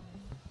 And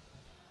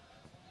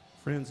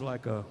friends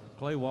like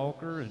Clay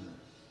Walker and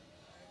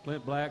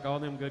Clint Black, all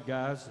them good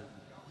guys.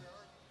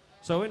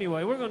 So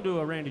anyway, we're going to do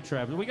a Randy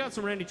Travis. We got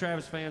some Randy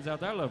Travis fans out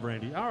there. I love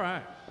Randy. All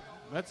right.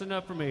 That's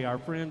enough for me. Our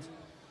friends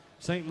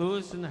St.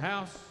 Louis in the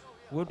house.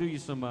 We'll do you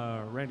some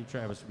Randy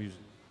Travis music.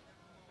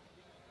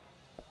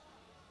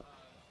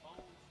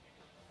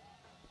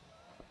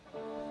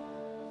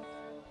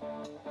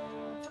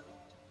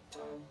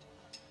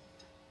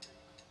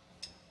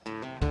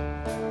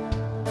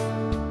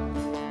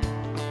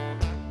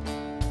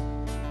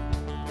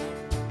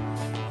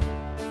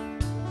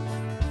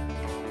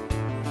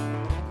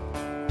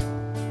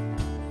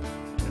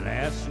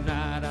 Last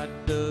night I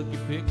dug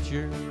your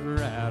picture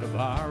out of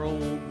our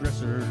old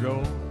dresser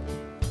drawer.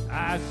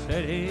 I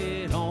set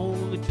it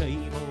on the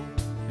table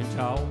and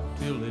talked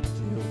till it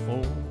till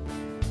 4.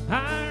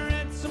 I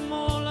read some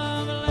more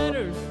love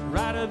letters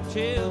right up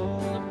till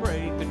the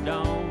break of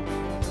dawn.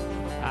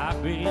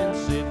 I've been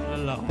sitting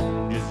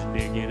alone just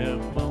digging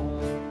up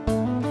bones.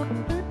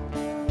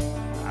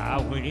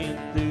 I went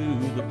through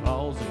the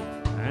closet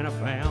and I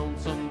found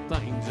some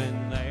things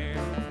in there.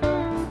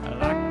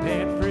 Like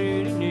that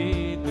pretty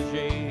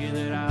negligee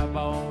that I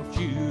bought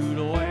you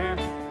to wear.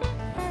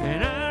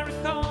 And I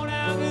recall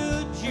how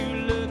good you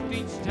looked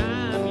each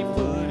time you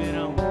put it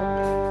on.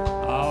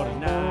 Oh,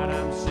 tonight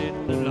I'm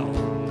sitting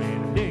alone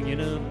and I'm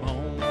digging up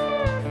bones.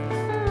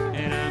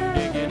 And I'm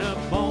digging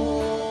up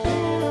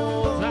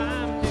bones.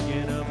 I'm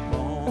digging up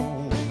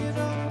bones.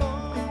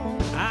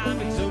 I'm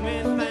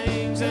exhuming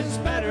things that's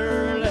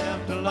better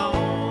left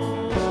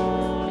alone.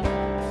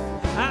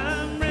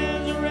 I'm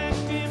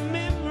resurrecting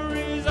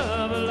memories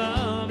of a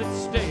love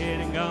that's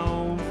dead and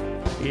gone.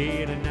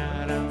 Yeah,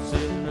 tonight I'm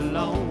sitting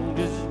alone,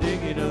 just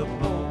digging up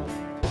bones.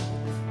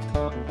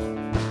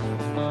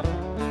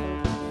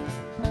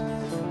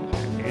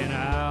 And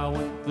I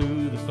went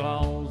through the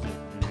closet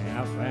and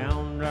I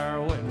found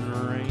our wedding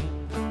ring.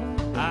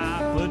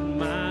 I put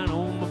mine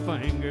on my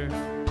finger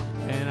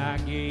and I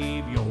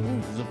gave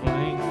yours a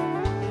fling.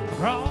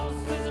 Across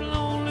this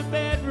lonely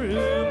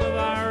bedroom of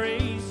our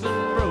ace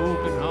and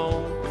broken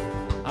home.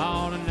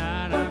 All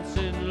tonight I'm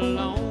sitting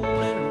alone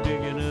and I'm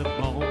digging up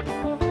bones.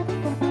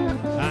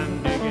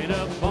 I'm digging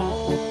up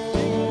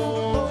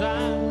bones.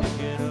 I'm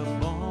digging up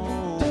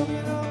bones.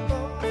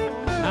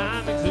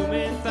 I'm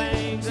exhuming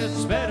things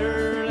that's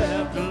better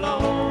left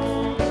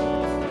alone.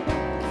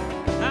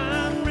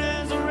 I'm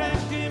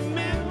resurrecting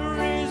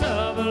memories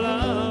of a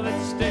love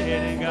that's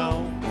dead and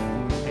gone.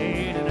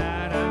 Hey,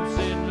 tonight I'm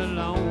sitting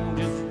alone,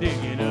 just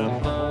digging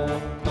up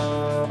bones.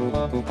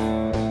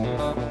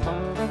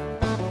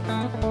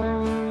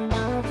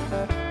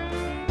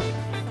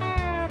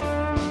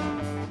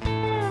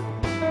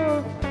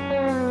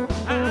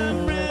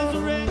 I'm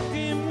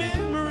resurrecting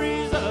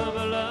memories of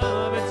a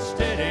love that's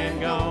dead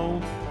and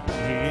gone.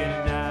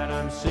 Yeah, tonight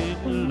I'm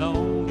sitting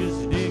alone,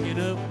 just digging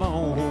up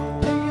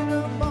bones.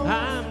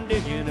 I'm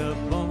digging up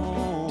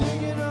bones.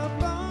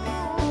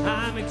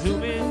 I'm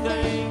exhuming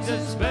things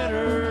that's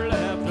better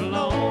left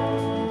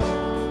alone.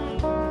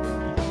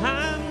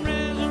 I'm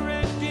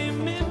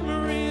resurrecting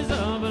memories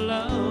of a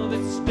love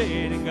that's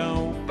dead and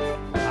gone.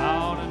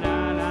 All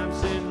tonight I'm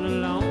sitting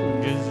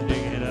alone, just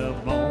digging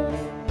up bones.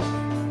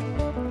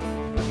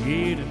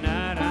 Yeah,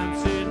 tonight I'm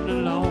sitting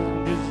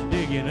alone, just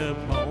digging up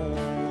bones.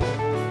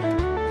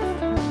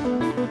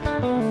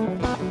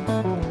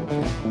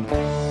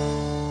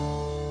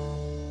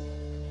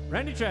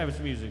 Randy Travis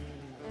music.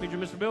 Feature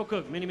Mr. Bill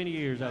Cook, many, many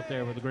years out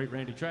there with the great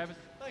Randy Travis.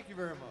 Thank you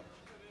very much.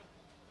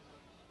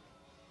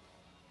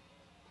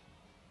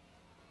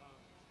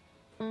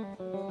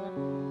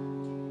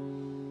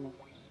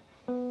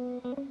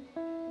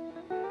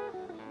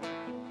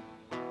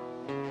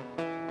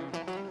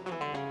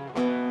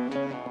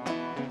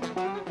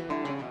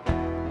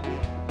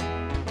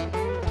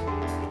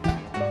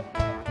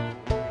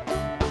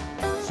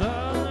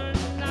 Southern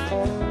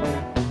night.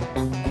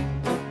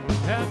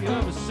 Have you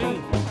ever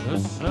seen the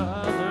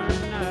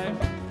southern night?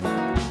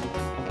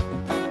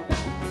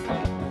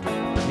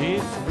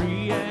 It's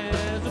free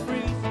as a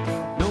breeze.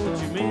 Don't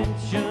you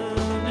mention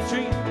the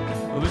tree.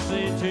 We're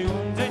sitting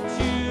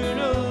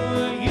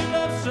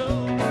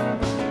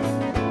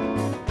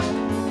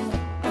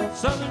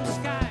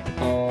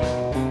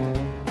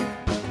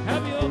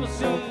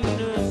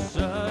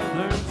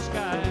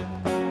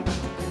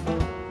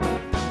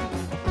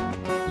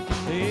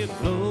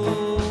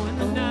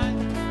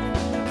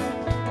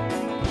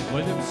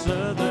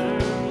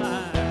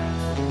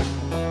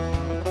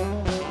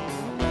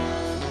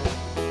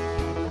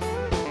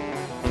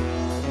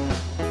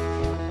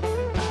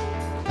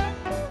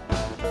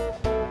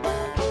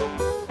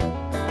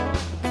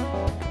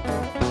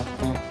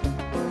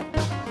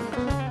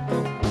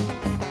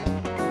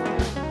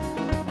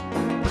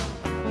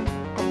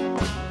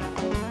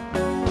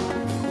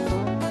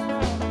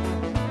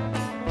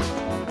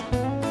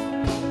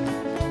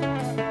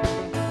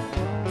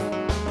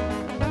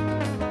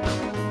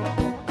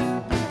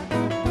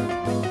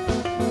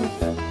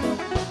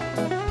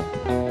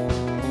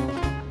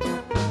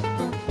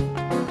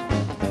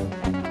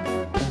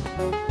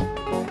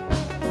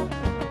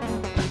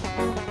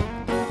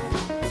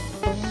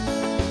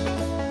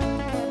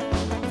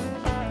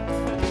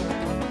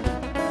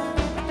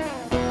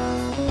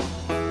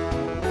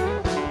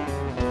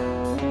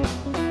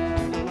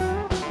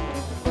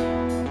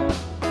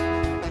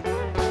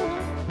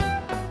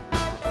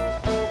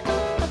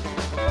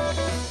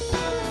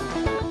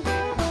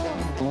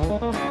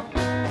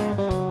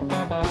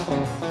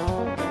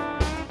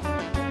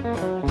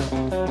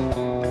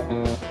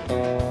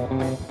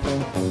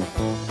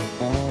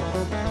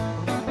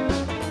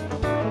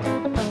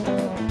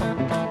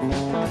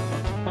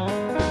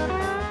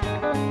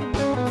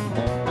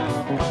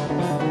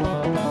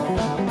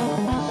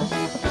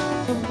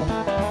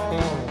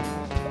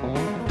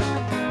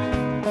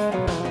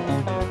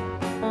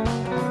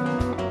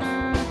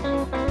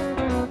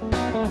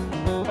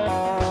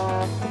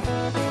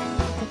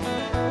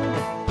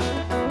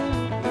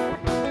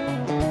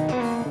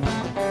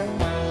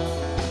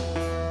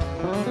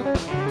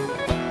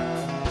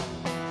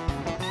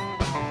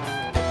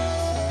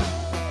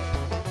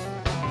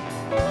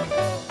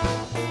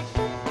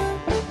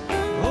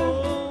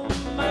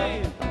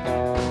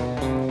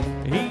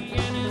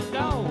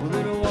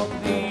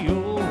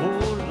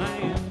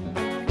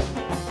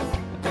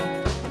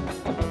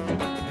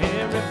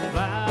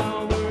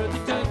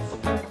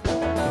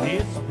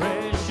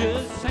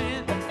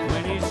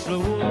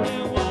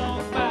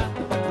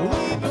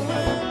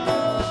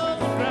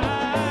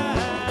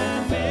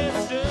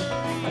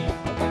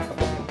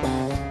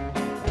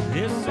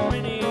there's so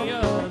many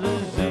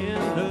others in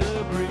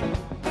the breeze.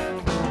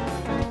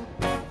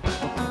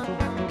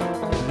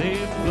 They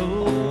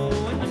flow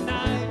in the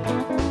night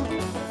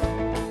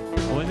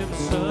with them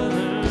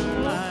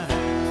southern lights.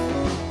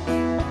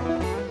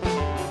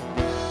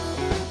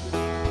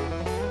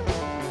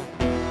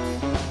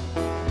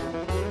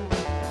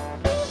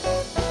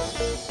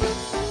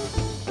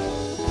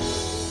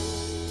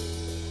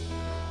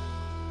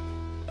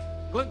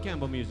 Glenn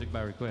Campbell music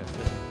by request.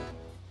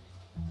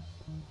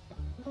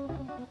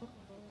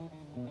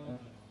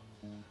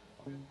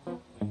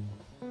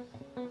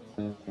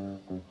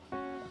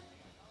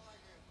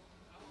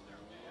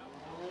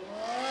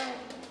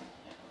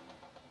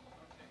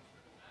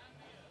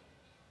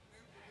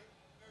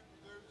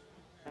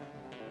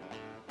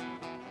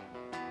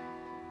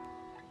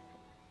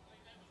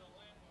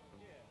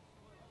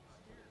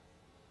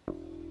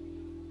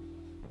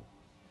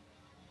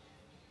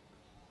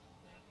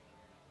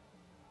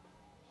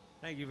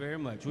 Thank you very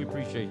much. We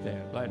appreciate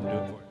that. Glad to do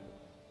it for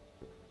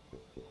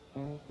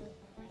you.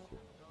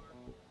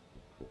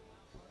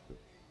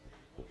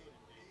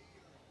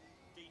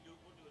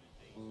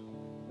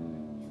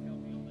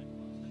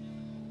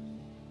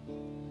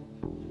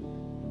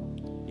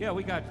 Yeah,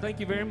 we got,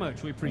 thank you very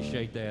much. We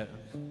appreciate that.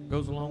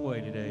 Goes a long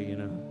way today, you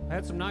know. I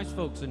had some nice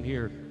folks in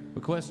here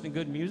requesting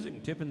good music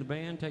and tipping the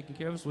band, taking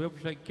care of us. We hope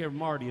you're taking care of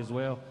Marty as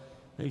well.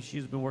 Hey,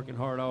 she's been working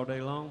hard all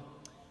day long.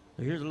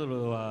 So here's a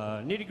little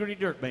Nitty Gritty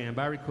Dirt Band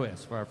by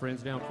request for our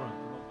friends down front.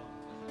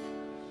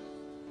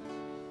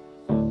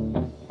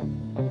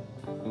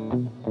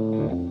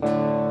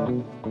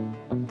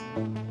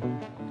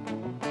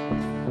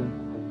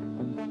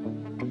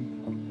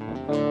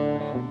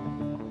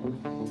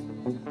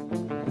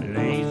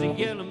 Lazy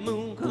yellow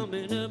moon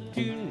coming up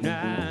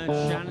tonight,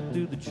 shining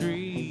through the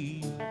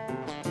trees.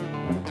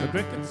 The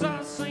crickets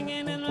are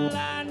singing and the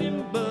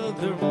lightning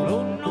bugs are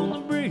floating on the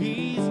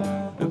breeze.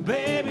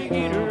 Baby,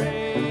 get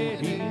ready.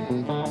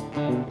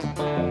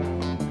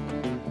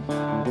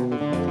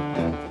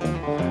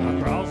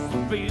 Across the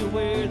field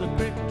where the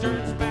creek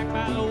turns back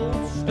by the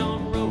old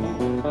stone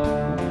road,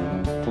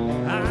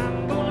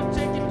 I'm gonna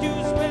take you to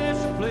a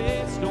special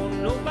place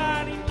don't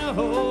nobody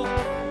know.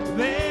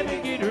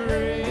 Baby, get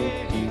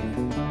ready.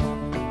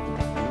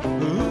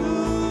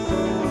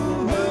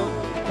 Ooh,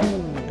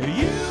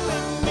 you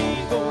and me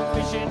go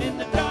fishing in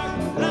the dark,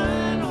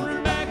 lying on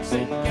our backs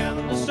and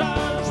counting the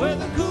stars where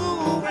the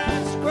cool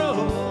grass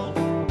grows.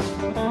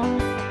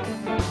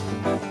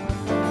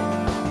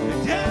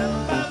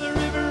 Down by the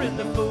river in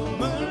the full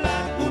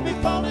moonlight, we'll be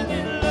falling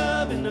in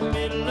love in the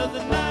middle of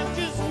the night,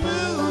 just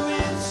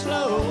moving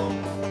slow.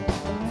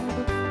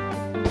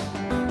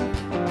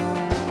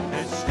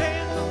 And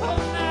staying the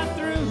whole night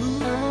through.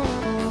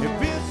 It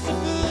feels so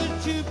good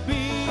to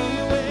be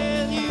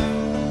with you.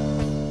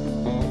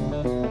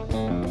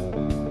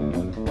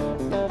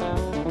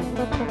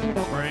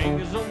 Spring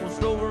is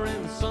almost over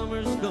and the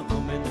summer's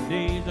come and the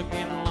days are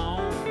getting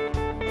long.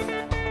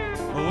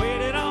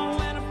 Waited on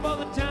winter for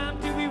the time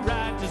to be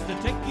right, just to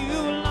take you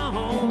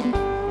along.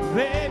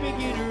 Baby,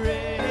 get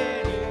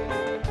ready.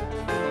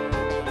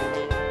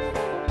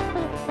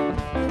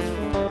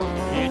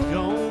 It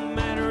don't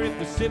matter if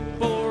we sit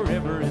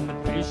forever and the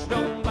fish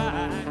don't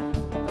bite.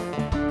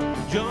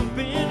 Jump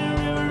in the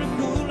river and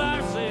cool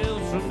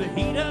ourselves from the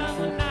heat of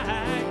the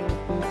night.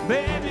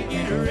 Baby,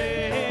 get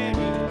ready.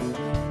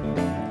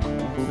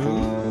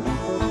 Ooh,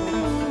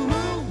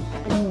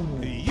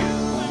 you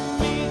and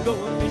me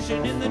going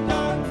fishing in the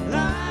dark,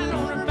 lying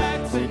on our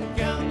backs and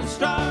counting the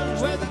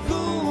stars where the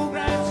cool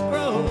grass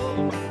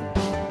grows.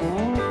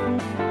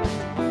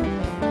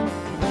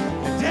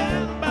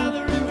 Down by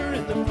the river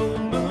in the full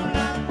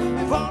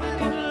moonlight, falling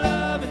in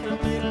love in the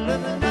middle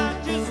of the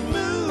night, just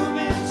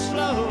moving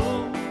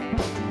slow.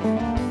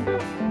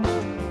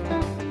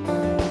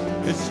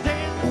 It's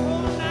staying the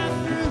whole night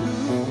through.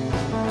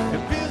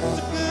 It feels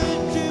so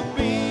good to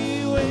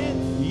be with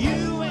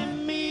you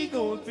and me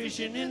going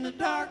fishing in the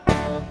dark.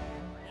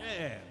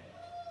 Yeah.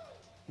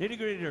 Nitty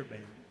Gritty Dirt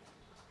Band.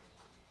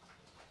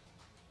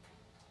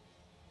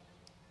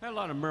 Had a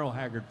lot of Merle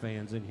Haggard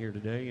fans in here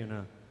today,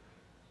 and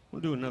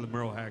we'll do another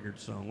Merle Haggard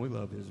song. We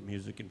love his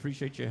music and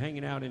appreciate you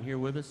hanging out in here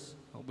with us.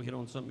 Hope we hit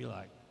on something you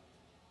like.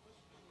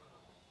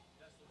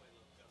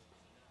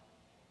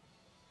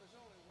 There's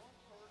only one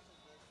person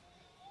that's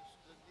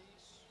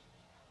Denise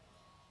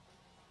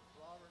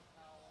Robert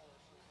Powell or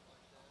something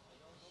like that.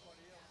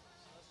 Nobody else.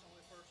 That's the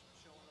only person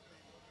showing up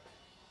anywhere.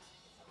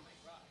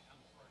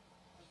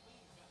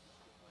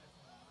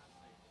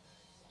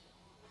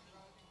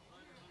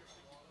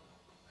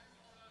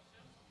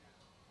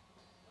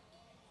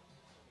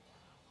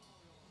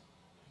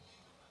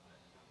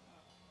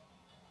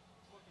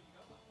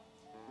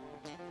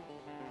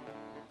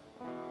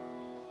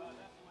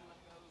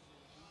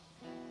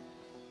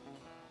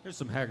 There's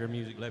some Haggard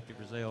music, Lefty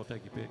Frizzell.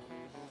 Take your pick.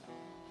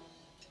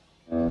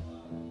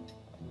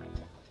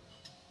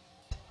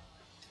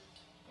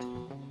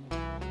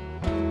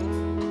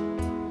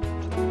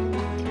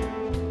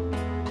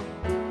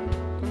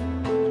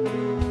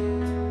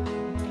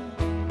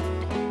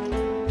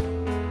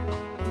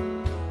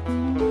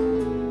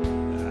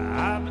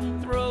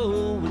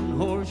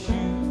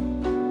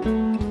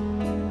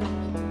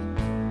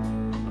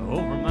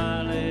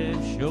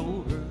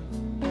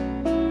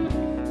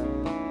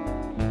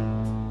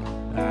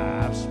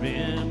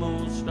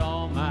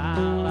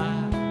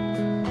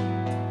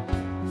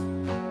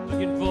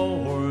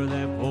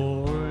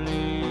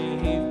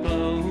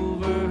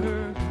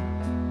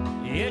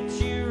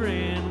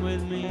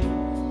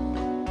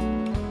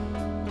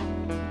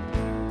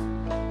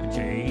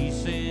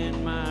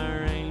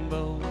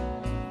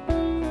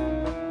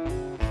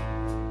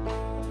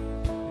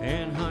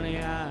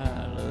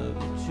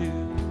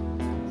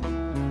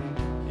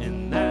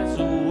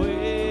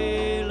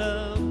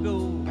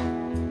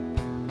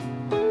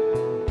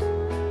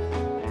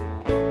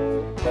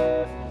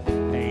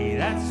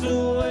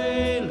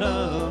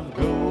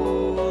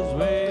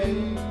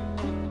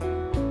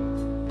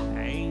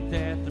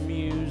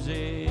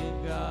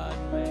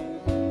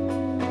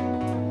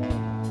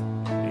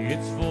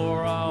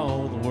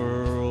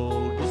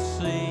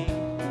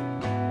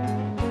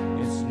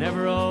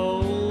 never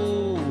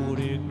old,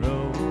 it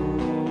grows.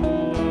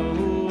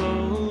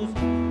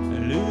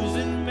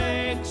 Losing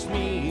makes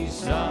me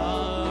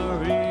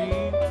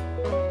sorry.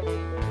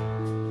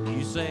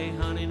 You say,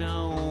 honey,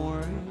 don't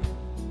worry.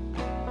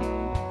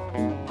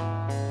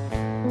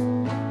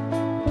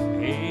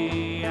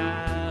 Hey,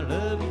 I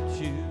love you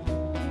too,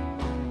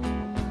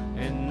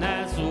 and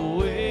that's the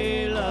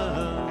way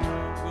love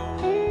goes.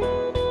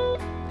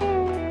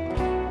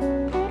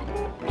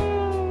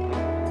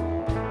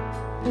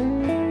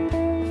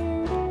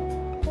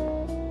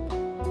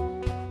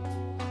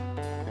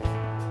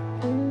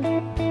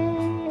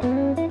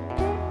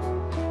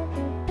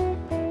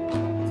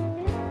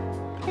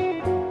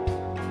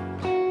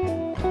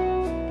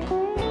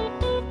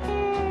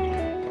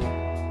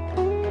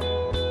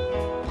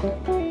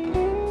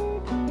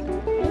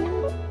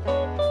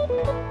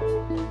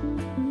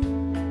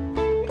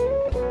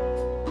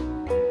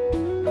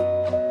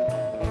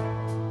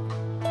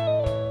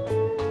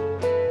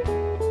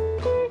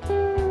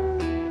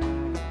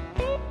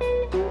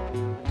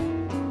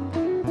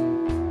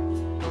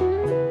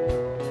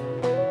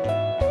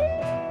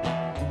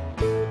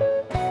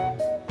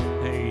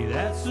 Hey,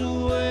 that's the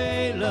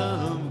way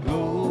love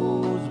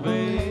goes,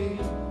 babe.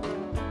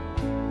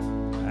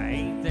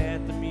 Ain't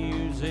that the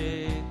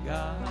music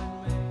God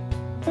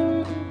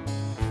made?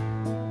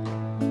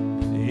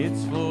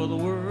 It's for the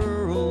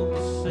world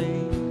to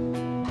see.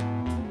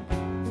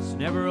 It's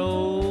never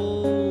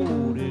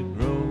old, it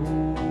grows.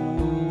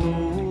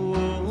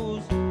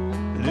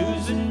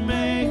 Losing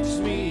makes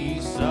me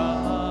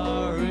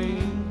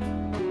sorry.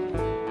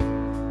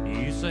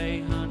 You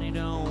say, honey,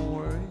 don't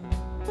worry.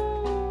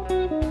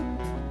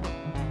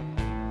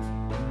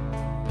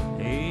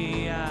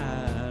 Hey,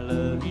 I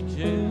love you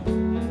too,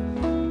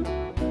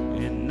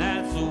 and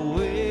that's the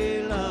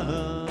way love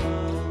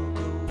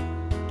goes.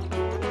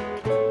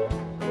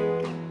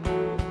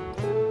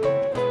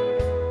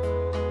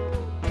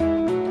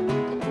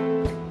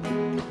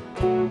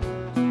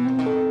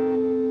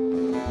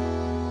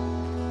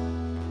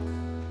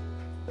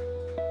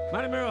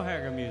 Mighty Merle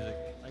Haggard music.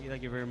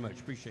 Thank you very much.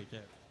 Appreciate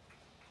that.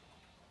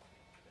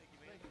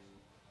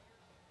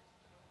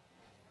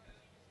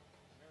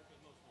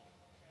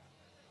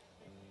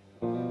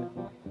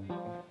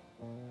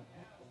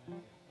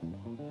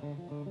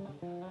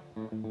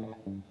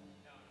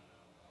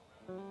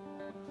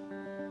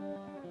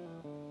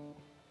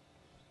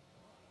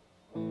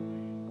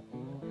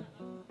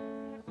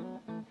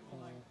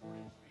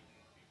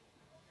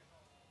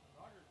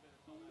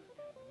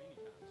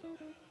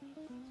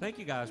 Thank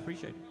you guys,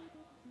 appreciate it.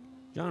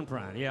 John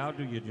Prine, yeah, I'll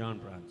do your John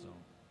Prine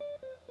song.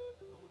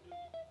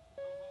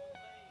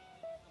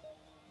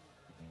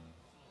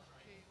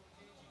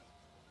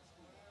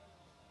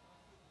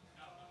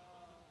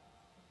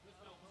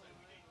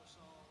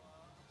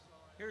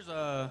 Here's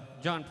a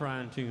John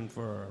Prine tune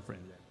for our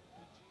friend there.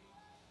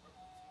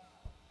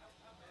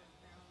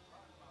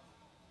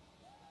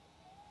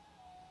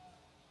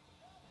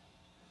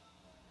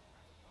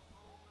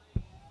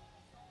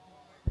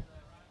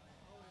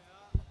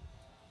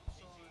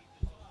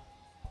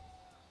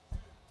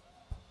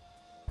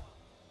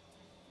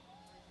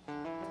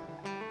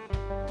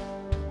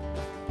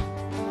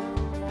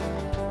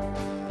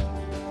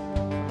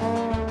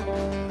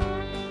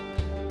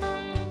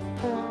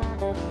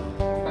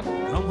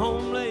 Come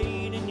home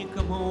late and you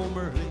come home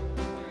early.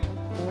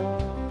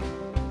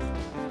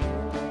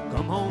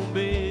 Come home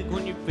big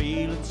when you're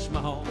feeling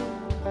small.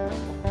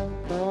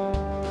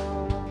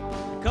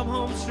 You come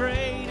home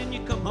straight and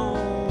you come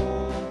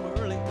home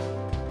early.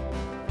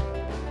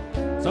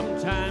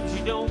 Sometimes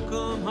you don't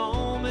come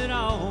home at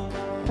all.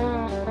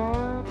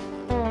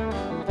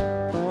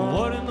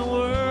 What in the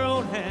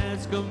world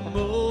has come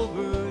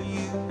over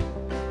you?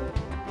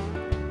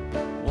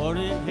 What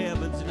in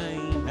heaven's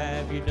name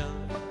have you done?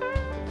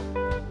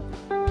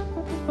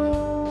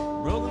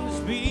 Broken the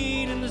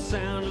speed and the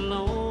sound of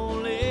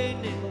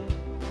loneliness.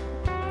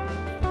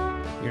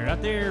 You're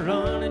out there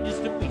running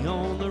just to be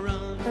on the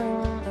run.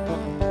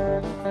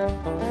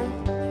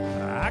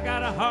 I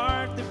got a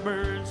heart that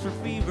burns for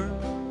fever.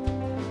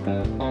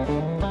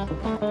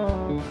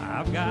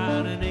 I've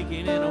got an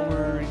aching and a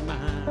worried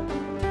mind.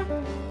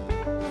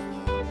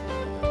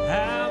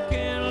 How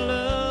can a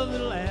love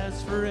that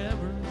lasts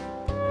forever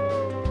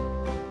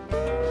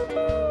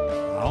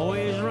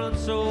always run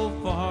so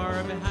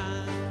far behind?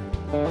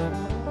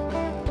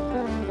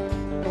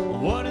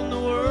 What in the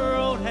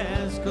world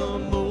has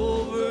come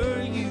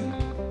over you?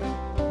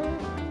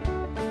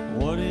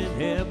 What in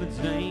heaven's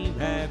name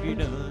have you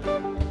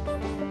done?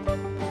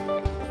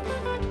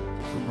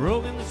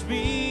 Broken the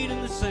speed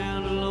and the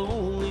sound of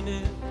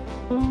loneliness.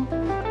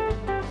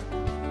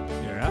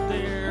 You're out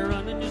there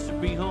running just to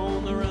be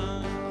on the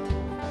run.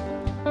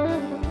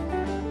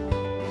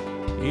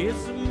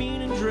 It's a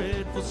mean and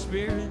dreadful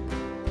spirit.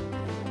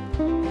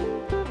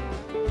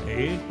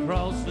 It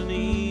crossed an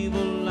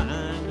evil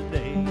line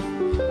today.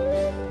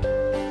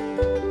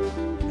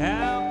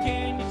 How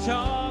can you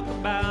talk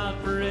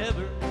about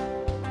forever?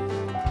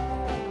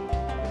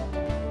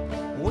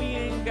 We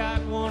ain't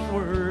got one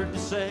word to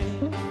say.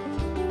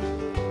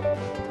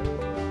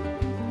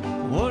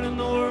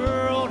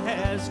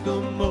 ask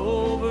them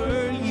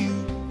over you.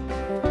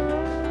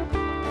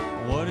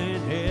 What in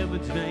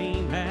heaven's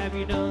name have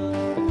you done?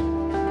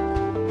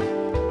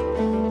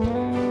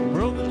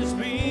 Broken the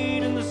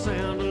speed and the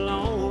sound of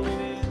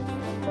loneliness.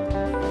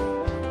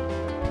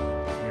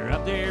 You're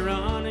out there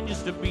running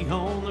just to be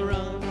on the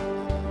run.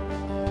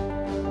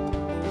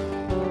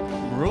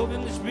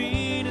 Broken the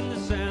speed and the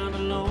sound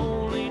of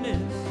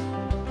loneliness.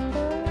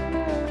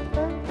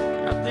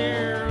 You're out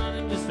there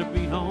running just to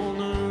be on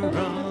the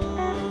run.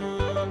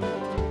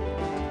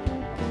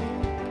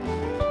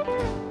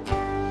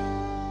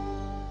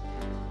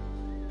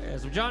 Yeah,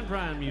 some John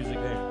Prine music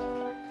there.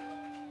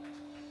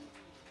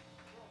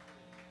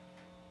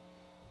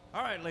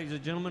 All right, ladies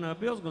and gentlemen,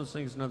 Bill's going to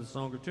sing us another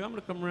song or two. I'm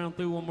going to come around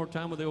through one more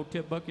time with the old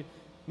tip bucket.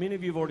 Many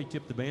of you have already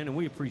tipped the band, and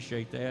we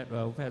appreciate that.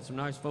 We've had some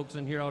nice folks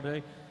in here all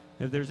day.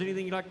 If there's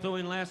anything you'd like to throw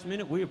in last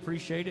minute, we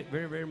appreciate it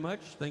very, very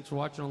much. Thanks for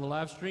watching on the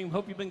live stream.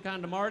 Hope you've been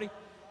kind to Marty.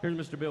 Here's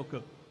Mr. Bill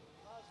Cook.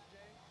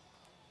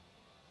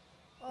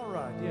 All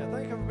right, yeah,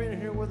 thank you for being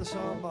here with us.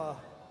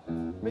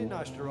 Be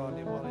nice to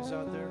Rodney while he's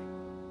out there.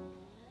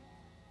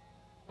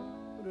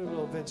 We'll do a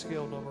little Vince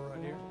Gill number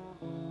right here.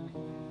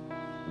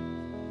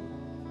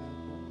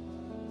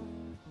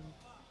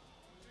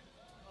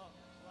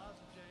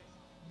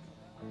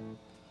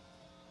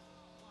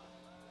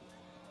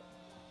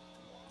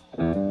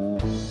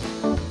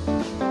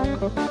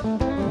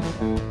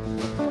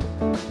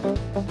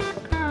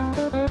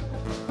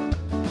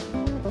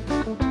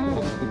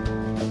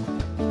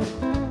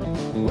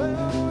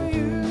 Well,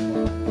 you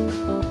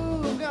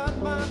got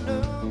my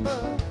number.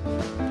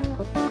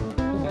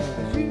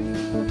 You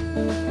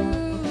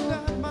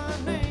got my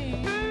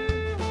name.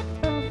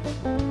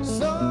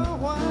 So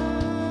why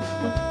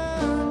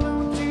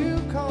don't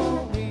you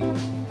call me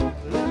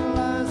Little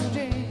Liza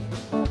Jane?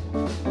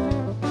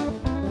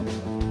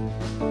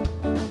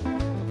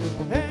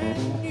 And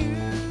you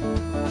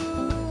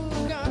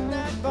got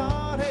that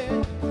body.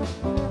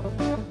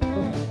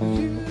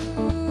 You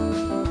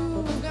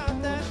got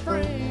that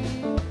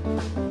frame.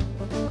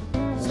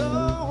 So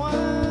why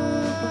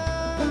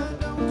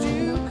don't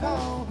you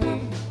call me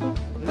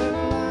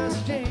Little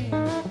Liza Jane?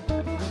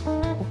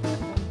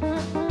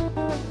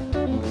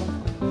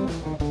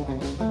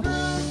 Girl,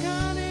 I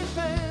got it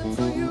bad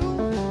for you.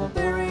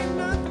 There ain't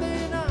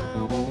nothing I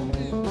won't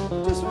do.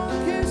 Just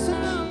one kiss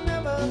and I'll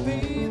never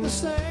be the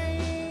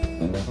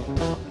same.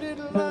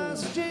 Little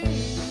Liza Jane.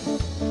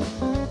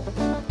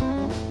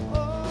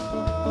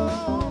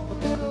 Oh,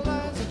 Little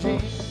Liza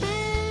Jane.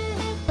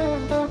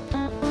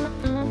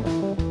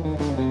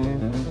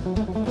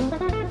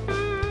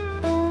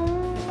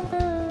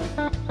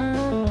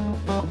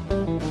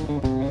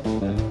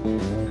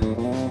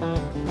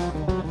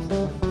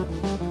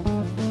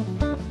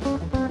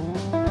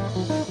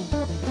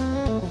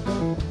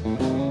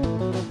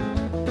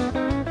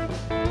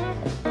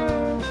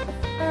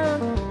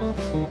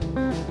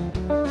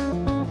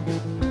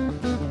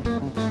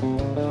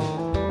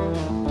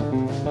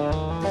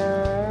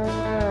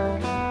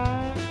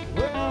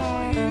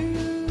 Well,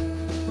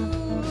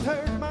 you've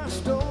heard my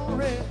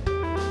story,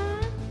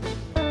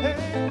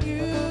 and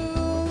you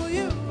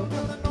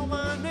doesn't know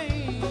my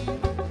name.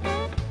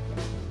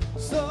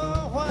 So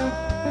why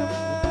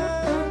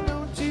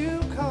don't you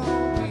call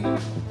me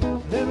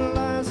Little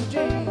Liza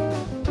Jane?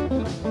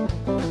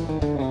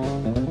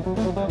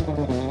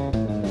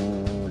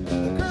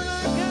 Girl,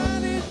 I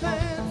got it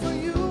planned for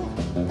you.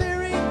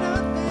 There ain't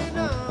nothing I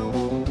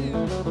won't do.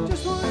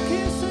 Just one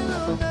kiss and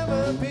I'll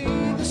never be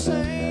the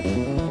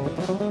same.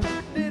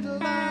 Little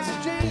Liza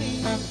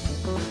Jane.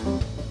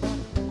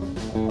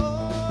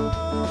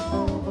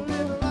 Oh,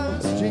 Little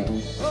Liza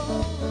Jane.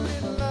 Oh,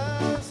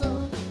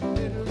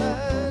 Little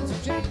Liza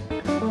Jane.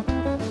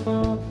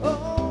 Oh,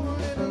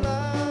 Little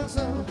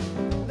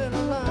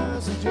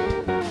Liza Jane.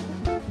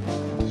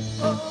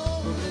 Oh,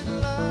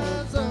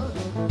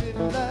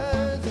 Little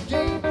Liza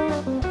Jane.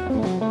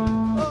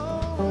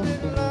 Oh,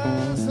 Little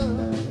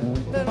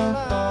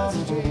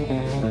Liza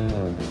Jane.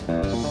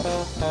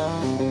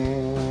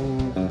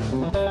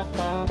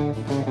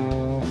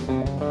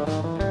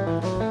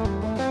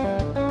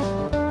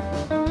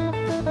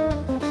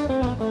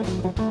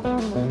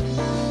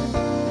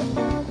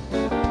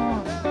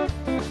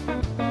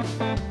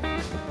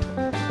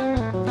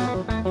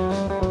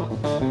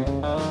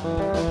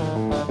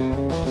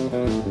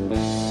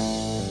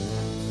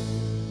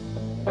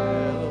 A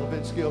little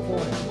bit skill for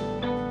you.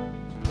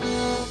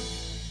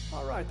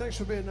 All right, thanks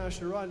for being nice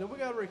to Rodney. We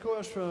got a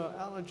request from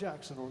Alan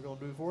Jackson we're going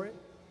to do for you.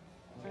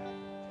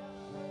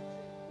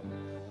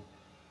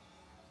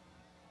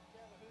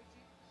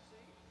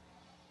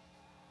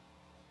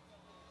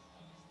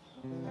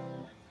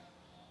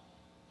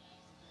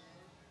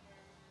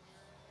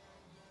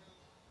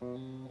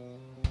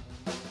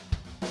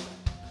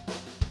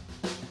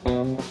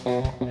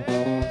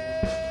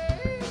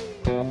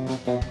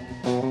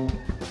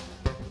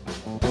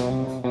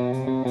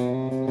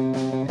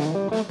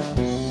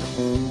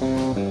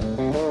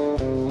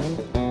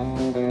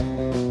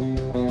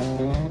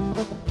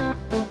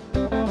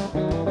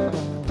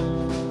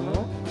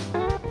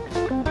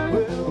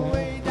 Well,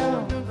 way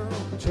down under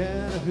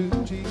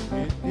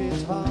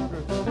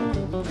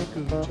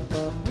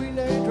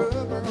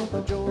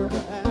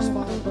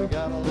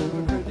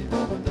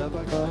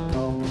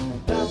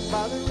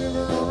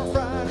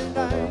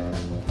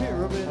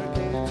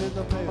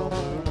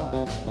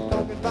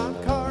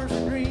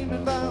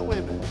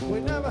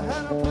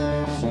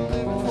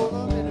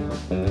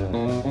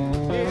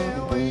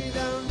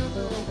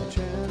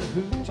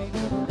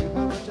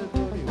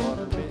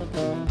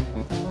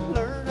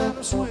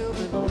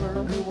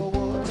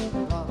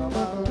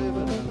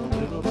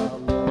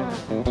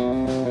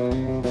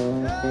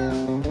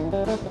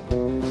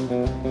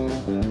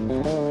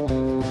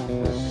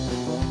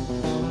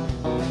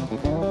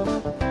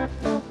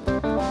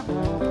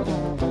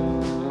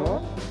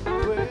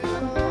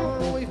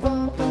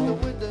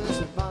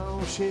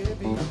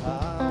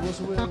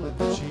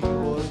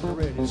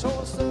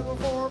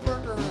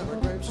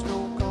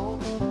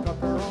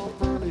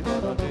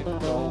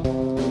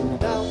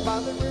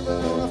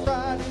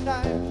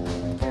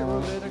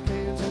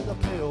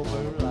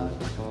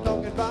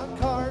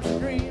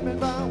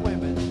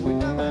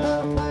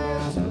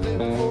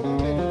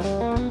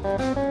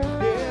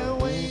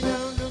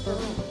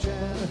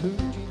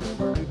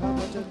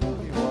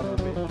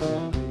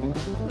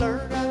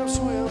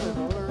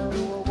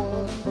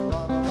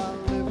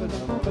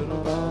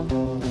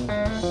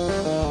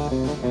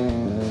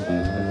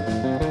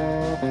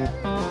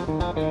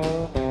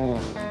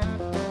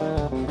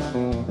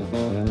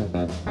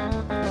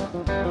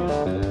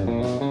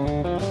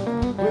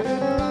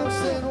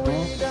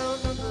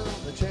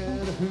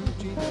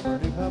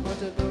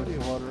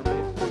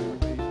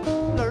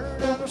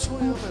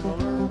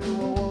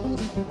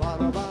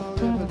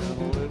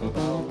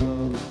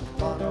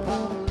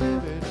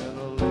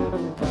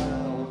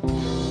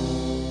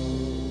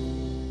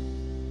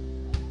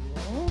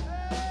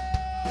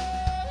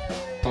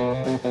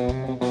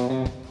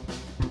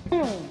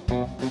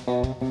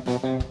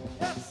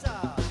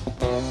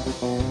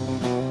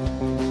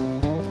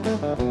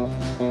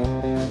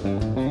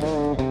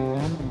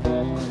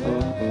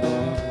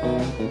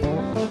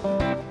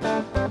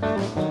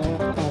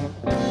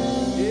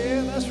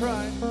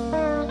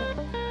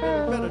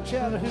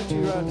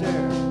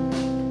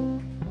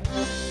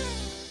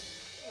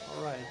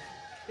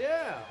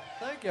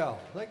Thank y'all.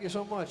 Thank you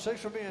so much. Thanks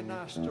for being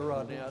nice to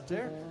Rodney out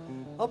there.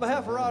 On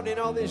behalf of Rodney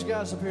and all these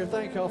guys up here,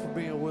 thank y'all for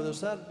being with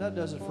us. That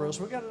does it for us.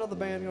 We got another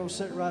band going to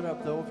sit right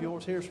up, though. If you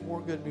want to hear some more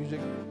good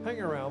music,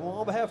 hang around. Well,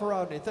 on behalf of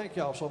Rodney, thank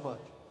y'all so much.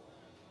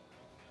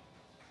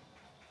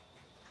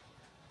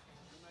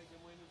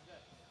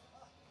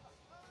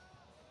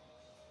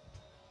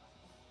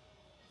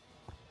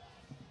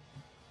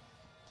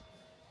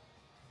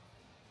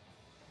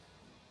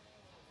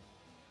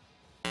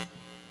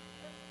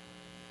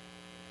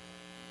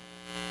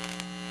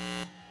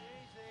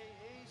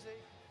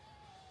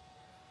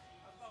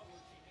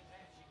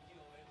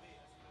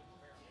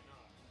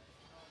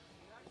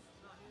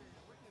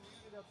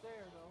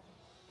 There though.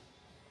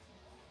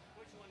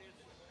 Which one is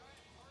it?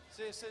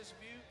 See, it says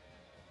Butte.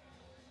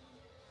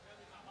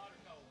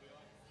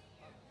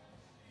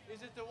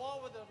 Is it the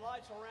one with the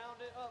lights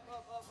around it? Up,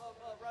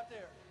 right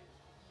there.